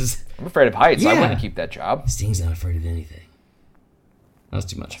 Like, I'm afraid of heights. Yeah. I wouldn't keep that job. Sting's not afraid of anything. That's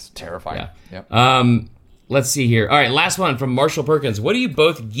too much. It's terrifying. Yeah. Yep. Let's see here. All right, last one from Marshall Perkins. What do you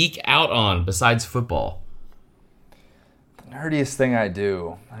both geek out on besides football? The nerdiest thing I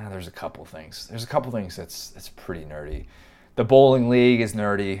do, there's a couple things. That's pretty nerdy. The bowling league is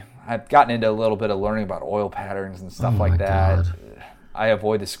nerdy. I've gotten into a little bit of learning about oil patterns and stuff like that. God. I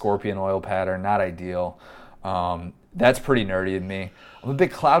avoid the scorpion oil pattern, not ideal. That's pretty nerdy in me. I'm a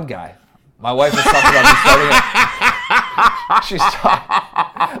big cloud guy. My wife was talking about me starting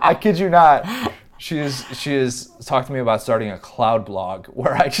I kid you not. She has talked to me about starting a cloud blog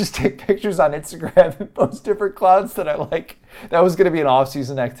where I just take pictures on Instagram and post different clouds that I like. That was going to be an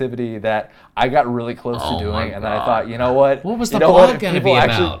off-season activity that I got really close to doing, and then I thought, you know what? What was the blog going to be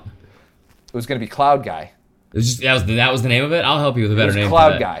about? It was going to be Cloud Guy. It was just, that was the name of it? I'll help you with a better name.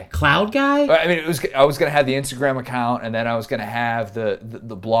 Cloud Guy. Cloud Guy? I mean, I was going to have the Instagram account, and then I was going to have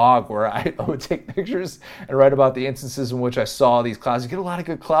the blog where I would take pictures and write about the instances in which I saw these clouds. You get a lot of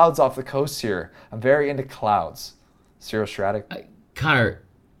good clouds off the coast here. I'm very into clouds. Cirrostratic. Connor,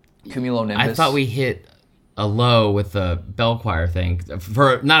 cumulonimbus. I thought we hit a low with the bell choir thing.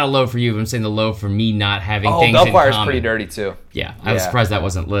 Not a low for you, but I'm saying the low for me not having things in common. Bell choir's pretty dirty too. Yeah, I was surprised that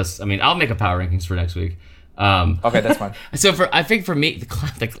wasn't list. I mean, I'll make a power rankings for next week. Okay, that's fine. So I think for me,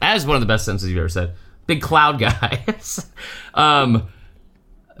 that is one of the best sentences you've ever said. Big cloud guy.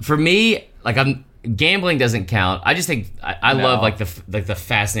 For me, like, gambling doesn't count. I just think I love like the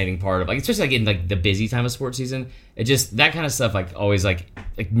fascinating part of, like, especially like in like the busy time of sports season. It just, that kind of stuff, like always like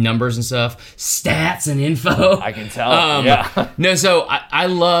numbers and stuff, stats and info. I can tell. Yeah. No, so I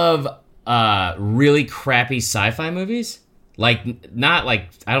love really crappy sci-fi movies. Like, not like,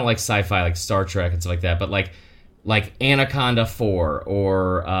 I don't like sci-fi like Star Trek and stuff like that, but like Anaconda 4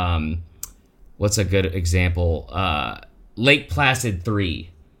 or what's a good example? Lake Placid 3.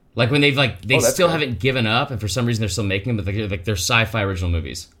 Like when they still haven't given up, and for some reason they're still making them, but they're sci-fi original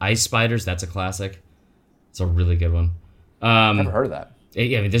movies. Ice Spiders, that's a classic. It's a really good one. Never heard of that.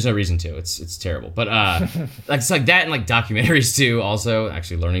 Yeah, I mean, there's no reason to. It's terrible. But like, it's like that, and like documentaries too. Also,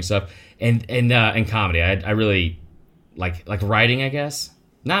 actually learning stuff and comedy. I really like writing, I guess.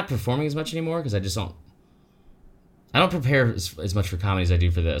 Not performing as much anymore because I don't prepare as much for comedy as I do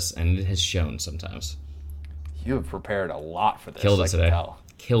for this, and it has shown sometimes. You have prepared a lot for this. Killed it today.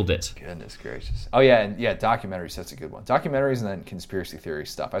 Killed it. Goodness gracious. Oh yeah, and yeah, documentaries, that's a good one. Documentaries and then conspiracy theory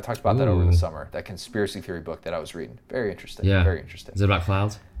stuff. I talked about that over the summer. That conspiracy theory book that I was reading. Very interesting. Yeah. Very interesting. Is it about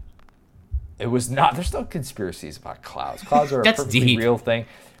clouds? It was not. There's no conspiracies about clouds. Clouds are a perfectly deep. real thing.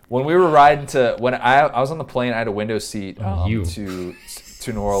 When we were riding when I was on the plane, I had a window seat to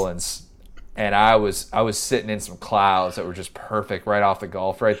New Orleans, and I was sitting in some clouds that were just perfect right off the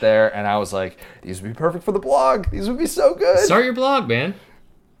Gulf right there, and I was like, these would be perfect for the blog. These would be so good. Start your blog, man.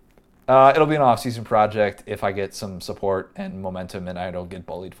 It'll be an off-season project if I get some support and momentum and I don't get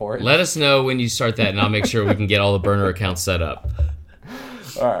bullied for it. Let us know when you start that, and I'll make sure we can get all the burner accounts set up.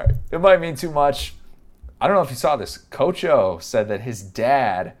 All right. It might mean too much. I don't know if you saw this. Coach O said that his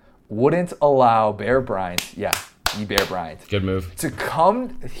dad wouldn't allow Bear Bryant, Bear Bryant. Good move.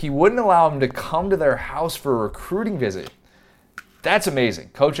 He wouldn't allow him to come to their house for a recruiting visit. That's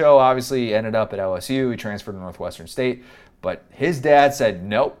amazing. Coach O obviously ended up at LSU. He transferred to Northwestern State. But his dad said,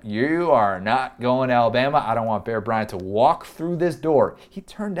 nope, you are not going to Alabama. I don't want Bear Bryant to walk through this door. He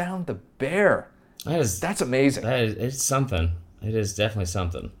turned down the Bear. That's amazing. It's something. It is definitely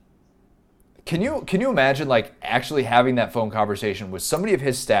something. Can you imagine like actually having that phone conversation with somebody of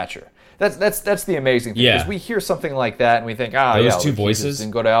his stature? That's the amazing thing. Because we hear something like that and we think, those two voices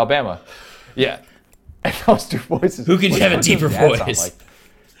didn't go to Alabama. Yeah, and those two voices. Who could have a deeper voice? Like?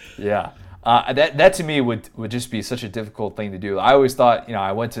 Yeah, that to me would just be such a difficult thing to do. I always thought,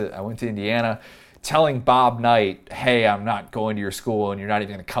 I went to Indiana, telling Bob Knight, hey, I'm not going to your school and you're not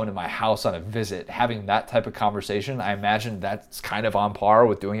even going to come to my house on a visit. Having that type of conversation, I imagine that's kind of on par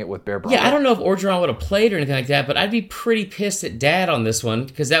with doing it with Bear Bryant. Yeah, I don't know if Orgeron would have played or anything like that, but I'd be pretty pissed at Dad on this one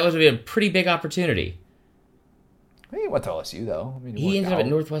because that would be a pretty big opportunity. He went to LSU, though. I mean, he ended up at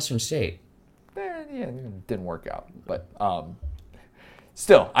Northwestern State. Yeah, it didn't work out. But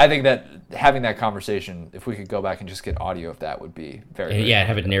still, I think that having that conversation, if we could go back and just get audio of that, would be very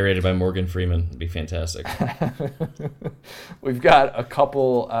have it narrated by Morgan Freeman. It'd be fantastic. We've got a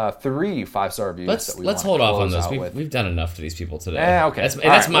couple, 3 5-star reviews. Let's hold off on this. We've done enough to these people today. Okay.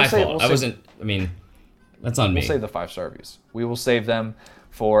 That's my fault. That's on me. We'll save the 5-star reviews. We will save them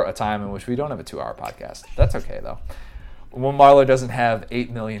for a time in which we don't have a 2-hour podcast. That's okay, though. When Marler doesn't have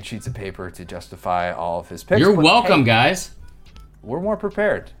 8 million sheets of paper to justify all of his picks. You're welcome, guys. We're more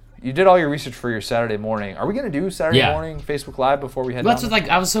prepared. You did all your research for your Saturday morning. Are we going to do Saturday morning Facebook Live before we head down? That's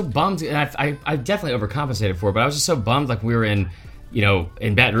I was so bummed, and I definitely overcompensated for it, but I was just so bummed like we were in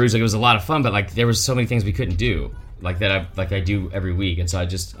Baton Rouge. Like it was a lot of fun, but like there was so many things we couldn't do like that I do every week, and so I'm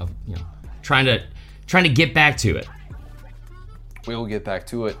trying to get back to it. We will get back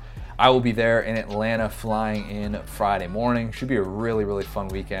to it. I will be there in Atlanta flying in Friday morning. Should be a really, really fun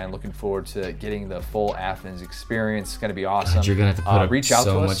weekend. Looking forward to getting the full Athens experience. It's going to be awesome. God, you're going to have to reach out to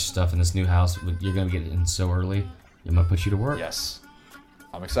us. So much stuff in this new house. You're going to get in so early. I'm going to put you to work. Yes.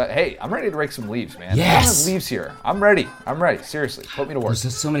 I'm excited. Hey, I'm ready to rake some leaves, man. Yes. I don't have leaves here. I'm ready. Seriously, put me to work. There's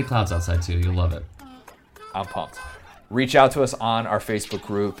just so many clouds outside, too. You'll love it. I'm pumped. Reach out to us on our Facebook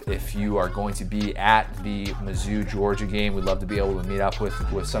group if you are going to be at the Mizzou, Georgia game. We'd love to be able to meet up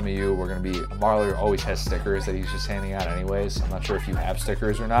with some of you. We're going to be – Marler always has stickers that he's just handing out anyways. I'm not sure if you have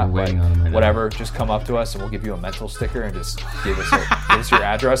stickers or not, but whatever. Just come up to us and we'll give you a mental sticker and just give us your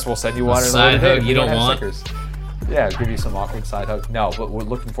address. We'll send you one. Side hug you don't want. Stickers. Yeah, give you some awkward side hug. No, but we're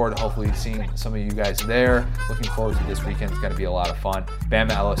looking forward to hopefully seeing some of you guys there. Looking forward to this weekend. It's going to be a lot of fun.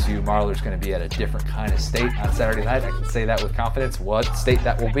 Bama-LSU, Marler's going to be at a different kind of state on Saturday night. I can say that with confidence. What state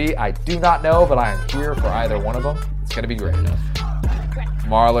that will be, I do not know, but I am here for either one of them. It's going to be great.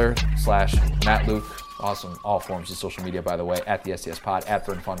 Marler/Matt Luke. Awesome. All forms of social media, by the way, at the SDS Pod, at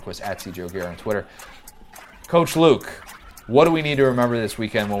Vern Funquist, at CJ O'Gara on Twitter. Coach Luke, what do we need to remember this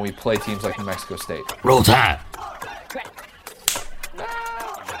weekend when we play teams like New Mexico State? Roll Tide.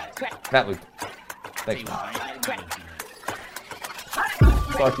 Matt Luke. Thanks, man.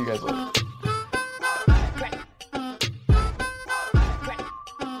 Talk to you guys later.